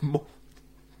box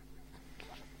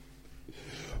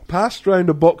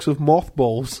of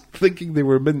mothballs, thinking they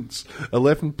were mints.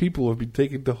 11 people have been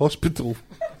taken to hospital.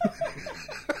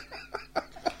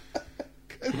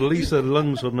 At least their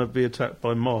lungs will not be attacked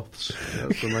by moths.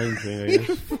 That's the main thing, I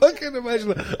guess. Fucking imagine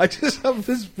that. I just have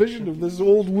this vision of this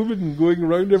old woman going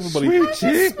around everybody.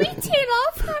 Sweetie,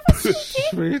 love, have a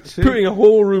sweetie. Putting a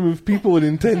whole room of people in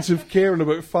intensive care in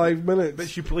about 5 minutes. But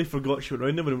she probably forgot she went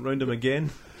round them and went round them again.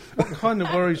 What kind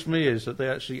of worries me is that they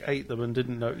actually ate them and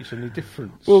didn't notice any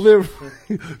difference. Well,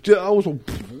 I was all...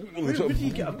 Where did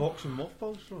you get a box of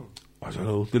mothballs from? I don't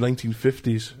know, the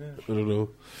 1950s. Yeah. I don't know.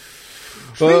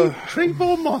 Tree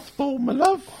ball, mothball, my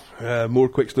love. More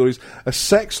quick stories. A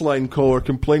sex line caller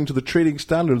complained to the trading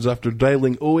standards after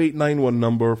dialing 0891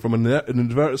 number from an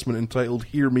advertisement entitled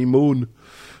Hear Me Moan.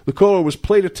 The caller was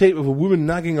played a tape of a woman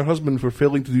nagging her husband for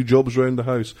failing to do jobs around the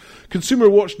house. Consumer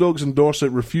watchdogs in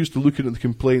Dorset refused to look into the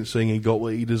complaint, saying he got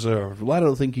what he deserved. Well, I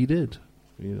don't think he did.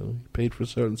 You know, he paid for a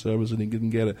certain service and he didn't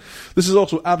get it. This is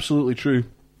also absolutely true.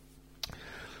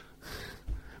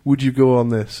 Would you go on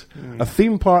this? A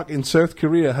theme park in South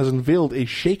Korea has unveiled a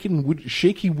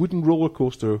shaky wooden roller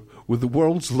coaster with the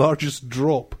world's largest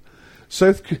drop.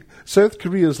 South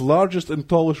Korea's largest and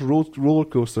tallest roller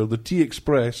coaster, the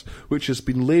T-Express, which has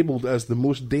been labelled as the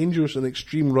most dangerous and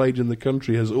extreme ride in the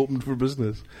country, has opened for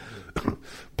business.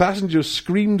 Passengers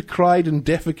screamed, cried and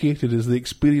defecated as they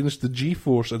experienced the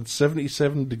G-force and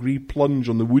 77-degree plunge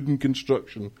on the wooden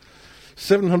construction.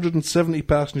 770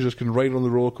 passengers can ride on the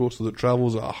roller coaster that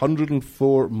travels at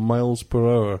 104 miles per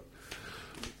hour.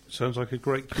 Sounds like a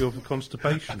great cure for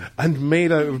constipation. And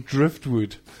made out of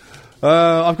driftwood.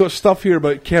 I've got stuff here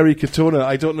about Kerry Katona.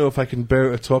 I don't know if I can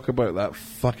bear to talk about that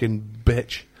fucking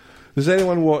bitch. Does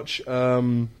anyone watch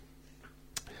Kerry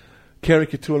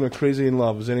Katona, Crazy in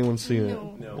Love? Has anyone seen it?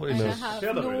 No. What is I this? have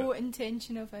no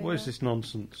intention of it. What is this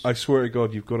nonsense? I swear to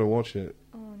God, you've got to watch it.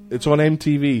 It's on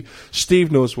MTV.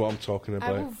 Steve knows what I'm talking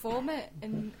about. I will vomit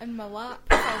in my lap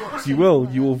if I watch You will.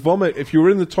 You will vomit. If you were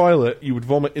in the toilet, you would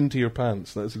vomit into your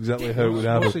pants. That's exactly how it would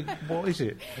happen. What is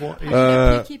it?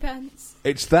 Peaky pants.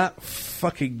 It's that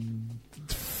fucking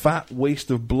fat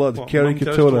waste of blood. What, Kerry Mum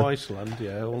goes Katona. to Iceland,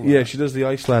 all Yeah, that. she does the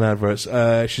Iceland adverts.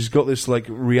 She's got this like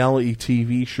reality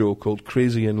TV show called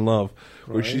Crazy in Love,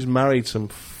 where Right. she's married some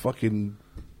fucking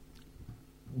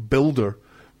builder.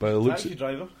 By the looks Taxi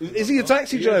driver. Is he a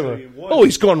taxi He is, driver? he was. Oh,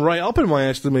 he's gone right up in my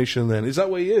estimation then. Is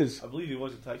that what he is? I believe he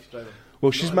was a taxi driver.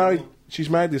 Well, she's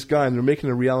married this guy and they're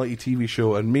making a reality TV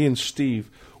show, and me and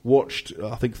Steve watched,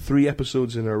 I think, 3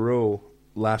 episodes in a row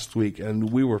last week,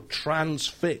 and we were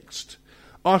transfixed.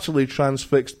 Utterly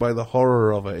transfixed by the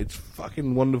horror of it. It's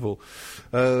fucking wonderful.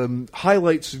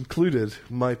 Highlights included,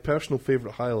 my personal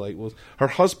favourite highlight was her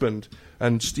husband,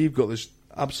 and Steve got this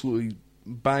absolutely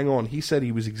bang on. He said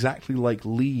he was exactly like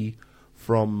Lee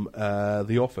from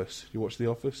The Office. You watch The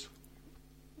Office?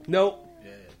 No.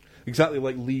 Yeah. Exactly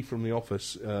like Lee from The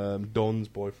Office, Don's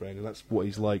boyfriend, and that's what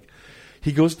he's like.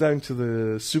 He goes down to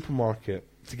the supermarket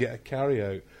to get a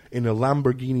carry-out in a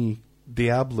Lamborghini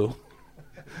Diablo.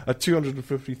 A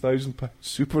 £250,000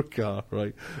 supercar,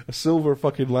 right? A silver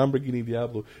fucking Lamborghini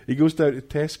Diablo. He goes down to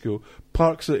Tesco,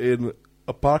 parks it in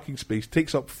a parking space,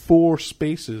 takes up 4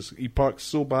 spaces. He parks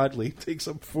so badly, he takes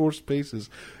up 4 spaces.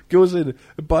 Goes in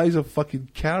and buys a fucking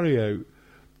carry-out,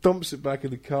 dumps it back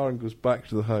in the car and goes back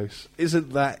to the house.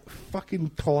 Isn't that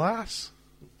fucking class?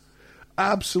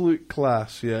 Absolute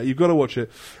class, yeah. You've got to watch it.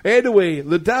 Anyway,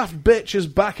 the daft bitch is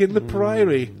back in the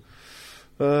Priory.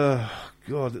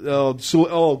 God. Oh,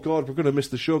 God, we're going to miss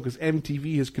the show because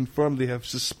MTV has confirmed they have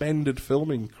suspended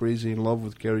filming Crazy in Love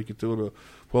with Kerry Katona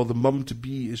while the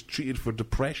mum-to-be is treated for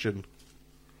depression.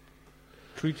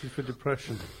 Treated for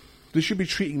depression? They should be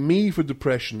treating me for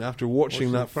depression after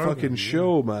watching that fucking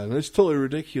show, man. It's totally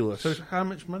ridiculous. So how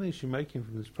much money is she making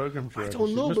from this program? I don't know,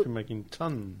 She must but be making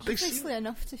tons. Obviously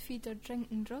enough to feed her drink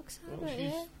and drugs habit,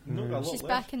 yeah. She's lot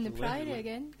back in the Priory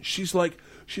again. She's like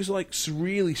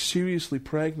really seriously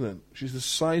pregnant. She's the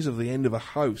size of the end of a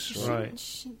house, She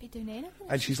shouldn't be doing anything.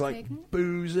 And she's like pregnant.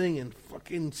 boozing and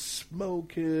fucking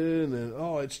smoking, and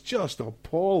it's just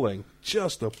appalling,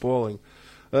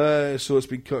 So it's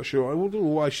been cut short. I wonder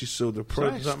why she's so So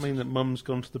depressed. does that mean that Mum's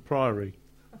gone to the Priory?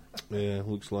 Yeah,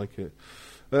 looks like it.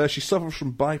 She suffers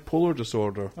from bipolar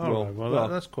disorder. Well,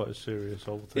 that's quite a serious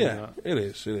old thing. Yeah, that. it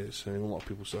is. I mean, a lot of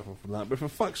people suffer from that. But for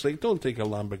fuck's sake, don't take a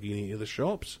Lamborghini to the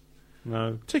shops.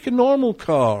 No. Take a normal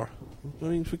car. I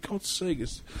mean, for God's sake,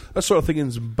 that sort of thing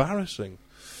is embarrassing.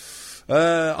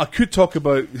 I could talk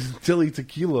about Tilly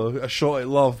Tequila, A Shot at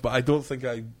Love, but I don't think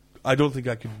I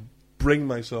could bring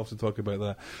myself to talk about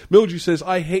that. Mildred says,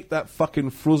 I hate that fucking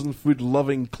frozen food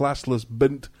loving classless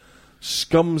bint.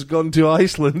 Scum's gone to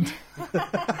Iceland.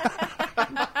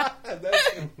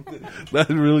 That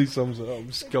really sums it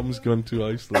up. Scum's gone to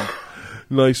Iceland.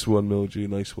 Nice one, Mildred,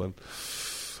 nice one.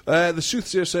 The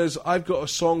Soothsayer says, I've got a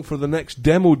song for the next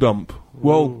demo dump.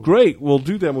 Well, great, we'll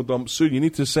do demo dump soon. You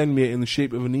need to send me it in the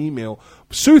shape of an email.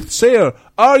 Soothsayer,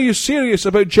 are you serious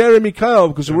about Jeremy Kyle?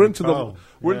 Because we're into the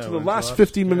last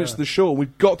 15 minutes of the show.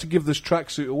 We've got to give this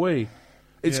tracksuit away.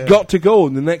 It's got to go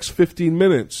in the next 15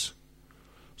 minutes.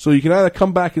 So you can either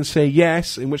come back and say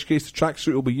yes, in which case the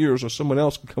tracksuit will be yours, or someone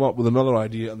else can come up with another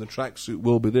idea and the tracksuit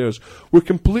will be theirs. We're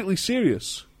completely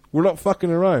serious. We're not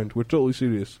fucking around. We're totally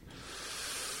serious.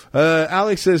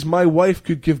 Ali says, my wife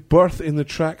could give birth in the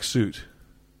tracksuit.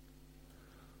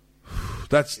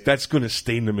 That's going to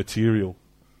stain the material,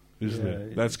 isn't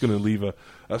it? That's going to leave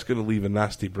a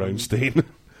nasty brown stain.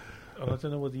 I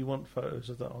don't know whether you want photos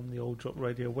of that on the Old Drop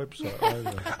Radio website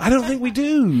either. I don't think we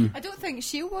do. I don't think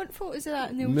she'll want photos of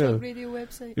that on the Old No. Drop Radio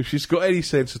website. If she's got any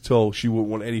sense at all, she won't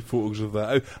want any photos of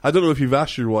that. I don't know if you've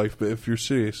asked your wife, but if you're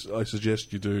serious, I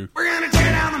suggest you do. We're gonna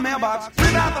tear down the mailbox,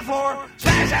 rip out the floor,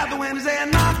 smash out the windows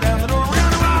and knock down the door. We're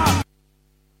gonna rock.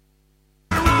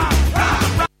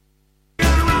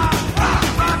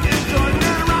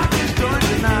 Rock this joint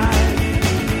tonight.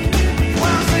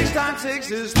 Well, 6 times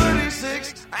 6 is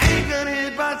 36. I ain't gonna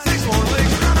hit about 6 more licks.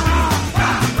 We're gonna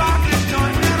rock this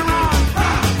joint. We're gonna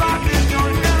rock this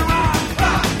joint. We're gonna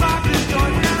rock this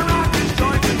joint. We're gonna rock this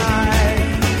joint tonight.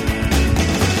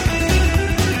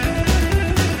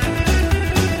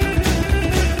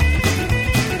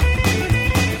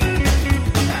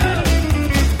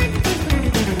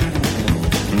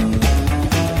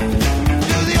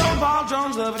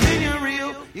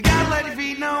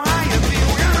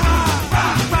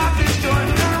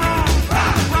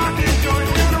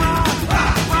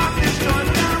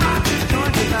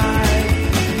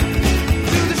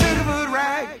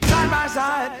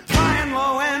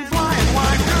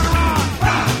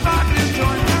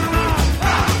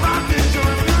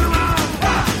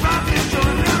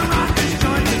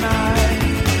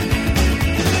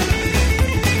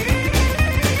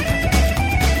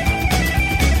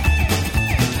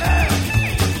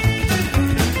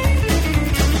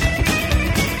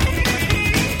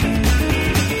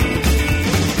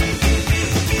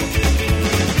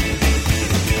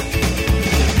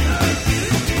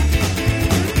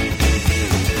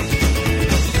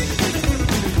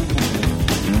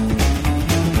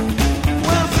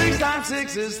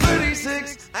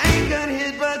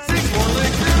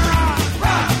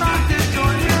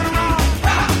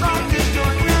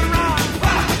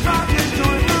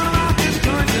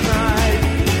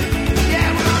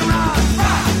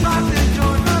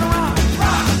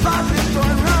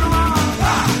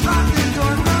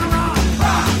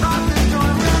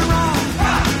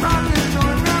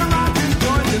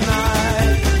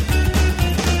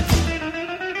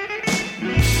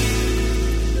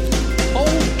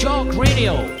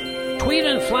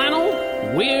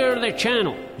 the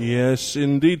channel. Yes,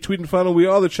 indeed. Tweet and Final, we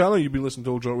are the channel. You've been listening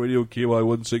to Old Jock Radio,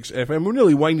 KY16 FM. We're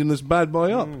nearly winding this bad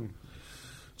boy up.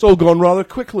 It's all gone rather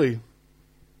quickly.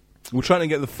 We're trying to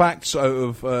get the facts out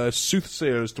of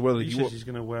Soothsayer as to whether He says he's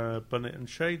going to wear a bonnet and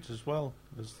shades as well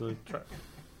as the track.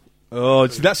 Oh,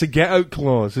 that's a get-out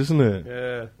clause, isn't it?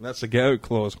 Yeah. That's a get-out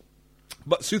clause.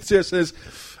 But Soothsayer says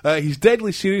he's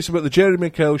deadly serious about the Jeremy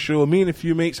Kyle show. Me and a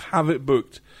few mates have it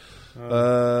booked.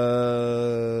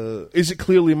 Is it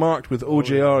clearly marked with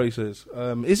OJR, he says.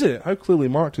 Is it? How clearly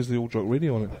marked is the Old Jock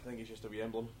Radio on it? I think it's just a wee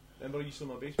emblem. Remember you saw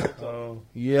my baseball top?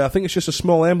 Yeah, I think it's just a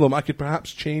small emblem. I could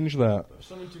perhaps change that. If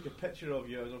someone took a picture of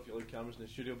you, I don't know if you like cameras in the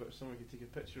studio, but if someone could take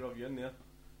a picture of you in there.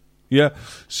 Yeah.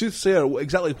 Soothsayer,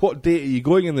 exactly what date are you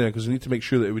going in there? Because we need to make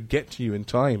sure that it would get to you in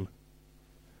time.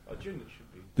 June it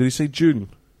should be. Did he say June?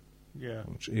 Yeah.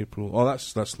 Which April? Oh,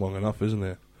 that's long enough, isn't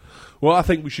it? Well, I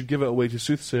think we should give it away to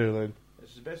Soothsayer then.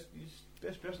 It's the best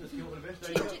person that's given it the best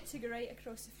Change idea. it to go right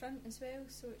across the front as well,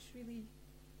 so it's really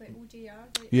like OJR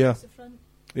right Yeah. across the front.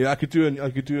 Yeah, I could do a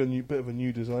new bit of a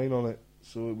new design on it,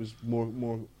 so it was more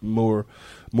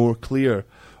clear.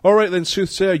 All right then,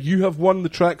 Soothsayer, you have won the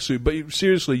tracksuit, but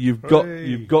seriously, you've got to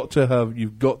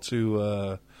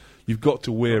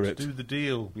wear it. Do the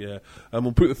deal. Yeah, and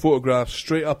we'll put the photographs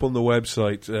straight up on the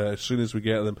website as soon as we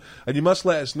get them. And you must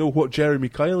let us know what Jeremy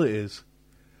Kyle it is,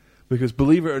 because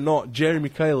believe it or not, Jeremy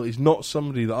Kyle is not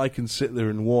somebody that I can sit there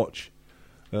and watch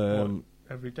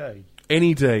every day.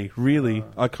 Any day, really.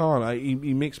 I can't.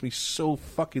 He makes me so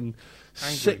fucking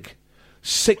sick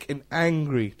and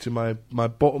angry to my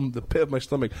bottom, the pit of my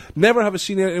stomach. Never have I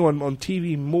seen anyone on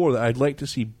TV more that I'd like to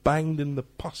see banged in the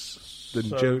pus than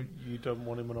So Joe. you don't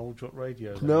want him on Old Jock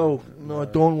Radio? Then? No, I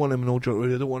don't want him in Old Jock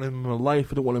Radio. I don't want him in my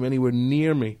life. I don't want him anywhere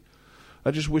near me.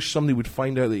 I just wish somebody would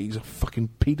find out that he's a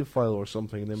fucking paedophile or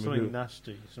something. And then Something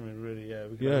nasty. Something really,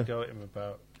 we can have a go at him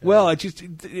about. Well,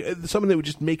 something that would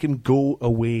just make him go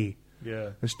away.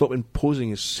 Yeah. And stop imposing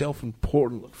his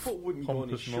self-important Wouldn't go on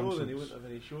his show, then he wouldn't have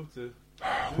any show to.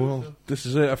 Well, this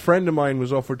is it. A friend of mine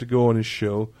was offered to go on his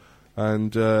show,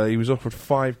 and he was offered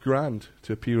 $5,000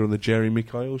 to appear on the Jeremy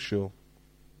Kyle show.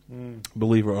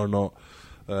 Believe it or not,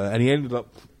 and he ended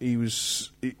up.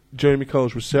 Jeremy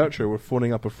Kyle's researcher were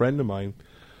phoning up a friend of mine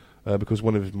because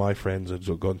one of my friends had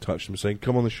got in touch with him saying,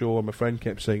 "Come on the show." And my friend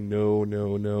kept saying no, and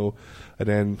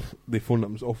then they phoned up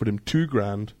and offered him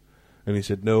 $2,000, and he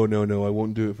said, "No, I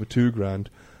won't do it for $2,000."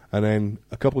 And then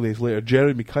a couple of days later,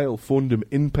 Jeremy Kyle phoned him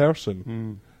in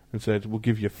person and said, "We'll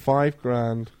give you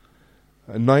 $5,000,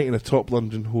 a night in a top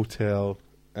London hotel,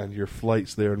 and your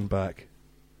flights there and back."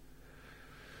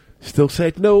 Still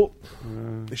said no.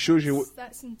 It shows you.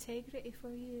 That's integrity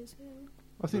for you as well.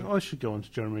 I think I should go on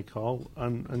to Jeremy Kyle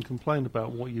and complain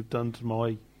about what you've done to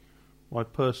my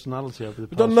personality over the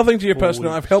past. I've done nothing to your 4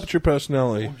 personality. weeks. I've helped your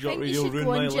personality. I think you should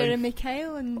go on Jeremy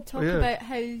Kyle and talk about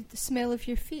how the smell of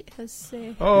your feet has.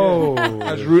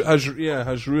 has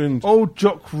ruined. Old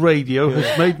Jock Radio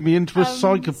has made me into a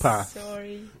psychopath.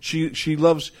 Sorry. She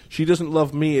doesn't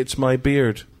love me. It's my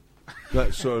beard.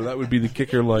 That would be the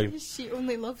kicker line. She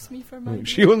only loves me for my beard.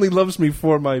 She only loves me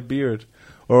for my beard.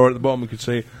 Or at the bottom we could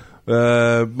say,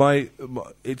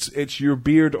 it's your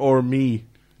beard or me.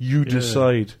 You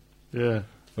decide. Yeah.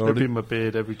 Or It'd be my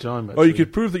beard every time. Actually. Or you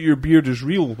could prove that your beard is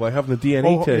real by having a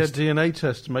DNA test. Yeah, DNA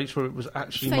test to make sure it was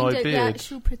actually Find my out beard. the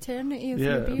actual paternity of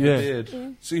your beard. Yeah.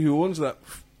 See who owns that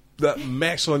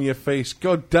mess on your face.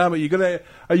 God damn it!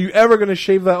 Are you ever going to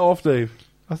shave that off, Dave?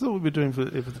 I thought we were doing for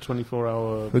the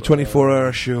 24-hour... The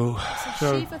 24-hour show. It's a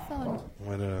shave-a-thon.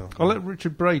 I know. I'll let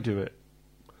Richard Bray do it.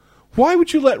 Why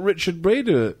would you let Richard Bray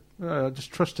do it? I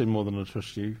just trust him more than I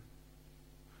trust you.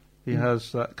 He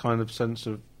has that kind of sense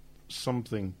of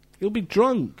something. He'll be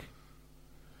drunk.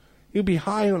 He'll be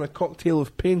high on a cocktail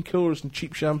of painkillers and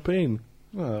cheap champagne.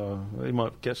 Well, he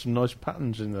might get some nice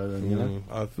patterns in there then, you know.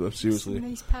 I've seriously. Some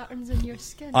nice patterns in your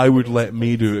skin. I would let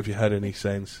me do it if you had any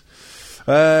sense.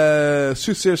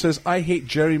 Soothsayer says, I hate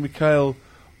Jeremy Kyle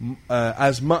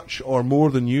as much or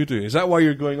more than you do. Is that why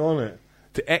you're going on it?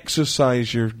 To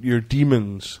exercise your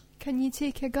demons. Can you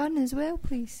take a gun as well,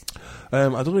 please? I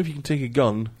don't know if you can take a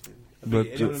gun. But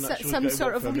some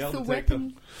sort of lethal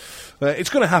weapon.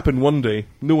 It's going to happen one day.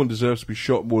 No one deserves to be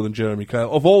shot more than Jeremy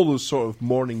Kyle. Of all those sort of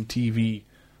morning TV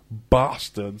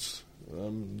bastards,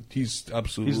 he's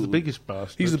absolutely... He's the biggest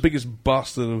bastard. He's the biggest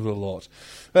bastard of the lot.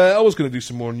 I was going to do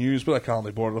some more news, but I can't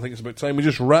be bothered. I think it's about time we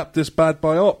just wrap this bad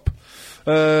boy up.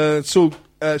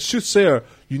 Soothsayer,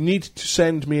 you need to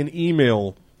send me an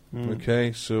email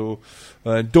Okay, so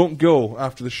don't go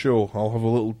after the show. I'll have a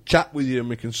little chat with you, and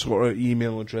we can sort out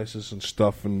email addresses and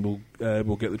stuff, and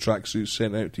we'll get the tracksuits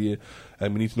sent out to you.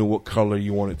 And we need to know what colour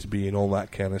you want it to be and all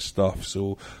that kind of stuff.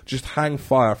 So just hang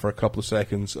fire for a couple of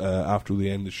seconds after the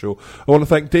end of the show. I want to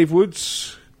thank Dave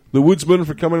Woods, the Woodsman,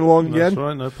 for coming along again. That's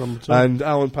right, no problem at all. And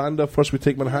Alan Panda, First We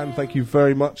Take Manhattan, thank you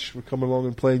very much for coming along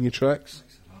and playing your tracks.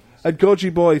 And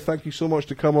Goji Boy, thank you so much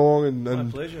to come along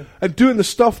and doing the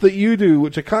stuff that you do,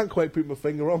 which I can't quite put my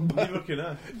finger on. But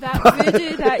that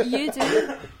voodoo that you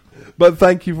do. But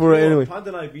thank you for it anyway. Panda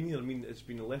and I have been here. I mean, it's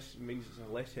a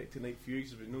less hectic night for you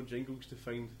because there's no jingles to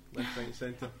find left, right, and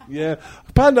centre. Yeah,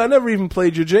 Panda, I never even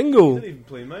played your jingle. You didn't even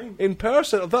play mine in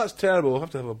person. Oh, that's terrible. I'll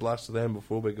have to have a blast of them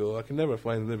before we go. I can never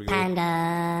find them. There we go. Panda,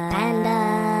 panda,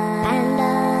 panda,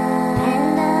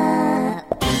 panda.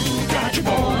 Got your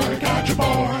boy, got your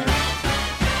boy.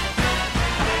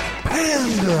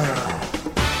 Panda.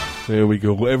 There we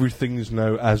go. Everything is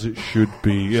now as it should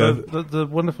be. So the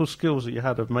wonderful skills that you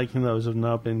had of making those have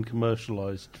now been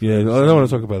commercialised. Yeah, I don't want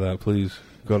to talk about that, please.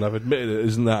 God, I've admitted it.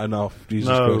 Isn't that enough? Jesus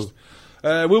Christ.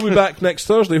 We'll be back next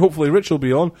Thursday. Hopefully Rich will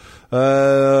be on.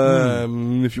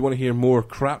 If you want to hear more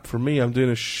crap from me, I'm doing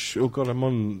a show. Oh God, I'm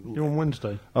on. You're on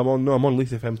Wednesday. I'm on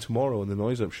Leith FM tomorrow on the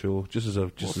Noise Up show. Just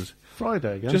as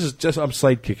Friday again. Just I'm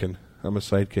sidekicking. I'm a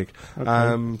sidekick.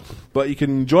 Okay. But you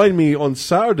can join me on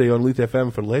Saturday on Leith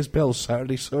FM for Les Bell's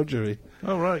Saturday Surgery.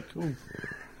 Oh, right, cool.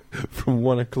 From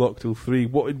 1 o'clock till 3.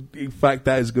 What, in fact,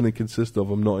 that is going to consist of,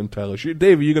 I'm not entirely sure.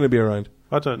 Dave, are you going to be around?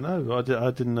 I don't know. I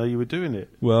didn't know you were doing it.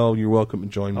 Well, you're welcome to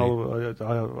join me.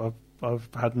 Oh, I've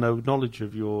had no knowledge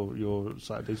of your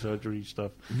Saturday Surgery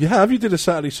stuff. You have? You did a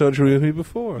Saturday Surgery with me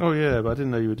before. Oh, yeah, but I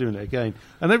didn't know you were doing it again.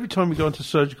 And every time we go into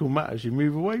surgical matters, you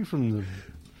move away from them.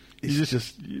 It's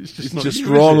just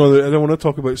wrong. I don't want to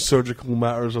talk about surgical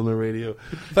matters on the radio.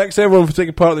 Thanks everyone for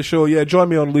taking part of the show. Yeah, join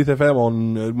me on Leith FM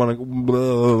on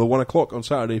 1 o'clock on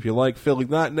Saturday if you like. Feeling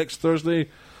that next Thursday,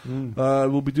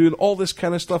 we'll be doing all this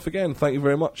kind of stuff again. Thank you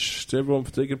very much to everyone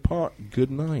for taking part. Good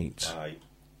night. Bye.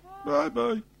 Bye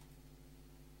bye.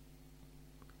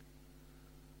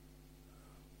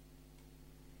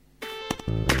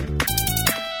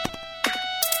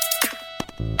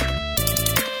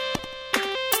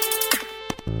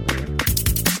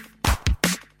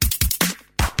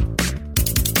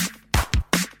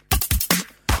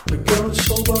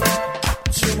 Sober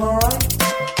to my right,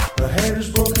 her head is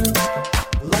broken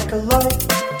like a light.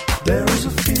 There is a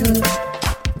feeling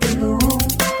in the room,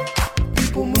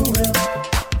 people moving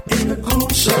in the gloom.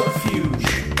 Subterfuge,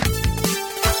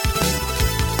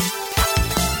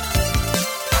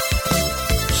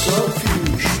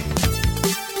 subterfuge,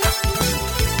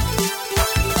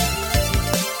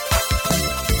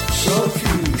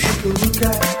 subterfuge. Take a look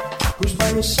at who's by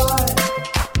your side.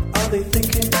 Are they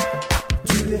thinking?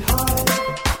 Do they hide?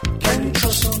 Can you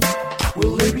trust them?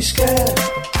 Will they be scared?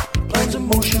 Plans in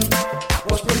motion,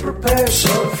 what's been prepared?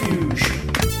 Subterfuge,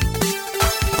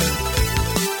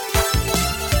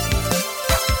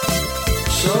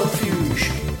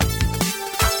 subterfuge,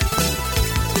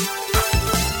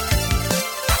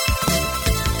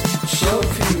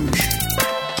 subterfuge.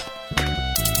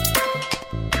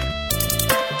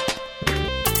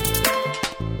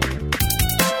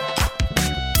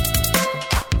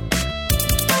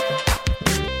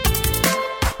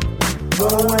 No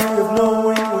way of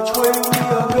knowing which way we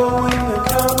are going. The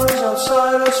cameras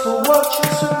outside us will watch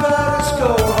us and let us go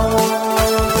home.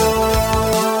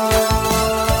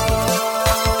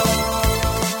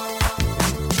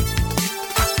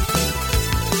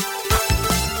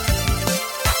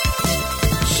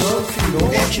 So if you know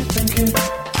what you're thinking,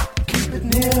 keep it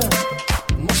near.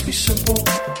 Must be simple,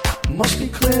 must be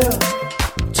clear.